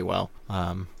sold really well.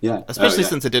 Especially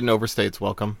since it didn't overstay its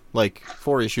welcome. Like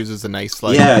 4 issues is a nice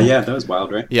like. Yeah, that was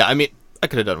wild, right? Yeah, I mean, I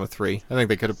could have done with 3. I think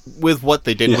they could have, with what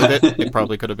they did with it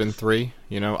probably could have been 3.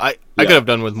 I could have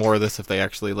done with more of this if they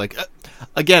actually like.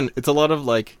 Again, it's a lot of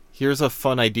like, here's a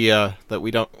fun idea that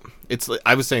we don't. It's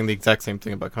I was saying the exact same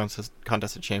thing about Contest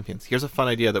of Champions. Here's a fun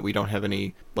idea that we don't have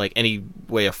any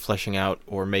way of fleshing out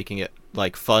or making it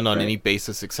like fun on any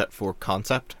basis except for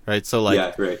concept, right? So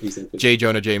like, exactly. J.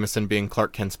 Jonah Jameson being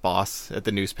Clark Kent's boss at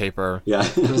the newspaper. Yeah,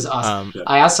 it was awesome.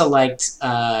 I also liked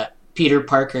Peter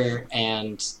Parker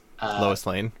and Lois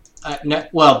Lane.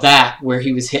 That where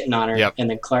he was hitting on her, and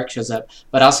then Clark shows up.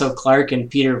 But also Clark and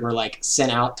Peter were like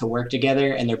sent out to work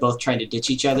together, and they're both trying to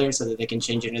ditch each other so that they can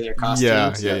change into their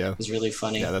costumes. Yeah. It was really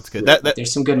funny. Yeah, that's good.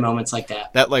 There's some good moments like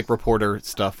that. That like reporter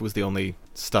stuff was the only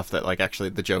stuff that like actually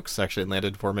the jokes actually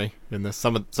landed for me in this.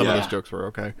 Some of those jokes were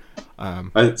okay.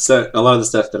 So a lot of the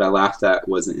stuff that I laughed at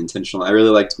wasn't intentional. I really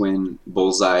liked when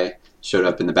Bullseye showed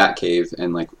up in the Batcave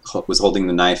and like was holding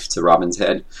the knife to Robin's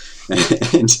head,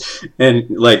 and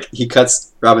like he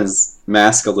cuts Robin's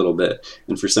mask a little bit,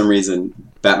 and for some reason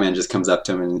Batman just comes up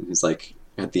to him and he's like,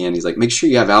 at the end he's like, make sure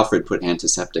you have Alfred put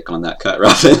antiseptic on that cut,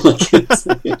 Robin.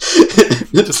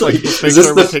 Just like make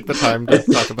sure we take the time to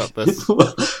talk about this.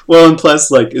 Well, and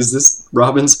plus, like, is this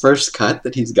Robin's first cut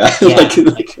that he's got? You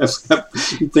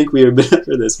think we have been up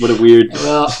for this? What a weird.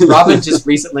 Well, Robin just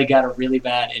recently got a really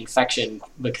bad infection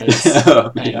because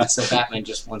so Batman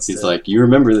just wants to. He's like, you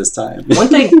remember this time.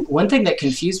 One thing that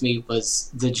confused me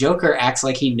was the Joker acts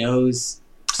like he knows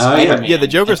Spider-Man. The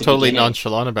Joker's totally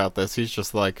nonchalant about this. He's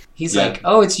just like... He's like,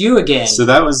 oh, it's you again. So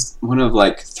that was one of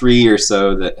like 3 or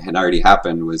so that had already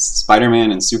happened, was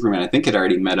Spider-Man and Superman. I think had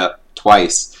already met up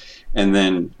twice. And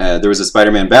then there was a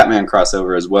Spider-Man-Batman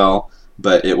crossover as well,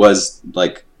 but it was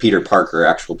like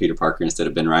actual Peter Parker instead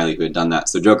of Ben Reilly who had done that.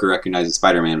 So Joker recognizes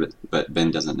Spider-Man, but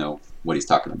Ben doesn't know what he's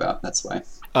talking about. That's why.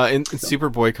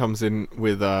 Superboy comes in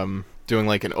with... doing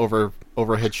like an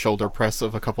overhead shoulder press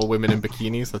of a couple women in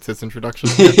bikinis. That's his introduction.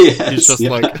 He's just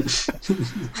like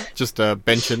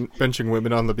benching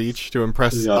women on the beach to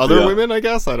impress other women, I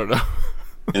guess. I don't know.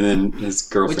 And then his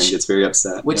girlfriend gets very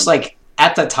upset. Which like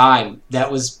at the time,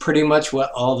 that was pretty much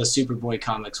what all the Superboy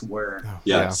comics were.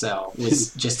 So it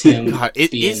was just him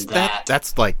being that.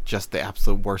 That's like just the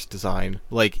absolute worst design.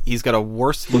 Like he's got a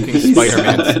worse looking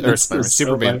Superman.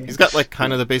 So he's got like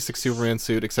kind of the basic Superman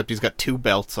suit, except he's got 2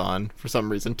 belts on for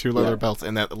some reason, 2 leather belts,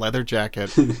 and that leather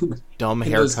jacket, dumb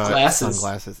haircut,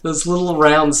 sunglasses, those little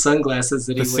round sunglasses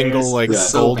that he wears. The single like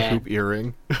so gold hoop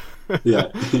earring.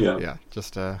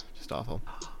 Just awful.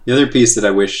 The other piece that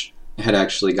I wish had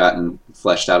actually gotten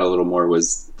fleshed out a little more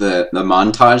was the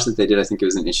montage that they did. I think it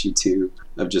was in issue 2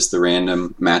 of just the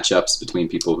random matchups between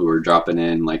people who were dropping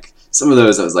in. Like some of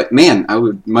those, I was like, man, I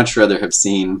would much rather have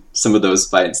seen some of those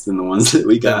fights than the ones that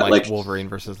we got. Like Wolverine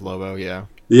versus Lobo, yeah,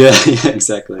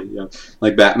 exactly. Yeah,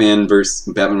 like Batman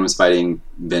was fighting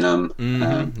Venom.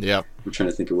 I'm trying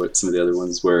to think of what some of the other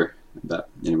ones were. But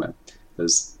anyway, it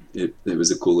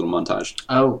was a cool little montage.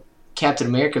 Oh, Captain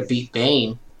America beat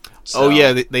Bane. So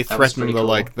they threatened the cool.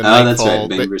 like the nightfall. That's right.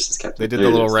 Bane versus Captain. They did the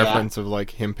little reference of like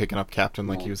him picking up Captain,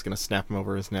 like he was gonna snap him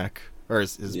over his neck or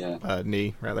his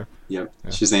knee rather. Yep. Yeah.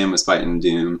 Shazam was fighting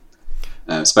Doom.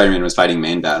 Spider-Man was fighting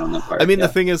Man-Bat on that part. I mean, the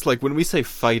thing is, like when we say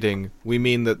fighting, we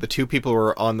mean that the 2 people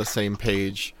were on the same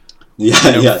page.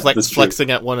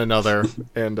 Flexing at one another,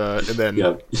 and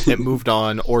then it moved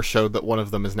on or showed that one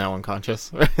of them is now unconscious.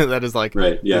 That is like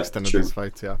the extent of these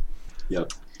fights.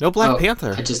 Yep. No Black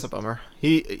Panther. That's a bummer.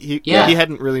 He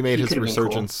hadn't really made his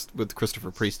resurgence with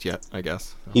Christopher Priest yet, I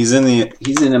guess. So. He's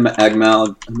in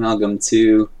Amalgam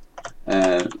 2.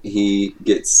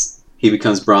 He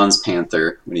becomes Bronze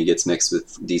Panther when he gets mixed with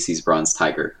DC's Bronze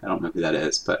Tiger. I don't know who that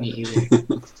is, but me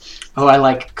either. I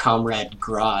like Comrade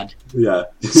Grodd. Yeah.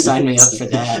 Sign me up for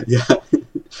that. Yeah.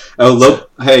 Oh,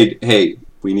 hey,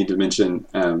 we need to mention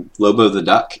Lobo the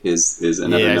Duck is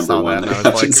another number one. That. I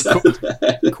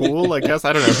was like, cool, I guess.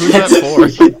 I don't know. Who's that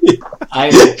for? I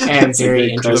am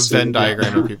very interested. The Venn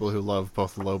diagram of people who love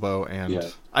both Lobo and... Yeah.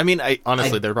 I mean,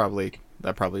 honestly, that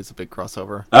probably is a big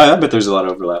crossover. I bet there's a lot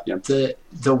of overlap, yeah.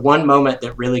 The one moment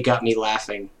that really got me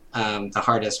laughing the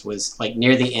hardest was like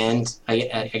near the end.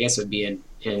 I guess it would be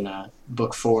in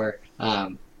book 4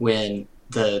 when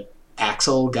the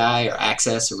Axel guy or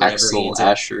Access or whatever Axel,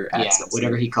 Asher, Axel,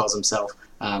 whatever he calls himself,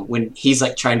 when he's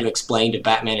like trying to explain to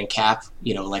Batman and Cap,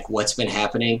 like what's been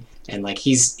happening, and like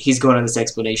he's going on this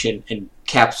explanation, and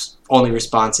Cap's only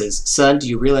response is, "Son, do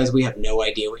you realize we have no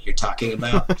idea what you're talking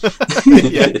about?"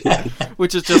 Yeah.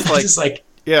 Which is just like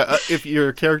yeah, if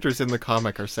your characters in the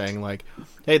comic are saying like,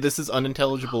 "Hey, this is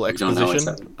unintelligible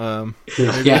exposition,"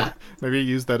 maybe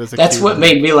use that as a. That's what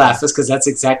made me laugh, is because that's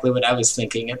exactly what I was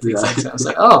thinking at the exact time. I was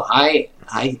like, "Oh, I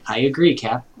agree,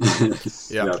 Cap."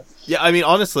 Yeah. I mean,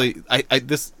 honestly, I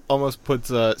this almost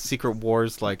puts Secret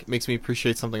Wars, like, makes me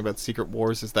appreciate something about Secret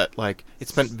Wars is that like it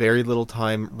spent very little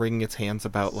time wringing its hands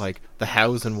about like the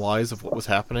hows and whys of what was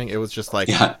happening. It was just like.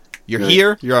 Yeah. You're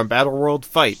here, you're on Battleworld,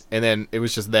 fight. And then it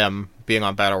was just them being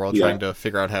on Battleworld trying to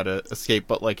figure out how to escape.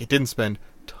 But, like, it didn't spend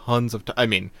tons of time. I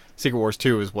mean, Secret Wars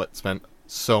 2 is what spent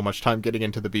so much time getting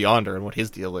into the Beyonder and what his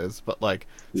deal is. But, like,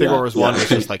 Secret Wars 1 was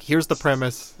just like, here's the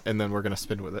premise, and then we're going to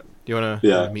spin with it. Do you want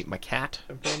to meet my cat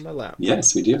on my lap?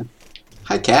 Yes, we do.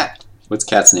 Hi, Cat. What's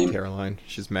Cat's name? Caroline.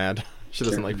 She's mad. She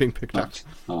doesn't like being picked up.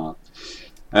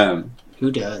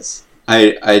 Who does?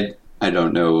 I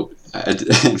don't know. I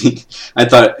mean, I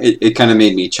thought it kind of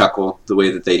made me chuckle the way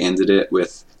that they ended it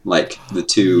with like the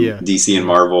two DC and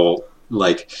Marvel.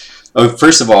 Like,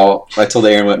 first of all, I told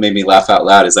Aaron what made me laugh out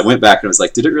loud is I went back and was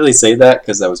like, did it really say that?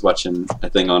 Because I was watching a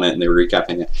thing on it and they were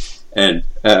recapping it, and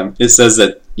it says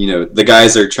that the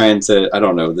guys are trying to, I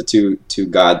don't know, the two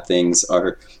god things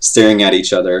are staring at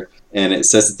each other. And it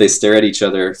says that they stare at each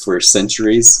other for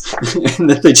centuries, and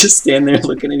that they just stand there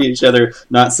looking at each other,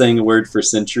 not saying a word for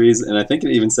centuries. And I think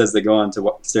it even says they go on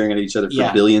to staring at each other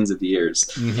for billions of years.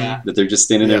 Mm-hmm. That they're just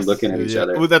standing there looking at each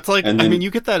other. Well, that's like, and then, I mean,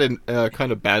 you get that in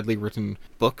kind of badly written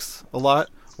books a lot,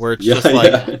 where it's just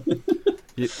like...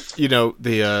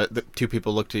 the two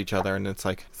people look to each other and it's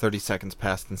like 30 seconds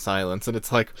passed in silence, and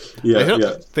it's like I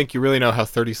don't think you really know how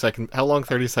long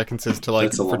 30 seconds is to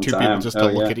like for two people just to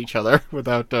look at each other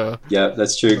without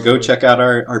that's true. Go check out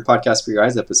our podcast for your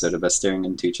eyes episode of us staring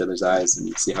into each other's eyes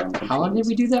and see how long did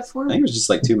we do that for? I think it was just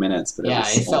like 2 minutes, but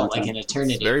it felt like an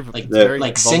eternity. Very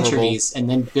like centuries, and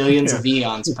then billions of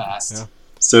eons passed.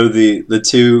 So the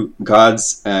two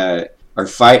gods are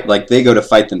they go to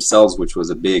fight themselves, which was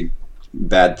a big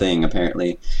bad thing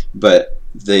apparently, but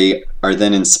they are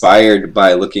then inspired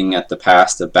by looking at the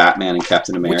past of Batman and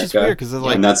Captain America, which is weird because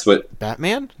like, and that's what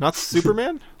Batman, not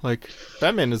Superman. Like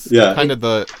Batman is kind of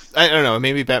I don't know,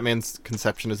 maybe Batman's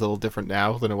conception is a little different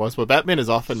now than it was, but Batman is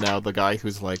often now the guy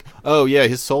who's like, oh yeah,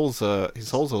 his soul's a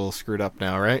little screwed up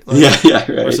now, right? Like, right.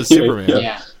 Versus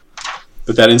Superman.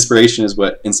 But that inspiration is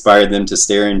what inspired them to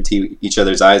stare into each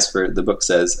other's eyes for, the book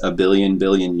says, a billion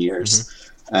years. Mm-hmm.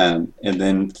 And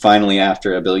then finally,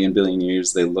 after a billion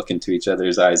years, they look into each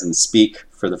other's eyes and speak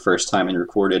for the first time in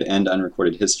recorded and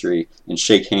unrecorded history and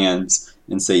shake hands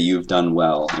and say, "You've done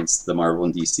well." It's the Marvel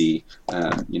and DC,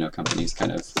 companies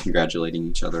kind of congratulating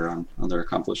each other on their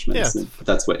accomplishments. Yeah.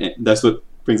 And that's what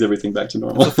brings everything back to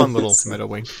normal. It's a fun little meta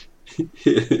wink.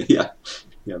 Yeah,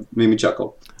 made me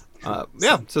chuckle.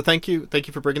 So thank you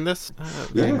for bringing this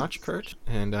very much, Kurt,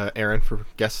 and Aaron for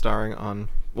guest starring on.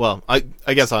 Well, I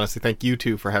guess honestly, thank you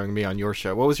two for having me on your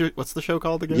show. What's the show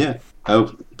called again? Yeah.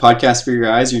 Oh, Podcast for Your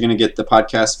Eyes. You're going to get the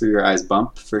Podcast for Your Eyes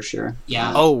bump for sure.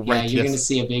 Yeah. Oh, right. Yeah, you're going to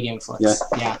see a big influx.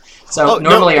 Yeah. So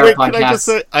normally our podcast. Can I just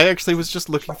say, I actually was just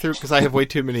looking through because I have way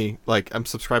too many. Like, I'm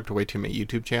subscribed to way too many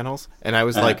YouTube channels, and I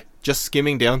was just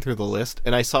skimming down through the list,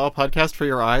 and I saw a Podcast for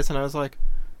Your Eyes, and I was like,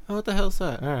 oh, what the hell's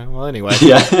that? All right. Well, anyway.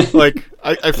 Like,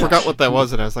 I forgot what that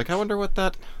was, and I was like, I wonder what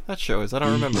that show is. I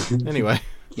don't remember. Anyway.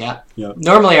 Yeah.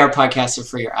 Normally our podcasts are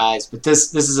for your eyes, but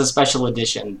this is a special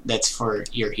edition that's for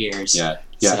your ears. Yeah.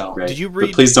 So. Right. Did you read?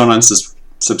 But please don't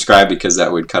unsubscribe because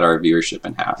that would cut our viewership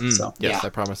in half. So. Yes, I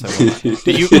promise I will.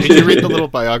 Did you read the little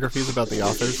biographies about the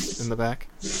authors in the back?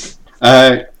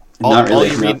 Not really.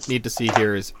 All you need to see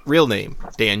here is real name,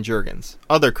 Dan Jurgens.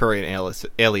 Other current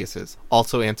aliases.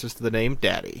 Also answers to the name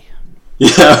Daddy.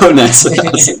 Yeah, nice.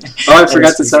 I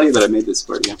forgot to tell you that I made this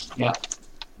for you. Yeah.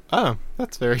 Oh,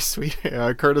 that's very sweet.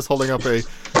 Kurt is holding up a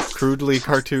crudely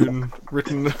cartoon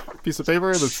written piece of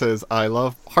paper that says, "I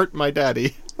love Heart My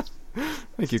Daddy."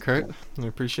 Thank you, Kurt. I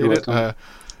appreciate it.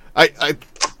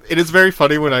 It is very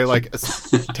funny when I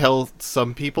tell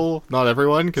some people, not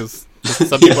everyone, because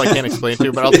some people I can't explain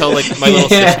to, but I'll tell like my little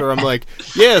sister. I'm like,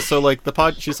 yeah. So like the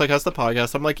pod. She's like, how's the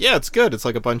podcast? I'm like, yeah, it's good. It's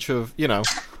like a bunch of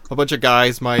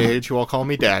guys my age who all call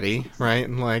me daddy, right?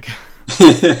 And like.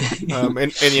 And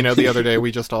the other day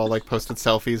we just all like posted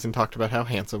selfies and talked about how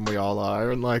handsome we all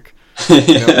are and like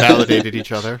validated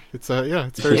each other. It's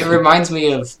it's very. It reminds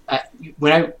me of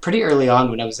pretty early on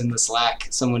when I was in the Slack,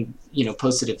 someone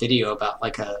posted a video about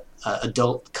like a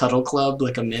adult cuddle club,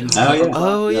 like a men's. Cuddle club.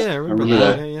 Oh yeah, I remember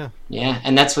that. Yeah,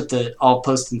 and that's what the all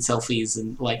posting selfies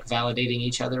and like validating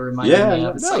each other reminded me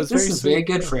of. It's like this is very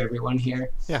good for everyone here.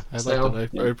 Yeah, I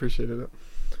liked it. I appreciated it.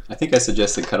 I think I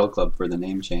suggested Cuddle Club for the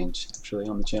name change actually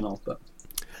on the channel, but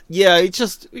yeah,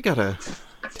 we gotta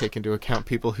take into account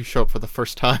people who show up for the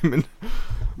first time and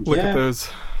look at those.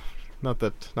 Not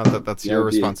that that's your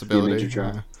responsibility.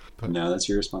 No, that's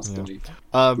your responsibility.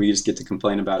 We just get to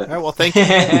complain about it. All right, well, thank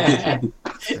you.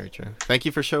 Very true. Thank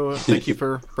you for Thank you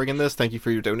for bringing this. Thank you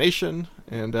for your donation.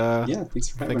 And thanks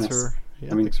for having us.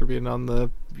 Thanks for being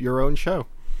on your own show.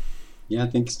 Yeah,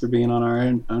 thanks for being on our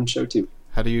own show too.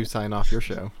 How do you sign off your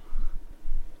show?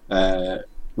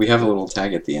 We have a little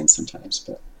tag at the end sometimes,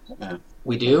 but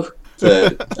we do.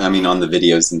 I mean, on the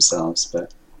videos themselves,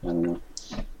 but I don't know.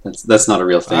 That's not a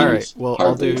real thing. All right. Well,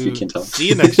 I'll do. If you can tell. See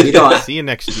you next year. See you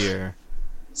next year.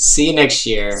 See you next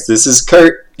year. This is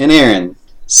Kurt and Aaron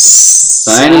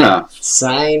signing off.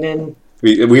 Signing.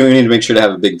 We need to make sure to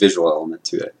have a big visual element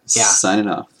to it. Yeah. Signing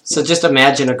off. So just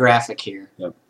imagine a graphic here. Yep.